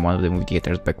taken from one of the movie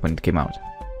theaters back when it came out.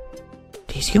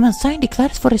 This human sign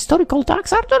declares for a story called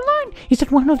Axart Online. Is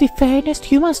that one of the finest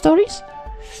human stories?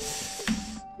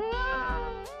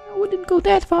 I wouldn't go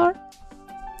that far.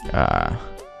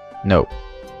 No.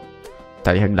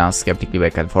 Talika glanced skeptically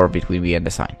back and forth between me and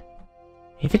the sign.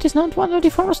 If it is not one of the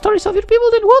former stories of your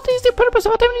people, then what is the purpose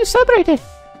of having you celebrated?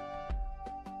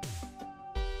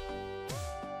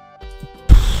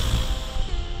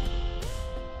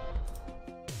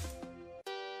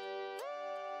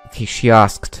 Okay, she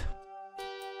asked.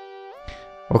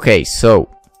 Okay, so...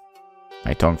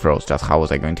 My tongue froze. Just how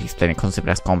was I going to explain a concept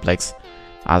as complex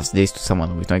as this to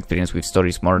someone with no experience with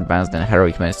stories more advanced than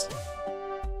heroic myths?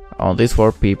 On this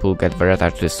world, people get very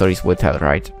attached to the stories we tell,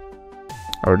 right?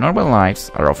 Our normal lives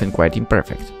are often quite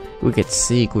imperfect. We get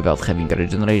sick without having a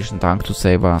regeneration tank to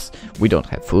save us, we don't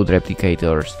have food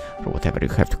replicators, or whatever you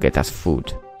have to get us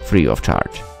food, free of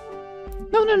charge.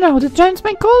 No, the giants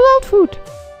make all out food.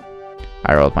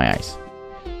 I rolled my eyes.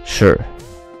 Sure.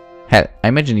 Hell, I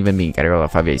imagine even being Ariola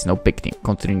Favia is no picnic,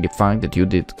 considering the fact that you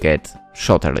did get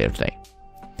shot earlier today.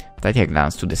 Talika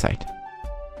glanced to the side.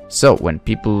 So, when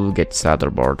people get sad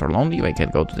or bored or lonely, they can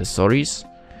go to the stories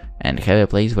and have a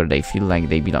place where they feel like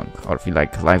they belong, or feel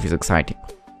like life is exciting.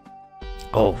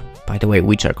 Oh, by the way,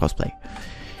 Witcher cosplay.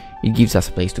 It gives us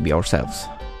a place to be ourselves.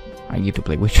 I need to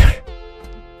play Witcher.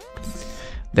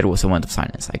 There was a moment of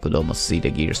silence. I could almost see the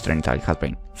gears turning Taliha's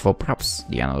brain, for perhaps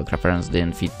the analog reference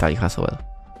didn't fit Taliha so well.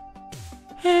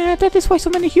 That is why so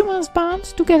many humans band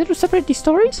together to separate these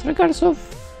stories, regardless of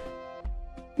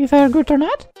if they are good or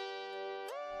not?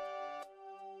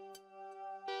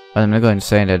 Well, I'm not going to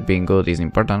say that being good is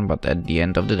important, but at the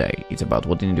end of the day, it's about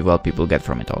what individual people get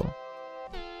from it all.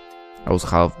 I was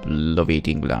half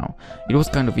bloviating now. It was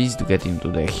kind of easy to get into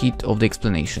the heat of the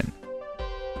explanation.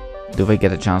 Do they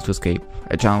get a chance to escape?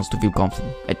 A chance to feel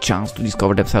confident? A chance to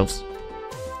discover themselves?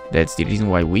 That's the reason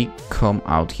why we come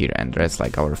out here and dress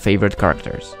like our favorite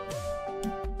characters.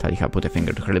 Taliha put a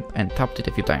finger to her lip and tapped it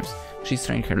a few times. She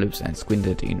strained her lips and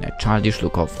squinted in a childish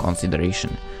look of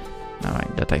consideration. Now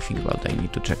that I think about it, I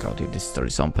need to check out if this store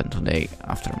is open today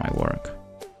after my work.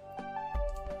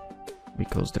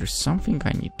 Because there's something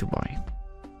I need to buy.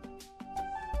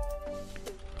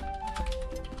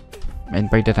 And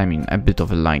by that I mean a bit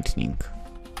of a lightning.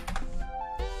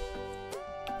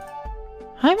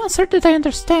 I'm uncertain that I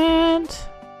understand.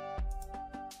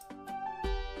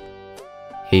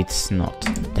 It's not,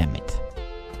 damn it.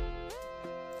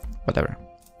 Whatever.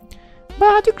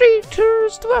 But you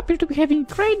creatures do appear to be having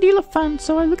a great deal of fun,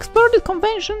 so I'll explore the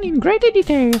convention in greater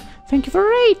detail. Thank you for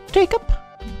your aid, Jacob.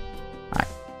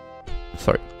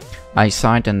 Sorry. I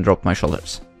sighed and dropped my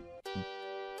shoulders.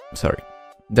 Sorry.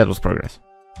 That was progress.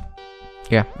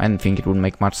 Yeah, I didn't think it would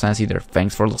make much sense either.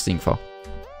 Thanks for the info.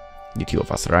 The two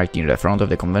of us arrived near the front of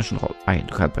the convention hall. I had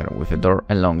to help her with the door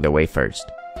along the way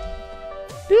first.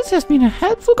 This has been a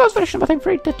helpful conversation, but I'm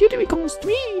afraid that duty becomes to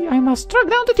me. I must track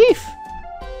down the thief.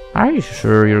 Are you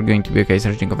sure you're going to be okay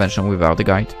searching convention without a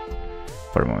guide?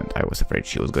 For a moment I was afraid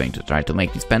she was going to try to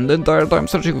make me spend the entire time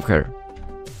searching with her.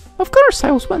 Of course,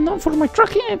 I was well known for my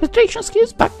tracking and penetration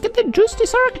skills back at the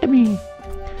Justice Academy.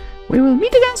 We will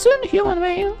meet again soon, human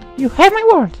male. You have my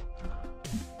word.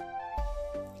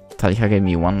 Taliha gave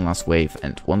me one last wave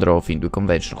and wandered off into the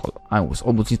convention hall. I was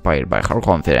almost inspired by her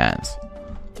confidence.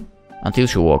 Until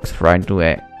she walked right into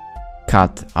a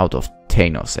cut out of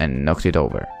Thanos and knocked it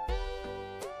over.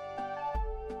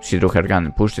 She drew her gun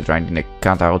and pushed it right in the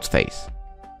cutout's face.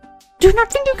 Do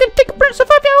not think you can take a prince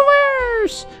of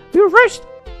ours! You're rushed.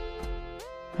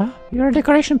 Huh? You're a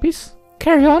decoration piece.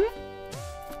 Carry on.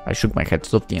 I shook my head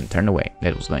softly and turned away.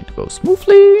 That was going to go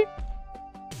smoothly.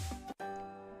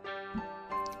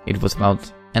 It was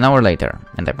about an hour later,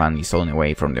 and I finally stolen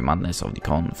away from the madness of the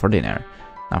con for dinner.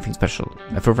 Nothing special,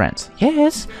 but for friends.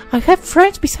 Yes, I have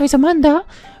friends besides Amanda.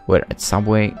 Were at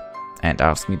Subway and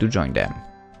asked me to join them.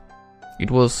 It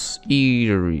was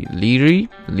leery,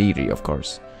 of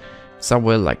course.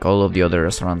 Subway, like all of the other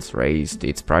restaurants, raised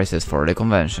its prices for the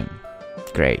convention.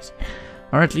 Great.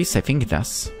 Or at least I think it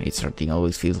does. It certainly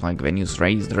always feels like venues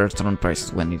raise the restaurant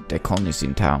prices when the con is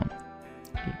in town.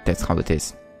 That's how it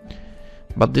is.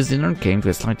 But this dinner came to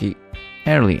a slightly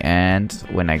early, and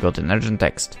when I got an urgent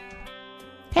text.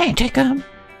 Hey Jacob,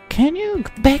 can you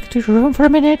go back to your room for a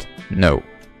minute? No.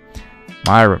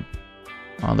 My room.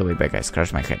 On the way back I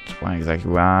scratched my head.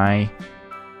 Why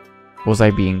was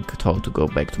I being told to go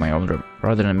back to my own room,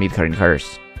 rather than meet her in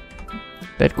hers?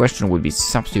 That question would be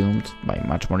subsumed by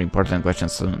much more important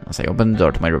questions soon as I opened the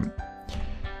door to my room.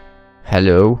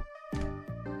 Hello?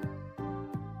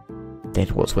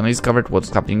 That was when I discovered what was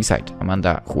happening inside.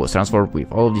 Amanda, who was transformed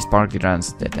with all of the sparkly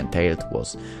strands that entailed,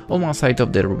 was on one side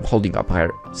of the room holding up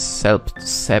her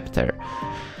scepter.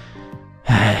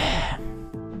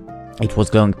 It was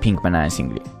glowing pink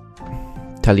menacingly.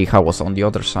 Taliha was on the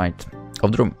other side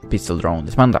of the room, pistol drawn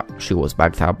at Amanda. She was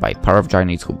backed up by a pair of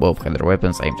giants who both had their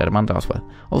weapons aimed at Amanda as well.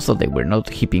 Also, they were not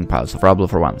heaping piles of rubble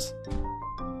for once.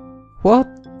 What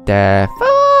the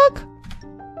fuck?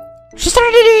 She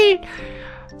started it!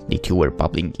 The two were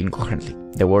babbling incoherently,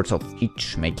 the words of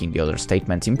each making the other's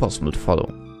statements impossible to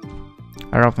follow.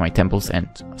 I rubbed my temples and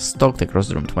stalked across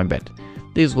the room to my bed.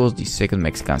 This was the second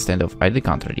Mexican standoff I'd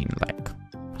encountered in like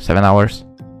 7 hours.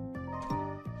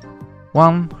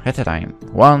 One at a time.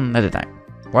 Why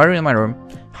are you in my room?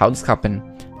 How did this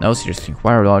happen? No, seriously,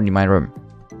 why are you in my room?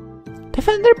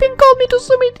 Defender Pink called me to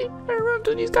submit in her room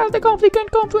to discuss the conflict and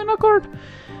come to an accord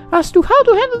as to how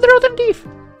to handle the rotten thief.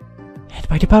 And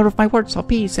by the power of my words of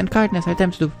peace and kindness, I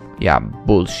attempt to... Yeah,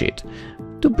 bullshit.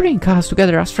 To bring us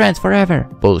together as friends forever.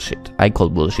 Bullshit. I call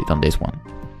bullshit on this one.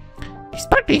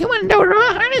 Despite the human and our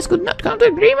Royal Highness could not come to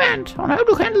agreement on how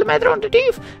to handle the matter on the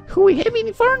thief, who we have been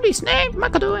informed is named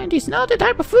Makoto and is not a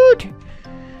type of food.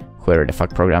 Whoever the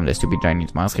fuck programmed the stupid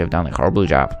giants must have done a horrible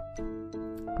job.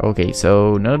 Okay,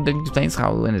 so none of that explains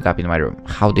how we ended up in my room.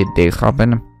 How did this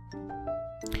happen?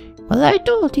 Well, I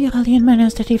told the alien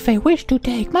menace that if they wished to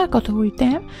take Makoto with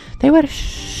them, they were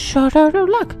short out of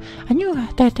luck. I knew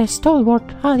that a stalwart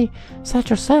ally such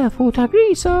yourself would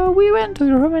agree, so we went to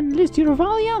your room and listed your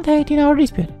valiant aid in our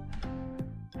dispute.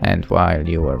 And while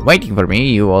you were waiting for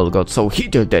me, you all got so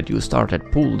heated that you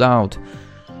pulled out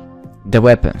the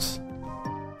weapons.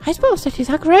 I suppose that is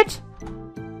accurate.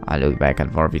 I looked back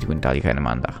and forth between Talika and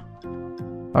Amanda.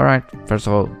 Alright, first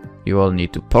of all, you all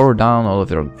need to power down all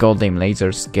of your goddamn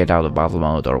lasers, get out of battle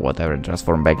mode or whatever and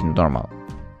transform back into normal.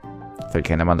 Talika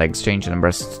and Amanda exchanged an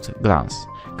embarrassed glance.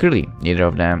 Clearly, neither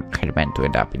of them had meant to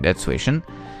end up in that situation.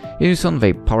 In unison,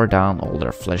 they powered down all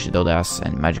their fleshy dodas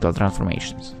and magical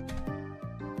transformations.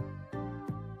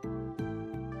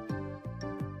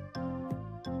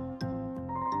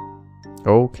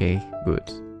 Okay,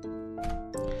 good.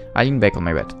 I leaned back on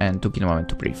my bed and took in a moment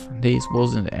to breathe. This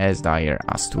wasn't as dire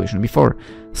a situation before.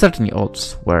 Certainly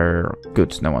odds were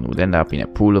good, no one would end up in a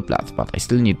pool of blood, but I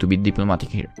still need to be diplomatic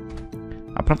here.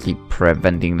 Apparently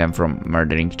preventing them from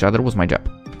murdering each other was my job.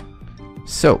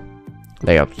 So,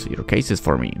 lay out your cases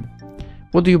for me.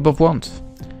 What do you both want?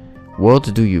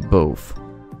 What do you both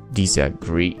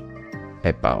disagree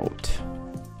about?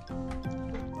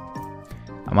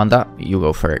 Amanda, you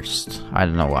go first. I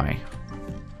don't know why.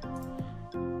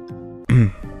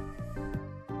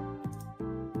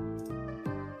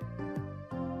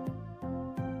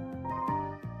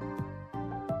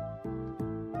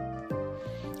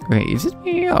 Okay, is it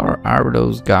me or are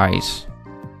those guys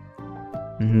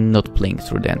not playing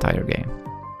through the entire game?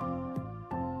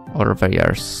 Or they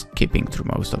are skipping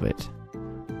through most of it?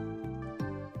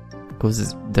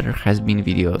 Because there has been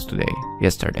videos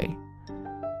yesterday.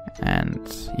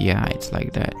 And yeah, it's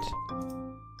like that.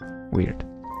 Weird.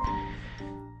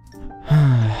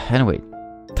 Anyway,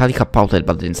 Talika pouted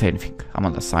but didn't say anything.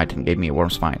 Amanda sighed and gave me a warm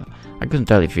smile. I couldn't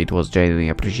tell if it was genuine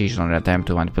appreciation or an attempt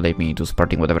to manipulate me into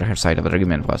supporting whatever her side of the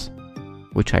argument was.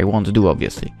 Which I won't do,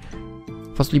 obviously.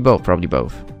 Possibly both, probably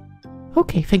both.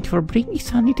 Okay, thank you for bringing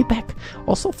sanity back.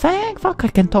 Also, thank fuck I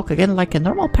can talk again like a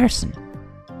normal person.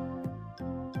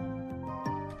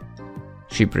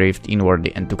 She breathed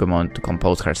inwardly and took a moment to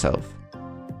compose herself.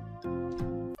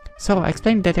 So, I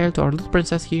explained the tale to our little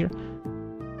princess here.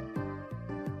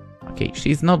 Okay,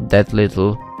 she's not that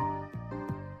little.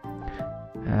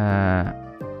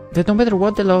 That no matter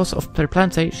what the laws of her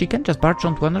planet say, she can't just barge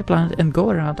onto another planet and go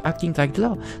around acting like the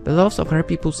law. The laws of her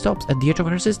people stops at the edge of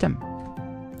her system.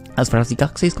 As far as the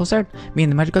galaxy is concerned, me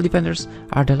and the magical defenders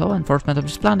are the law enforcement of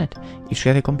this planet. If she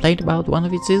had a complaint about one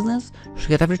of its citizens,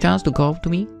 she had every chance to go to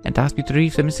me and ask me to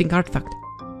retrieve the missing artifact.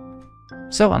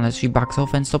 So, unless she backs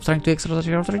off and stops trying to exert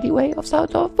her authority way of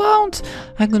out of bounds,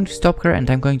 I'm going to stop her and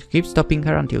I'm going to keep stopping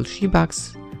her until she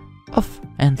backs off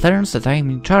and learns that I am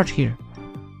in charge here.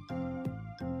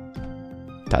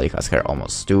 Talika's hair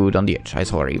almost stood on the edge. I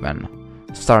saw her even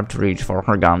start to reach for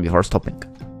her gun before stopping.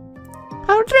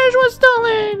 Our treasure was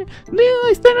stolen!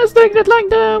 I stand us take that lying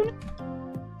down!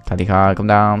 Talika, come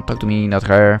down. Talk to me, not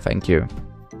her. Thank you.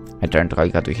 I turned to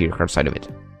Talika to hear her side of it.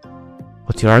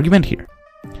 What's your argument here?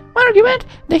 My argument?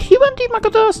 The human thief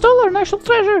Makoto stole our national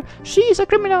treasure. She is a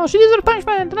criminal. She deserves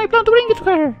punishment, and I plan to bring it to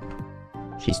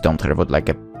her. She stomped her foot like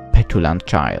a petulant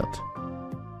child.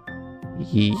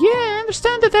 Yeah, I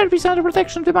understand that Earth is under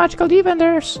protection of the magical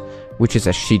defenders. Which is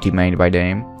a shitty name by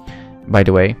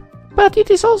the way. But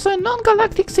it is also a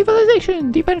non-galactic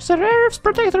civilization. Defenders are Earth's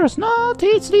protectors, not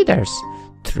its leaders.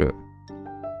 True.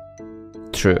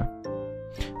 True.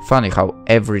 Funny how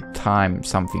every time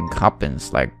something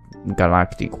happens, like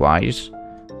galactic-wise,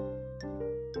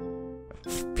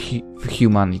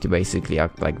 humanity basically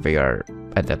act like they are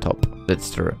at the top. That's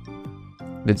true.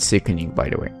 That's sickening, by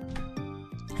the way.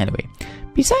 Anyway.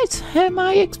 Besides,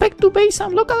 I expect to pay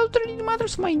some local authority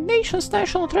matters my nation's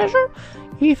national treasure.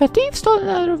 If a thief stole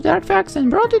another of the artifacts and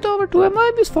brought it over to a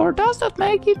Mobius 4, does that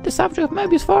make it the subject of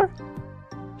Mobius 4?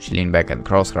 She leaned back and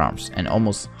crossed her arms, an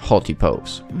almost haughty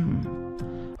pose.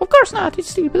 Of course not,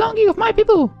 it's the belonging of my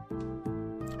people.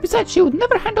 Besides, she would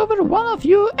never hand over one of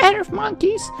you Earth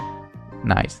monkeys.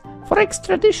 Nice. For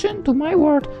extradition to my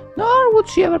world, nor would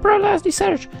she ever paralyze the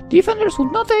search. Defenders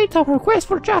would not aid our quest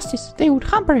for justice, they would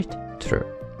hamper it. True.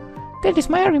 That is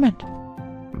my argument.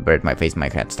 Buried my face in my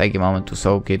hands, take a moment to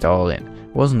soak it all in.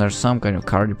 Wasn't there some kind of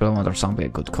car diplomat or something I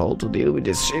could call to deal with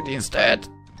this shit instead?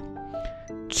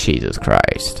 Jesus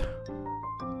Christ.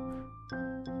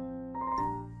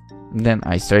 Then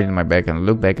I straightened my back and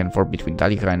looked back and forth between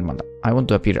Talika and Amanda. I want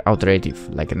to appear outrageous,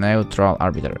 like a neutral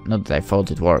arbiter, not that I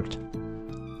thought it worked.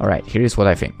 Alright, here is what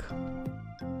I think.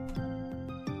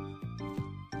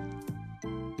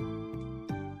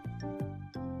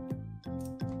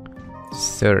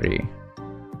 Sorry.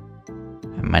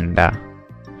 Amanda,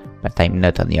 but I'm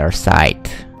not on your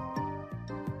side.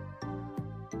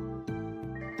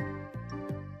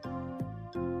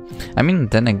 I mean,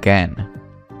 then again,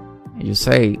 you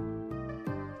say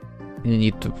you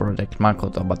need to protect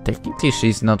Makoto, but technically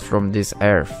she's not from this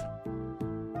earth.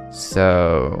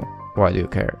 So, why do you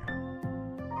care?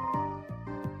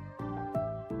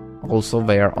 Also,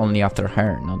 they are only after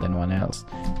her, not anyone else.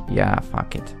 Yeah,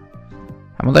 fuck it.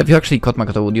 Amanda, if you actually caught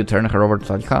Makoto, would you turn her over to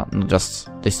Talika? Not just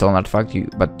the stolen artifact,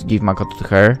 but give Makoto to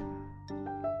her?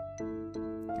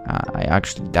 I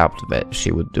actually doubt that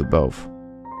she would do both.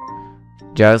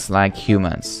 Just like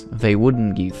humans, they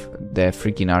wouldn't give the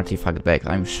freaking artifact back,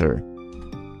 I'm sure.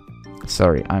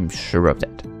 Sorry, I'm sure of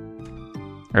that.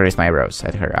 I raised my eyebrows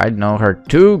at her. I know her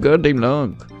too goddamn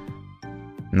long.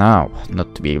 Now,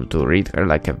 not to be able to read her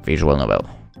like a visual novel.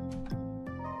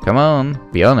 Come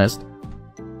on, be honest.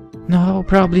 No,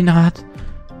 probably not.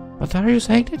 But are you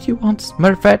saying that you want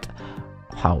Smurfette?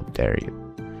 How dare you?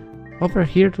 Over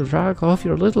here to drag off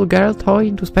your little girl toy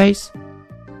into space?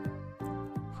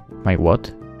 My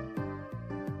what?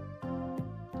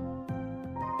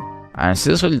 I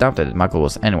seriously doubt that Mako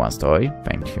was anyone's toy,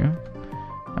 thank you.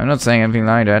 I'm not saying anything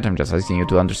like that, I'm just asking you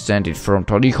to understand it from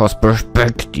Talika's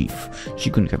perspective. She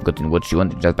couldn't have gotten what she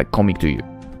wanted just by coming to you.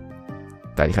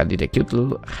 Talika did a cute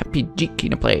little happy jig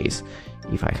in a place.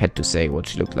 If I had to say what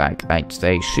she looked like, I'd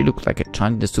say she looked like a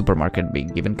child in the supermarket being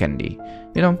given candy.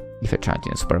 You know, if a child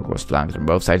in a supermarket was flanked on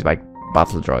both sides by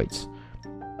battle droids.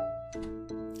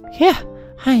 Yeah,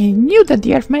 I knew that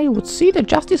the Earthmail would see the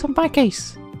justice of my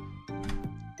case.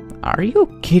 Are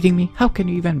you kidding me? How can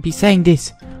you even be saying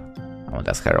this?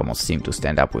 Amanda's hair almost seemed to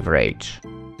stand up with rage.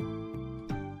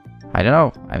 I don't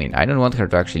know. I mean, I don't want her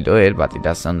to actually do it, but it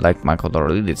does sound like Makoto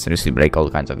really did seriously break all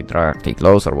kinds of interactive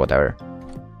laws or whatever.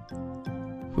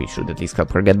 We should at least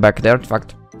help her get back the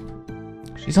artifact.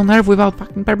 She's on Earth without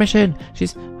fucking permission.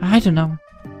 I don't know.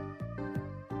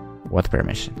 What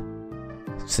permission?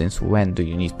 Since when do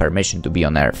you need permission to be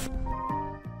on Earth?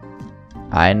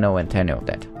 I know and any of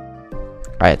that.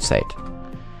 I had said.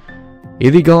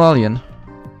 Illegal alien.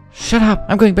 Shut up!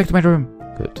 I'm going back to my room.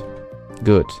 Good.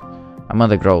 Good.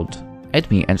 Amanda growled at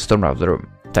me and stormed out of the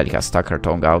room. Talika stuck her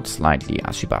tongue out slightly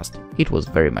as she passed. It was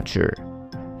very mature.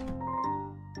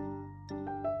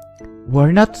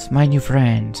 We're not my new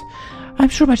friend. I'm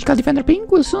sure Magical Defender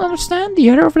Pink will soon understand the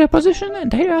error of their position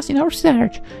and aid us in our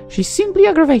search. She's simply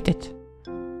aggravated.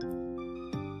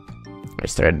 I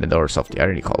stared at the door softly. I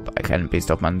recall, I hadn't pissed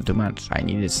off Amanda too much. I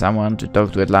needed someone to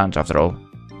talk to at lunch after all.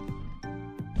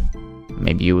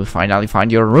 Maybe you will finally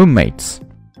find your roommates.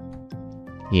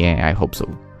 Yeah, I hope so.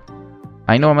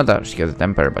 I know Amanda, she has a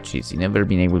temper, but she's never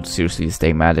been able to seriously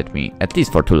stay mad at me, at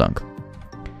least for too long.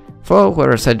 For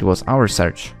whoever said it was our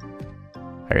search.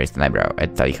 I raised an eyebrow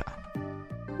at Talika.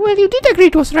 Well, you did agree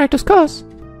it was a righteous cause.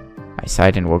 I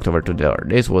sighed and walked over to the door.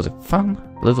 This was a fun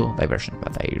little diversion,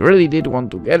 but I really did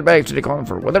want to get back to the con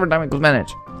for whatever time I could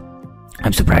manage.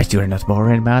 I'm surprised you are not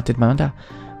more mad at Amanda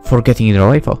for getting in your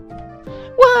way for.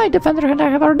 Why, Defender and I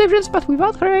have our difference, but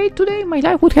without her aid today, my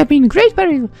life would have been in great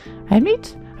peril. I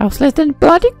admit, I was less than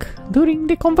plastic during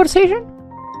the conversation.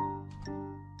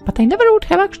 But I never would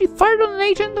have actually fired on an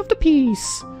agent of the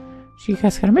peace. She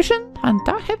has her mission, and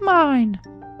I have mine.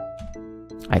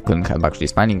 I couldn't help actually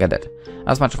smiling at that.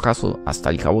 As much of a hassle as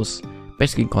Talika was,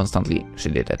 basically constantly, she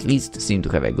did at least seem to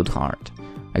have a good heart.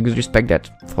 I could respect that,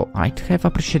 for I'd have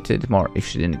appreciated it more if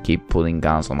she didn't keep pulling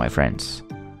guns on my friends.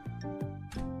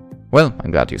 Well,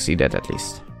 I'm glad you see that at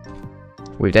least.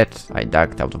 With that, I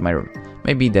ducked out of my room.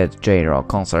 Maybe that J-Rock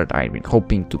concert I'd been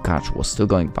hoping to catch was still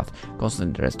going, but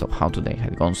considering the rest of how today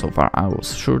had gone so far, I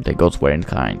was sure the gods weren't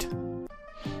kind.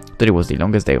 Today was the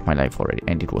longest day of my life already,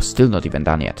 and it was still not even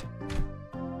done yet.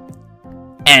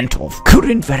 End of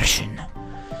current version.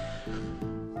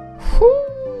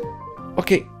 Whew.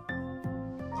 Okay.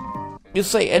 You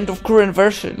say end of current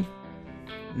version.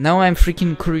 Now I'm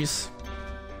freaking curious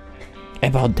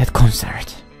about that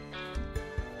concert.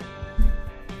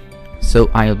 So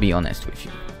I'll be honest with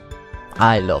you.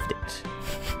 I loved it.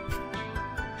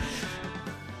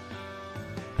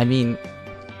 I mean,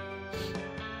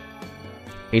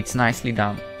 it's nicely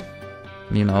done,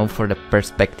 you know, for the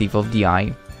perspective of the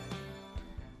eye.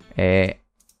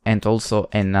 And also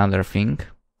another thing,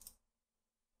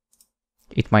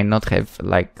 it might not have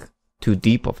like too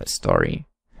deep of a story,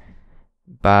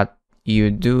 but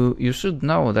you should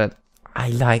know that I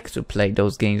like to play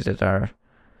those games that are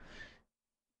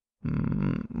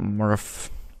more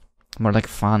like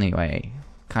funny way,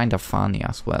 kind of funny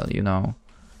as well, you know.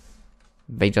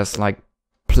 They just like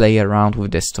play around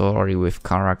with the story, with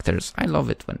characters. I love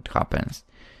it when it happens.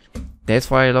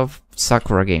 That's why I love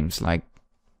Sakura games like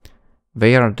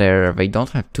They are there. They don't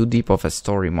have too deep of a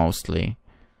story mostly,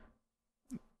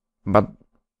 but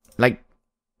like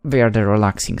they are the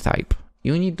relaxing type.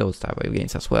 You need those type of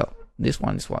games as well. This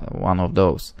one is one of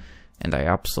those, and I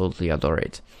absolutely adore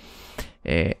it.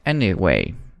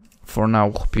 Anyway, for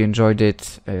now, hope you enjoyed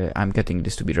it. I'm getting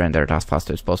this to be rendered as fast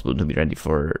as possible to be ready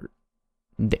for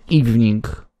the evening,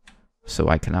 so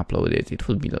I can upload it. It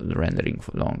will be rendering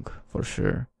for long, for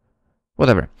sure.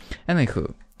 Whatever.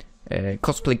 Anywho,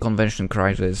 Cosplay Convention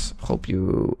Crisis. Hope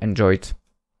you enjoyed.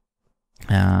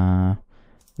 The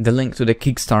link to the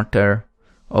Kickstarter,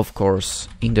 of course,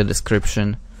 in the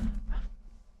description.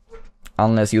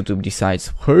 Unless YouTube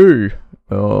decides, hey,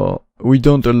 we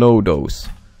don't allow those.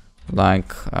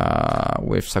 Like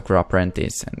with Sakura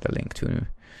Apprentice and the link to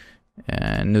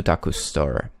Nutaku's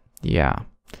store. Yeah.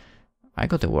 I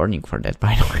got a warning for that,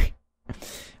 by the way.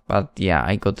 But yeah,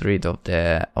 I got rid of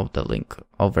the link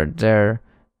over there.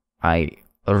 I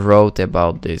wrote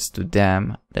about this to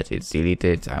them, that it's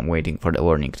deleted. I'm waiting for the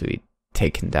warning to be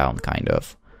taken down, kind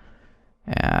of.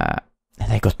 And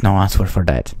I got no answer for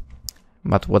that.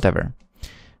 But whatever.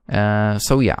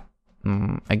 So yeah,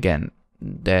 again,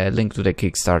 the link to the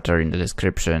Kickstarter in the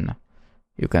description.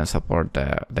 You can support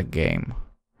the game,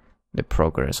 the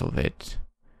progress of it.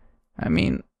 I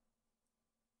mean,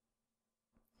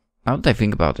 now that I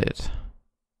think about it,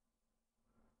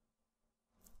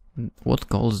 what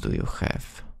goals do you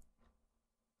have?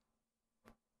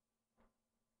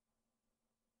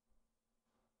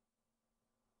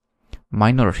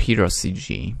 Minor Hero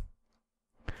CG.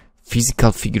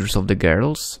 Physical figures of the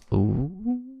girls?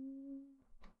 Ooh.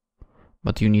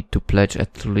 But you need to pledge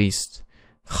at least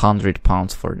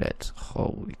 £100 for that.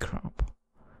 Holy crap.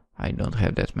 I don't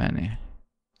have that many.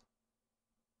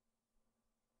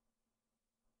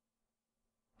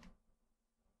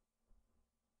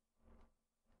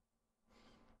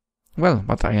 Well,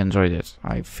 but I enjoyed it.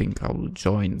 I think I will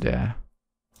join the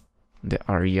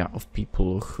area of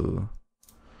people who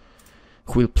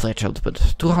will pledge out, but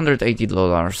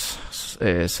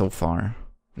 $280 so far.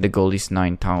 The goal is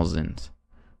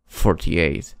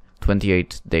 9,048.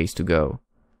 28 days to go.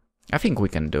 I think we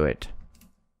can do it.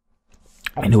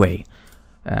 Anyway,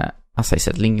 as I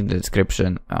said, link in the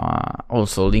description.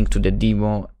 Also link to the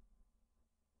demo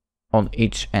on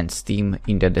itch and Steam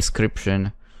in the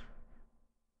description.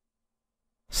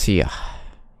 See ya.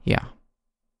 Yeah.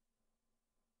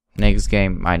 Next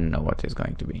game, I don't know what it's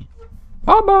going to be.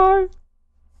 Bye bye.